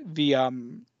the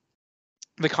um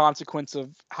the consequence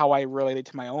of how I related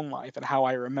to my own life and how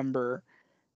I remember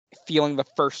feeling the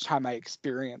first time I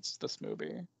experienced this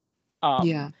movie.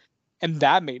 Um, Yeah. and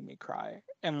that made me cry,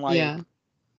 and Yeah. like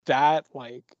that,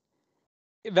 like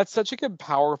that's such like a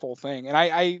powerful thing, and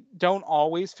I don't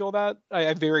always feel that.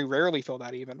 I very rarely feel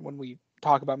that even when we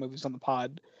talk about movies on the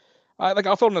pod. Like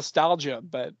I'll feel nostalgia,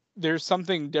 but there's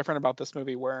something different about this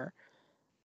movie where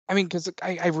I mean, because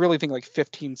I really think like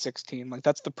 15, 16, like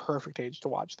that's the perfect age to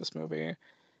watch this movie.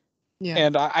 Yeah.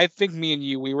 And I think me and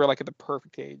you, we were like at the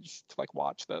perfect age to like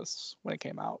watch this when it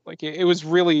came out. Like it was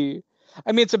really,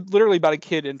 I mean, it's literally about a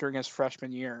kid entering his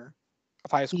freshman year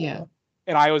of high Yeah. school,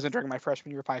 and I was entering my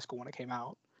freshman year of high school when it came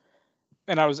out,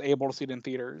 and I was able to see it in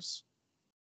theaters.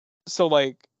 So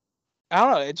like, I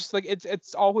don't know, it's just like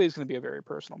it's always going to be a very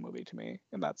personal movie to me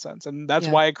in that sense, and that's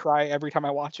Yeah. why I cry every time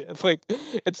I watch it. Like,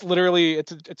 it's literally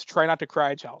it's a try not to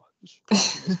cry challenge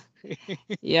watching this movie.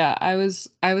 Yeah, I was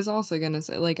also gonna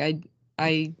say like I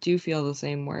do feel the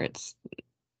same where it's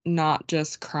not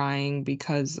just crying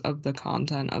because of the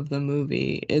content of the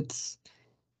movie. It's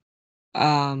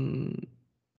um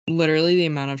literally the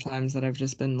amount of times that I've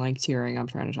just been like tearing up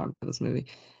trying to talk about this movie.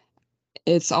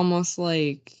 It's almost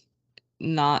like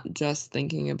not just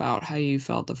thinking about how you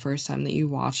felt the first time that you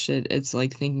watched it. It's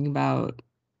like thinking about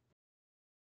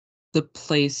the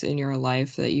place in your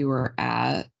life that you were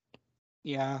at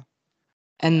Yeah,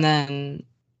 and yeah, then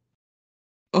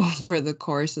over the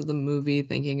course of the movie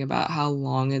thinking about how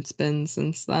long it's been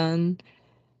since then,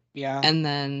 yeah, and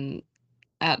then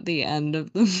at the end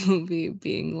of the movie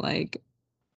being like,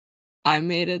 I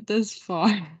made it this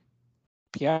far.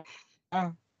 yeah.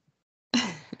 Yeah.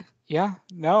 Yeah,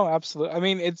 no, absolutely. I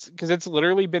mean, it's because it's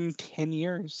literally been 10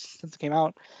 years since it came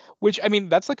out, which I mean,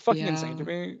 that's like fucking insane to Yeah.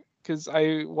 me because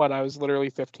I was literally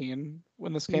 15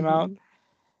 when this came out. Mhm.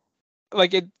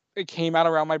 Like it came out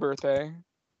around my birthday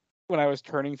when I was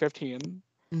turning 15,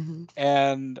 Mhm.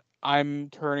 and I'm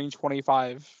turning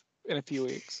 25 in a few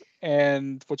weeks,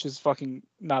 and which is fucking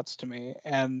nuts to me.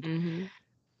 And Mhm.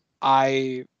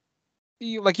 I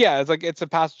like yeah, it's like it's a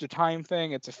passage of time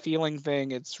thing, it's a feeling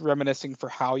thing, it's reminiscing for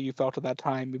how you felt at that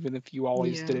time even if you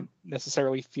always Yeah. didn't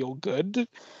necessarily feel good,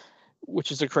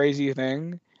 which is a crazy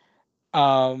thing.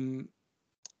 um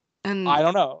I And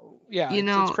don't know, yeah,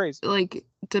 it's crazy. like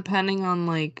depending on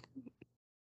like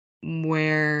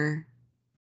where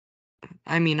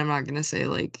I mean, I'm not gonna say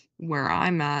like where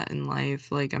I'm at in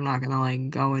life, like I'm not gonna like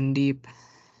go in deep.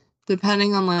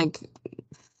 Depending on like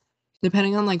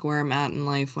depending on like where I'm at in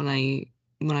life when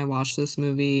I watch this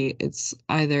movie, it's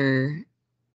either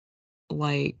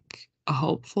like a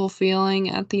hopeful feeling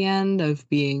at the end of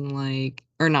being like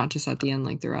or not just at the end,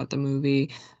 like throughout the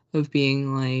movie, of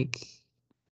being like,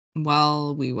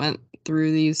 well, we went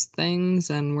through these things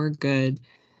and we're good.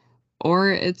 Or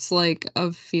it's like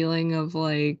a feeling of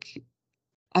like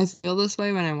I feel this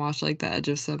way when I watch like The Edge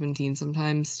of 17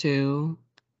 sometimes too,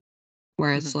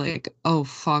 where it's Mhm. like, oh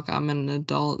fuck, I'm an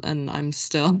adult and I'm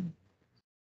still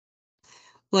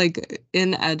like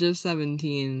in Edge of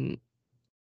 17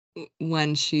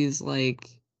 when she's like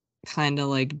kind of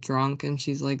like drunk and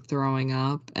she's like throwing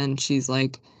up and she's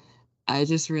like I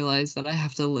just realized that I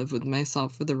have to live with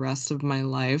myself for the rest of my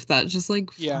life. That just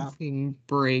like fucking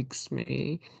breaks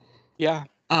me. Yeah,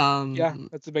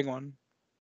 that's a big one.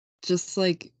 Just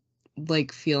like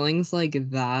feelings like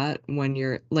that when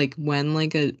you're like when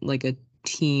like a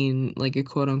teen, like a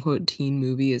quote unquote teen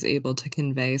movie is able to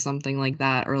convey something like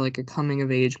that, or like a coming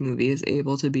of age movie is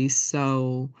able to be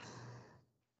so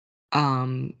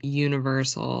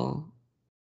universal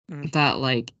that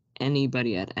like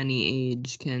anybody at any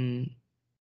age can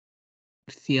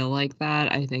feel like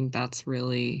that. I think that's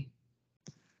really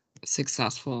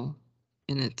successful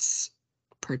in its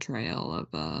portrayal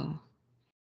of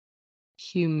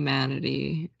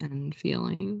humanity and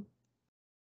feeling.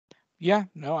 Yeah,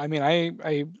 no, I mean,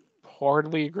 I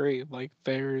wholeheartedly agree. Like,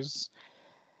 there's,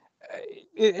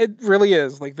 it really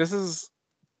is like this is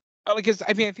like,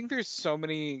 I mean, I think there's so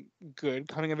many good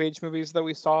coming of age movies that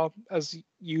we saw as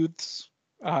youths.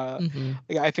 Mm-hmm.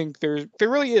 Like, I think there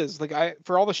really is, like,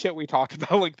 for all the shit we talk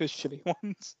about, like the shitty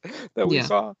ones that we Yeah.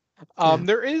 saw.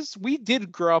 Yeah. We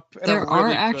did grow up in There a are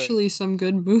really actually some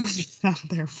good movies out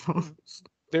there, folks.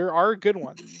 There are good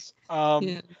ones.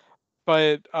 Yeah.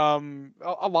 But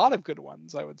a lot of good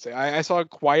ones, I would say. I saw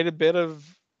quite a bit of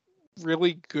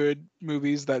really good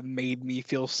movies that made me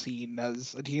feel seen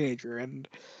as a teenager, and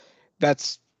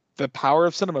that's the power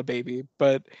of cinema, baby.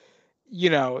 But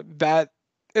that,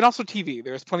 and also TV.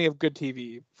 There's plenty of good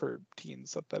TV for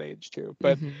teens at that age too.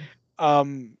 Mm-hmm.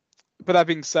 Um, but that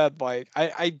being said, like,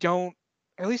 I don't,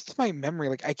 at least to my memory,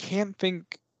 like, I can't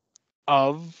think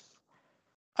of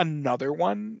another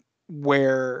one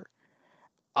where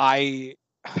I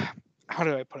how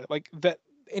do I put it? Like, that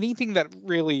anything that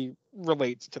really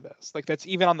relates to this, like, that's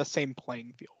even on the same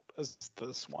playing field as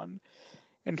this one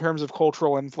in terms of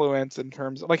cultural influence, in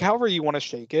terms of, like, however you want to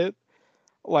shake it,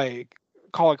 like,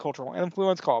 call it cultural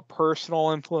influence, call it personal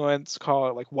influence, call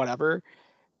it like whatever.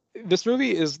 This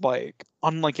movie is like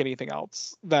unlike anything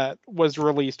else that was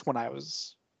released when I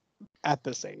was at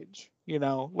this age.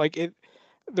 Like,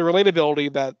 the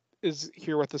relatability that is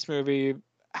here with this movie,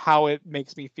 how it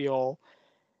makes me feel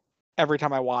every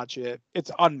time I watch it,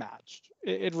 it's unmatched.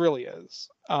 It really is.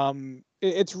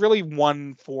 It's really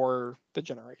one for the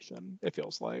generation. It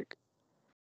feels like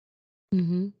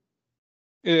Mm-hmm.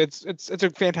 it's a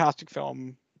fantastic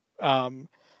film. I'm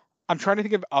trying to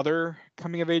think of other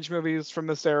coming of age movies from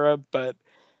this era, but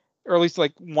or at least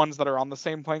like ones that are on the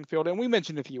same playing field. And we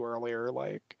mentioned a few earlier,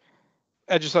 like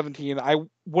Edge of 17. I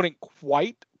wouldn't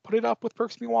quite put it up with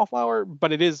Perks of Being a Wallflower,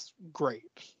 but it is great.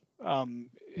 Mm-hmm.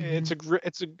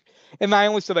 And I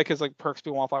only said that because like Perks of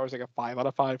Being a Wallflower is like a 5 out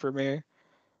of 5 for me.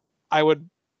 I would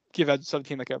give Edge of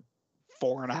 17 like a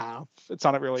 4.5. It's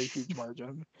not really a huge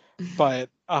margin, but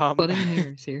Splitting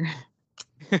hairs here.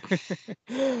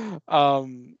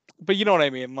 but you know what I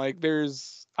mean. Like,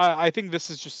 I think this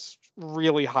is just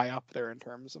really high up there in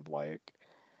terms of like.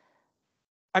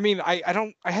 I mean, I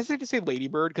hesitate to say Lady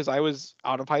Bird because I was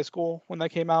out of high school when that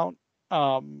came out.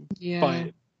 Yeah.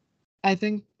 But I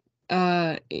think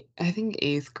I think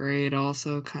 8th grade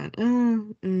also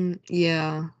kind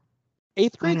yeah.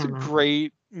 eighth I grade's a don't know.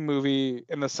 great movie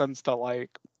in the sense that,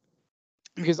 like,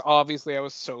 because obviously I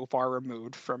was so far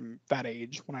removed from that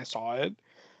age when I saw it.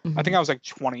 I think Mm-hmm. I was like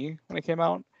 20 when it came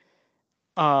out.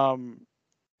 Um,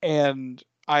 and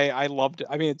I loved it.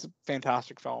 I mean, it's a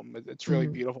fantastic film. It's really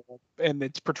Mm-hmm. beautiful, and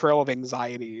its portrayal of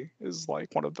anxiety is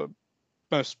like one of the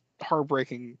most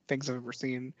heartbreaking things I've ever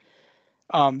seen.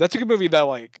 That's a good movie that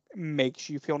like makes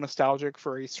you feel nostalgic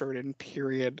for a certain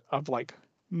period of like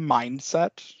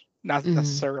mindset, not Mm-hmm.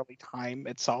 necessarily time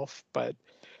itself, but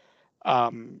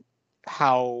um,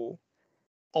 how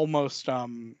almost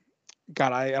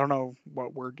God, I don't know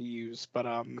what word to use, but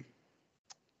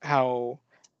how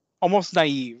almost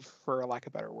naive, for a lack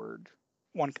of a better word,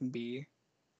 one can be,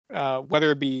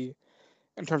 whether it be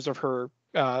in terms of her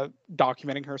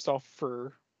documenting herself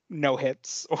for no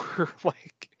hits, or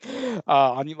like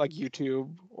on like YouTube,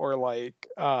 or like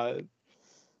her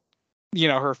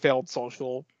failed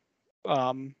social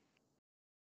um,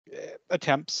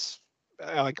 attempts,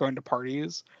 like going to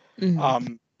parties.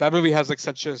 Mm-hmm. That movie has like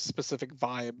such a specific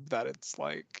vibe that it's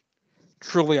like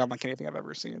truly unlike anything I've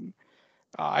ever seen.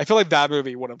 I feel like that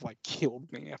movie would have like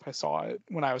killed me if I saw it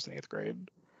when I was in 8th grade.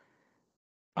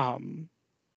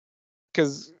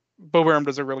 Because Bo Burnham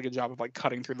does a really good job of like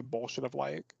cutting through the bullshit of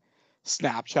like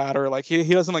Snapchat, or like he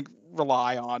doesn't like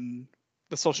rely on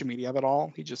the social media of it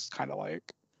all. He just kind of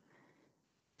like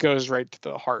goes right to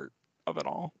the heart of it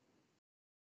all.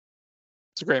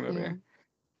 It's a great movie.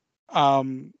 Yeah.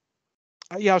 Um,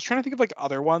 yeah, I was trying to think of like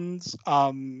other ones.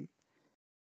 I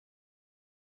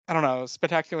don't know.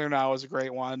 Spectacular Now is a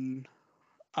great one.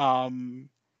 Um,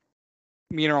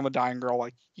 Meaner on the Dying Girl,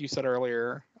 like you said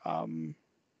earlier. God,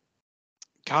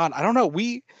 I don't know.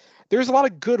 There's a lot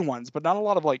of good ones, but not a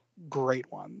lot of like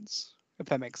great ones, if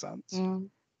that makes sense. Yeah.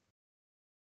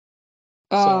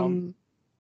 So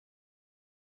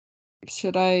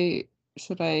should I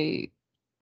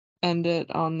end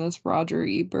it on this Roger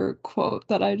Ebert quote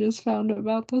that I just found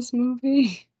about this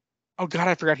movie? oh God,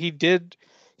 I forgot he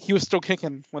was still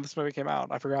kicking when this movie came out.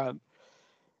 I forgot.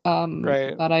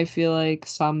 Right. That I feel like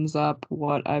sums up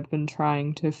what I've been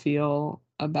trying to feel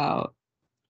about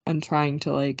and trying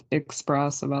to like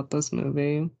express about this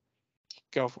movie.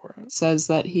 Go for it. Says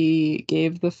that he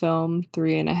gave the film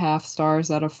 3.5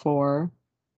 stars out of 4,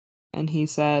 and he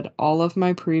said, "All of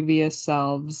my previous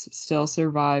selves still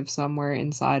survive somewhere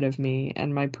inside of me,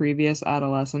 and my previous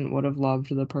adolescent would have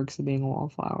loved The Perks of Being a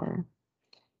Wallflower."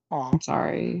 Aw. I'm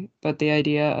sorry, but the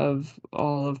idea of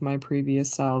all of my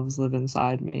previous selves live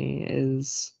inside me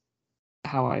is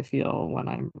how I feel when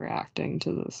I'm reacting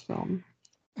to this film.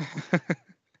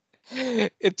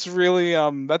 It's really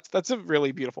that's a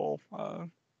really beautiful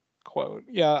quote.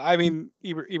 Yeah, I mean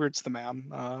Ebert's the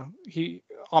man. He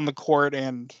on the court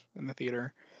and in the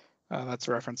theater. That's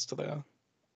a reference to the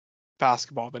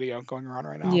basketball video going around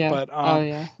right now. Yeah. But Oh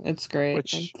yeah, it's great. It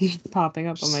which keeps popping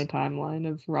up on my timeline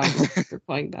of Roger Ebert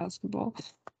playing basketball.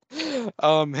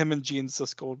 him and Gene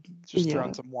Siskel just throwing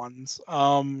Yeah. some ones.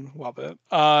 Love it.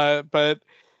 But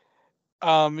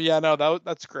yeah, no,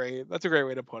 that's great. That's a great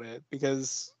way to put it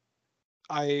because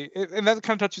and that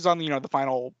kind of touches on the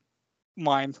final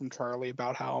line from Charlie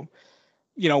about how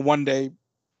one day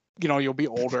you'll be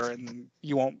older and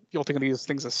you'll think of these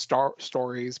things as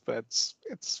stories, but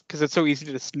it's because it's so easy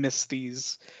to dismiss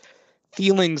these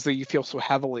feelings that you feel so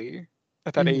heavily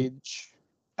at that age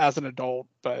as an adult.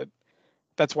 But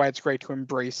that's why it's great to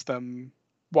embrace them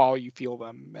while you feel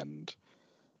them, and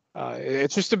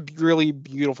it's just a really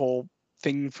beautiful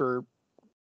thing for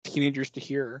teenagers to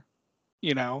hear.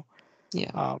 You know,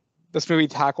 Yeah. this movie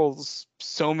tackles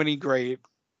so many great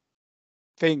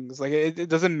things. Like it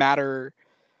doesn't matter.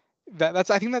 That's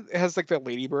I think that it has like the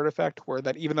Lady Bird effect, where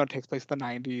that even though it takes place in the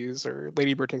 90s, or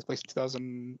Lady Bird takes place in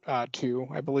 2002,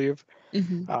 I believe,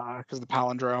 because of the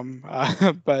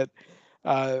palindrome. But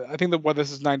I think that what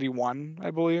this is 91,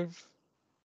 I believe.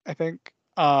 I think.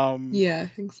 Yeah, I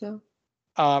think so.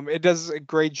 It does a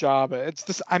great job. It's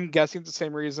this. I'm guessing it's the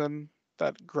same reason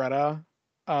that Greta,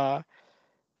 because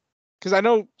I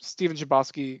know Stephen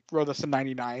Chbosky wrote this in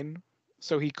 '99,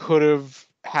 so he could have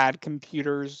had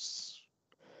computers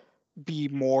be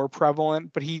more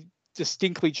prevalent, but he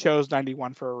distinctly chose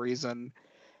 91 for a reason.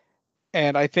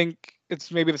 And I think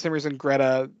it's maybe the same reason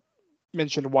Greta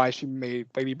mentioned why she made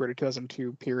Lady Bird a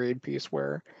 2002 period piece,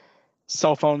 where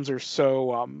cell phones are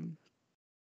so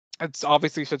it's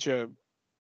obviously such a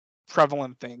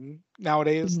prevalent thing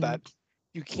nowadays that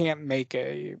you can't make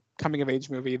a coming of age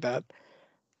movie that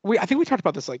I think we talked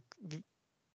about this like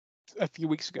a few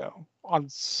weeks ago on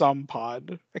some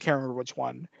pod. I can't remember which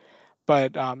one,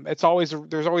 but there's always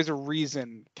a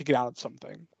reason to get out of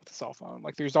something with a cell phone.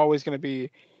 Like there's always going to be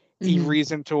a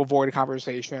reason to avoid a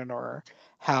conversation or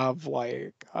have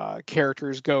like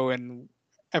characters go in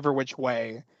every which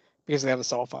way because they have a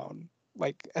cell phone.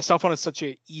 Like a cell phone is such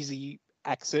an easy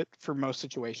exit for most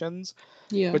situations.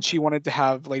 Yeah. But she wanted to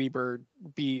have Lady Bird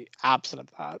be absent of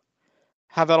that.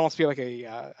 Have that almost be like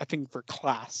a thing for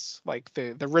class. Like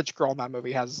the rich girl in that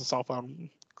movie has a cell phone,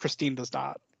 Christine does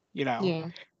not. Yeah.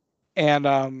 And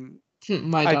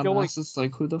My I feel like dumbass is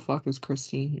like, who the fuck is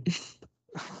Christine?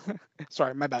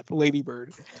 sorry, my bad, Lady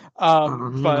Bird.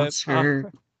 That's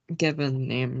her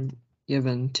name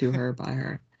given to her by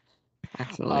her,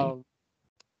 actually.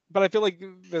 But I feel like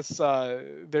this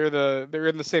they're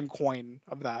in the same coin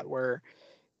of that, where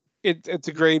it's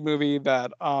a great movie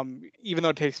that even though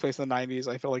it takes place in the 90s,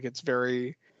 I feel like it's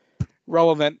very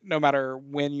relevant no matter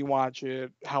when you watch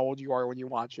it, how old you are when you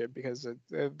watch it, because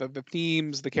the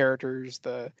themes, the characters,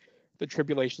 the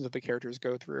tribulations that the characters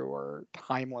go through are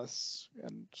timeless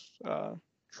and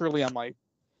truly unlike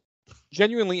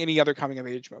genuinely any other coming of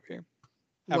age movie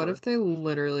What ever. if they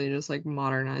literally just like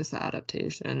modernize the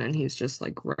adaptation and he's just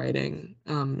like writing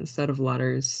instead of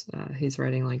letters, he's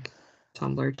writing like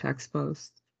Tumblr text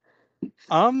posts?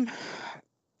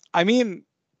 I mean,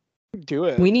 do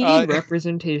it. We need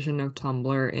representation of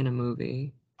Tumblr in a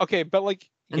movie. Okay, but like,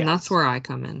 And that's yes. where I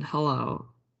come in. Hello.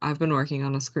 I've been working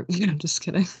on a script. I'm just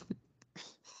kidding.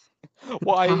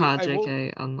 Well, Haha, I will.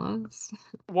 JK, unless.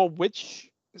 Well,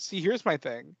 see, here's my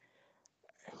thing.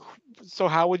 So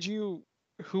how would you?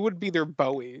 Who would be their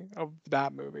Bowie of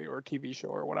that movie or TV show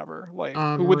or whatever? Like,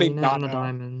 who would they Marina not and the know?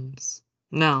 Diamonds.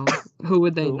 No. Who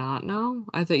would they Who? not know?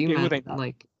 I thought you Yeah, who meant they not?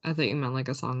 like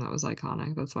a song that was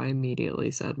iconic. That's why I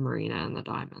immediately said Marina and the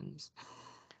Diamonds.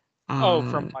 Oh, Uh,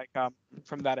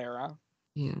 from that era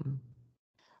yeah.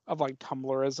 of like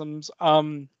Tumblrisms.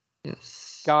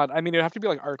 Yes. God, I mean, it'd have to be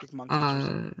like Arctic Monkeys or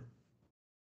something.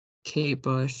 Kate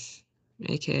Bush,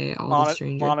 aka all the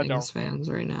Stranger Lana Del Things Rey. fans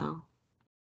right now.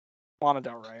 Lana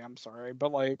Del Rey. I'm sorry,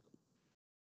 but like,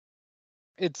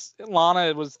 it's Lana.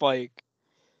 It was like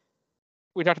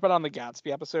we talked about it on the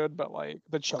Gatsby episode, but like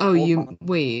the Oh, chokehold.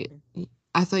 wait.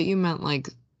 I thought you meant like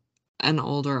an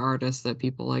older artist that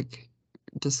people like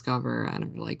discover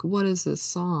and are like, what is this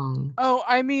song? Oh,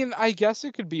 I mean, I guess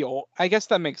it could be old. I guess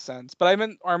that makes sense. But I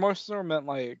meant, or most of them meant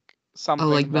like Oh,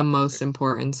 like something the that. most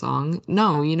important song?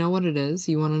 No, you know what it is?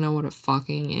 You want to know what it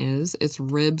fucking is? It's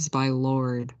Ribs by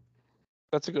Lorde.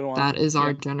 That's a good That one. is Yeah.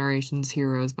 our generation's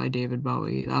Heroes by David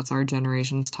Bowie. That's our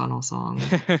generation's tunnel song.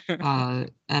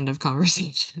 End of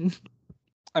conversation.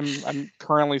 I'm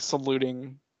currently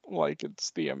saluting like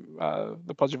it's the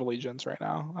Pledge of Allegiance right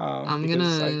now. I'm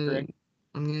Because I agree.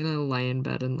 gonna lay in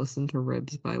bed and listen to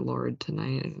Ribs by Lorde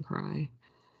tonight and cry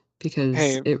because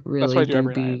Hey, it that's what really I do do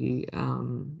every night. be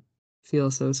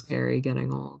feel so scary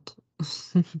getting old.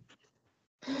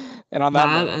 And on that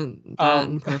note, That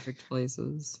and Perfect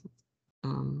Places.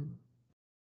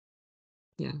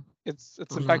 Yeah. it's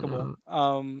On that impeccable.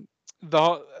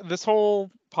 note, This whole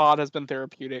pod has been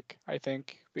therapeutic, I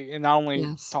think, and not only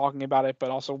yes, talking about it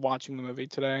but also watching the movie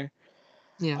today.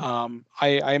 yeah,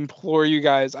 I implore you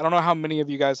guys. I don't know how many of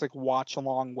you guys like watch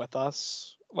along with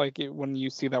us. Like when you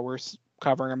see that we're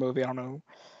covering a movie, I don't know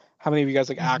how many of you guys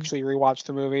like hmm actually rewatch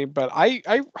the movie, but I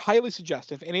highly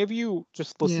suggest if any of you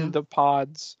just listen yeah, to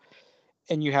pods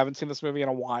and you haven't seen this movie in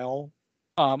a while,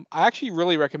 I actually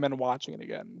really recommend watching it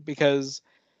again because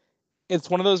it's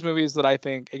one of those movies that I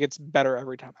think it gets better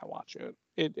every time I watch it.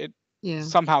 It yeah,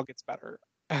 somehow gets better.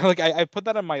 Like I put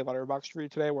that in my letterbox review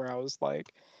today where I was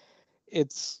like,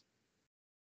 it's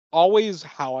always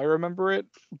how I remember it,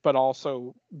 but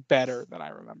also better than I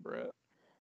remember it.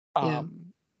 yeah,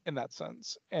 In that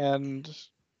sense. And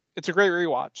it's a great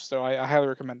rewatch, so I highly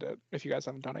recommend it if you guys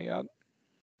haven't done it yet.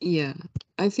 yeah.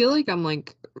 I feel like I'm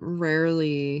like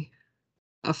rarely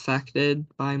affected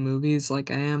by movies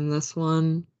like I am this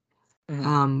one.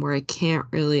 Mm-hmm. Where I can't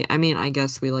really, I mean, I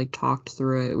guess we like talked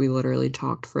through it. We literally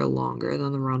talked for longer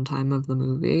than the runtime of the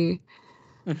movie.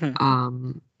 Mm-hmm.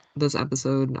 Um, this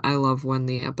episode, I love when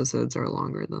the episodes are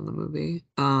longer than the movie.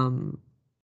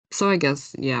 So I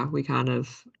guess, yeah, we kind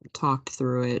of talked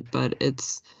through it, but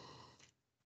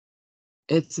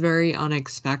it's very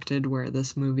unexpected where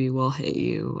this movie will hit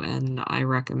you, and I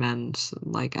recommend,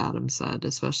 like Adam said,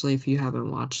 especially if you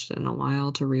haven't watched it in a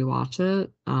while, to rewatch it.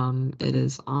 It Mm-hmm.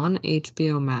 is on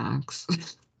HBO Max.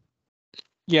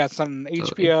 Yeah, it's on So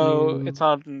if HBO. you, It's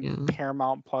on yeah,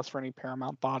 Paramount Plus for any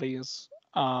Paramount bodies.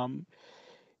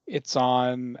 It's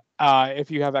on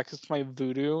if you have access to my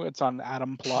Vudu, it's on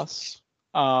Adam Plus.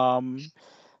 Um,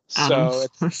 Adam. so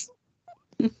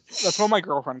that's what my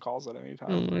girlfriend calls it Oh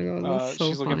anytime. my God, that's so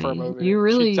She's looking for a funny. movie.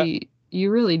 She'd set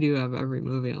You really do have every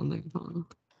movie on there, huh?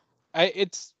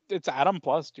 it's Adam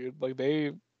Plus, dude. Like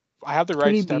I have the It's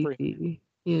pretty rights to everything. beefy.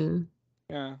 Yeah.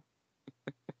 Yeah.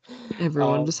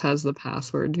 Everyone Um, just has the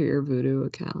password to your Voodoo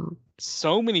account.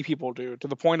 so many people do to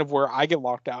the point of where I get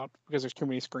locked out because there's too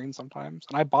many screens sometimes,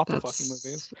 and I bought the fucking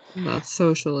movies. That's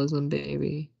socialism,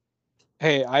 baby.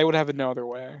 Hey, I would have it no other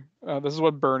way. This is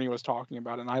what Bernie was talking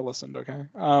about, and I listened. Okay.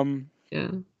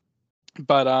 Yeah.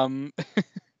 But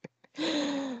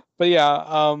but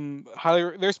yeah.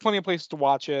 Highly. There's plenty of places to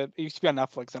watch it. It used to be on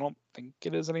Netflix. I don't think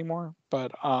it is anymore.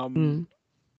 Mm.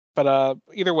 But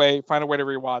either way, find a way to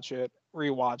rewatch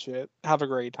it, have a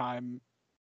great time.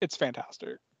 It's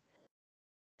fantastic.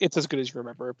 It's as good as you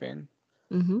remember it being.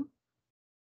 Mm-hmm.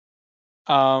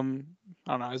 I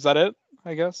don't know. Is that it?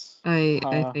 I guess.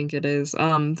 I think it is.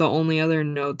 The only other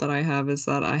note that I have is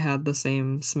that I had the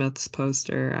same Smiths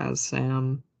poster as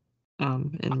Sam,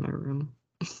 in my room.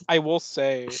 I will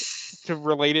say to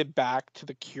relate it back to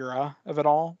the Cura of it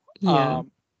all. Yeah.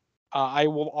 I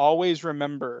will always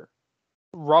remember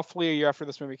roughly a year after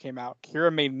this movie came out,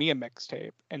 Kira made me a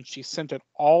mixtape and she sent it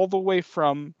all the way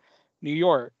from New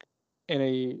York in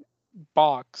a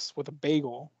box with a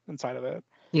bagel inside of it.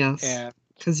 Yes. And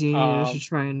Because you needed to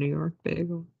try a New York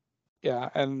bagel. yeah,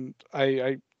 and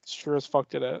I sure as fuck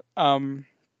did it.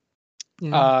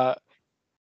 Yeah. Uh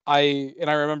I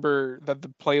remember that the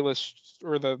playlist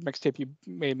or the mixtape you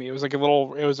made me, it was like it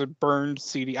was a burned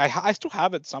CD. I still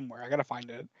have it somewhere. I gotta find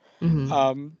it.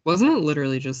 Mm-hmm. Wasn't it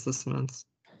literally just the Smiths?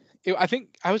 I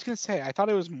think I was gonna say I thought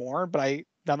it was more, but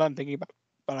now that I'm thinking about it,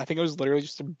 but I think it was literally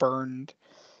just a burned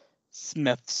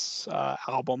Smith's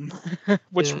album.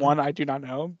 Which one I do not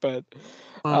know, but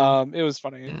it was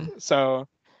funny. Yeah. So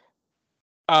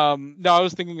no, I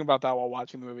was thinking about that while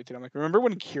watching the movie too. I'm like, remember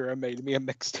when Kira made me a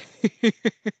mixtape?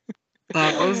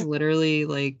 That was literally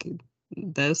like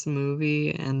this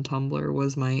movie and Tumblr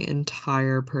was my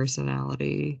entire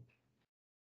personality.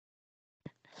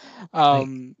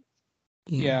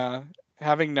 Yeah.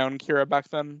 Having known Kira back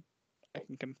then, I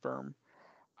can confirm.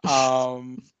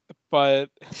 But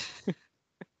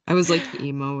I was like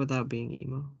emo without being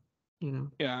emo, you know.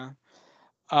 Yeah.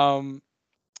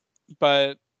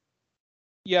 But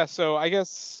yeah, so I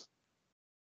guess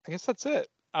that's it.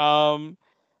 I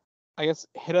guess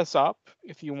hit us up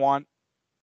if you want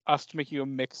us to make you a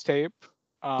mixtape.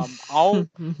 I'll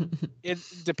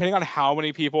depending on how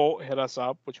many people hit us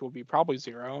up, which will be probably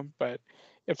 0, but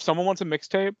if someone wants a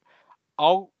mixtape,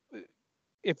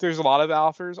 if there's a lot of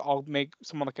offers, I'll make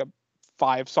someone like a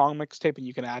 5-song mixtape and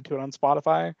you can add to it on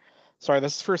Spotify. Sorry,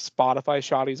 this is for Spotify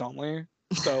shotties only.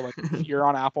 So like if you're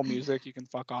on Apple Music, you can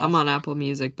fuck off. I'm on Apple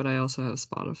Music, but I also have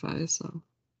Spotify, so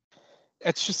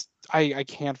it's just I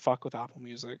can't fuck with Apple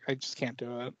Music. I just can't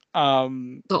do it.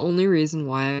 The only reason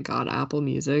why I got Apple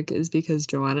Music is because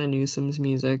Joanna Newsom's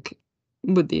music,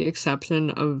 with the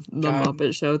exception of the God.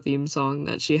 Muppet Show theme song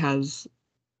that she has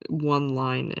one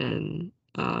line in,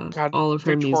 God, all of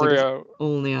her music Victoria, is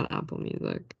only on Apple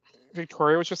Music.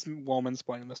 Victoria was just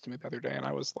woman-splaining this to me the other day, and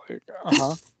I was like,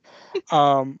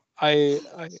 I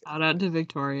Shout out to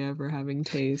Victoria for having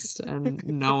taste and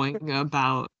knowing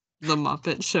about the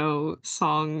Muppet Show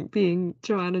song being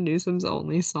Joanna Newsom's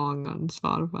only song on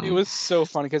Spotify. It was so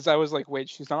funny because I was like, wait,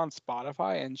 she's not on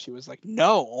Spotify, and she was like,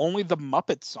 no, only the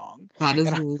Muppet song. That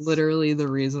is literally the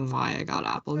reason why I got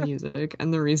Apple Music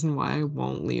and the reason why I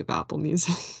won't leave Apple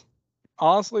Music.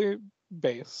 Honestly,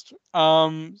 based.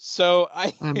 So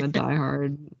I'm a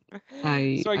diehard.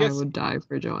 I guess would die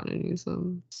for Joanna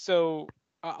Newsom. So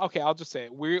okay, I'll just say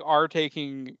it. We are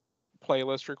taking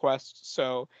playlist requests.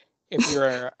 So if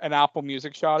you're an Apple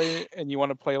Music shoddy and you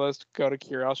want a playlist, go to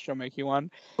Kira. She'll make you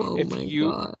one. Oh If my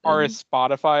you god. are a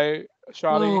Spotify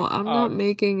shoddy, No, I'm not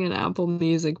making an Apple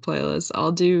Music playlist.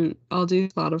 I'll do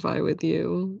Spotify with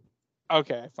you.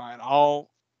 Okay, fine.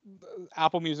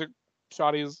 Apple Music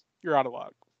shoddies, you're out of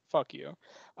luck. Fuck you.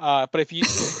 But if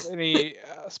any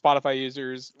Spotify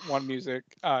users want music,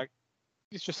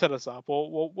 just hit us up.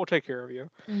 We'll take care of you.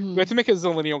 Mm-hmm. We have to make a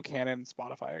Zillennial Canon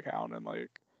Spotify account and like.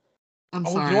 I'm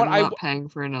sorry, you know what? I'm not paying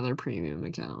for another premium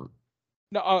account.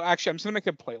 No, actually, I'm just gonna make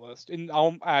a playlist and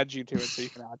I'll add you to it so you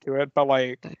can add to it. But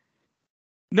like,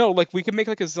 no, like we could make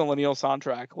like a Zillennial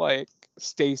soundtrack, like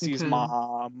Stacy's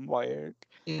mom, like,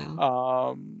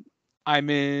 I'm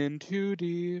in too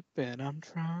deep and I'm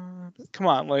trying. Come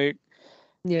on, like,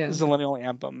 Zillennial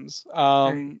anthems.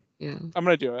 Yeah. I'm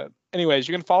gonna do it. Anyways,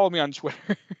 you can follow me on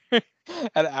Twitter at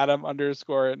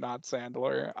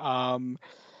Adam_not_Sandler.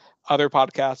 Other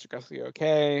podcasts, Aggressively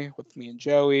Okay, with me and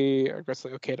Joey,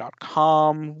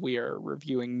 aggressivelyok.com. We are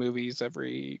reviewing movies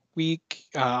every week.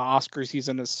 Oscar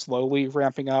season is slowly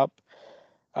ramping up.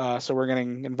 So we're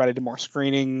getting invited to more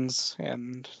screenings,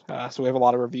 and so we have a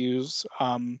lot of reviews.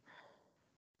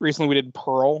 Recently we did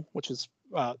Pearl, which is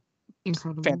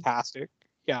incredible, fantastic.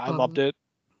 Yeah, I loved it.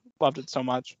 Loved it so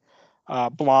much.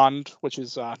 Blonde, which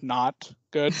is not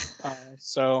good.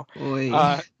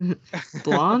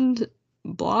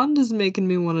 Blonde is making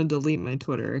me want to delete my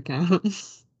Twitter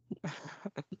account.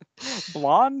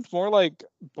 Blonde, more like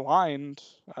blind,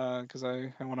 because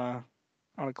I want to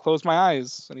close my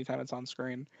eyes anytime it's on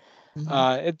screen.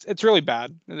 Mm-hmm. It's really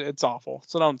bad. It's awful.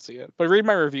 So don't see it. But read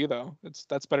my review though.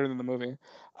 That's better than the movie.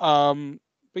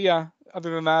 But yeah,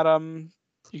 other than that,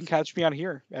 you can catch me on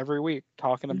here every week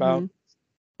talking about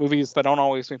movies that don't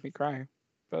always make me cry,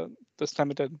 but this time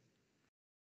it did.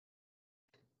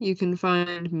 You can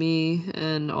find me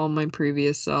and all my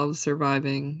previous selves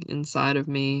surviving inside of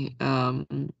me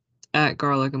at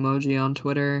Garlic Emoji on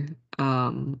Twitter,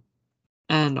 and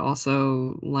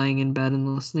also lying in bed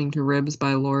and listening to Ribs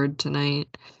by Lorde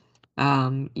tonight.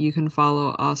 You can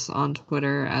follow us on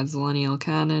Twitter at Zillennial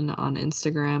Canon, on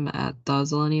Instagram at The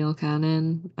Zillennial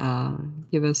Canon.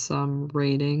 Give us some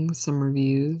ratings, some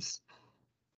reviews.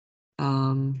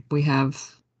 We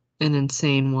have an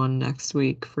insane one next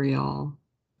week for y'all.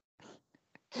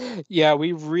 Yeah,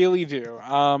 we really do.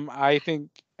 I think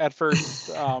at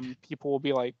first people will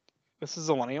be like, this is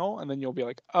Zillennial, and then you'll be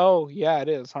like, oh yeah, it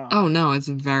is, huh? Oh no, it's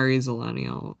very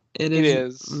Zillennial. It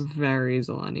is very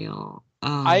Zillennial.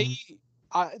 I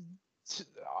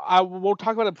will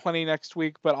talk about it plenty next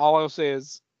week, but all I'll say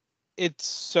is it's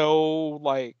so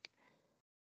like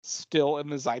still in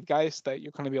the zeitgeist that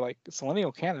you're going to be like, it's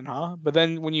millennial canon, huh? But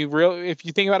then when if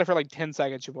you think about it for like 10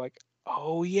 seconds, you'll be like,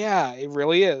 oh yeah, it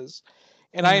really is.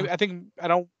 And I think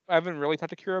I haven't really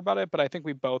talked to Kira about it, but I think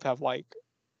we both have like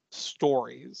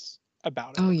stories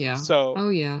about it. Oh yeah. So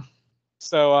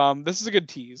this is a good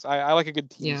tease. I like a good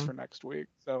tease for next week.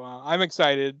 So I'm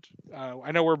excited.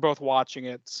 I know we're both watching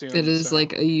it soon. It is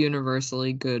like a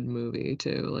universally good movie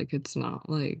too. Like it's not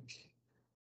like,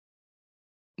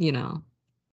 you know.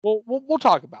 We'll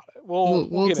talk about it.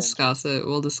 We'll get discuss into it.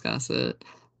 We'll discuss it.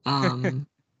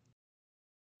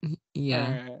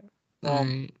 Yeah. All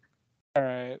right. All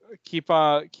right. Keep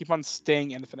on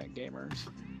staying infinite, gamers.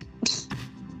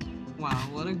 Wow,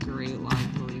 what a great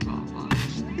line to leave off on.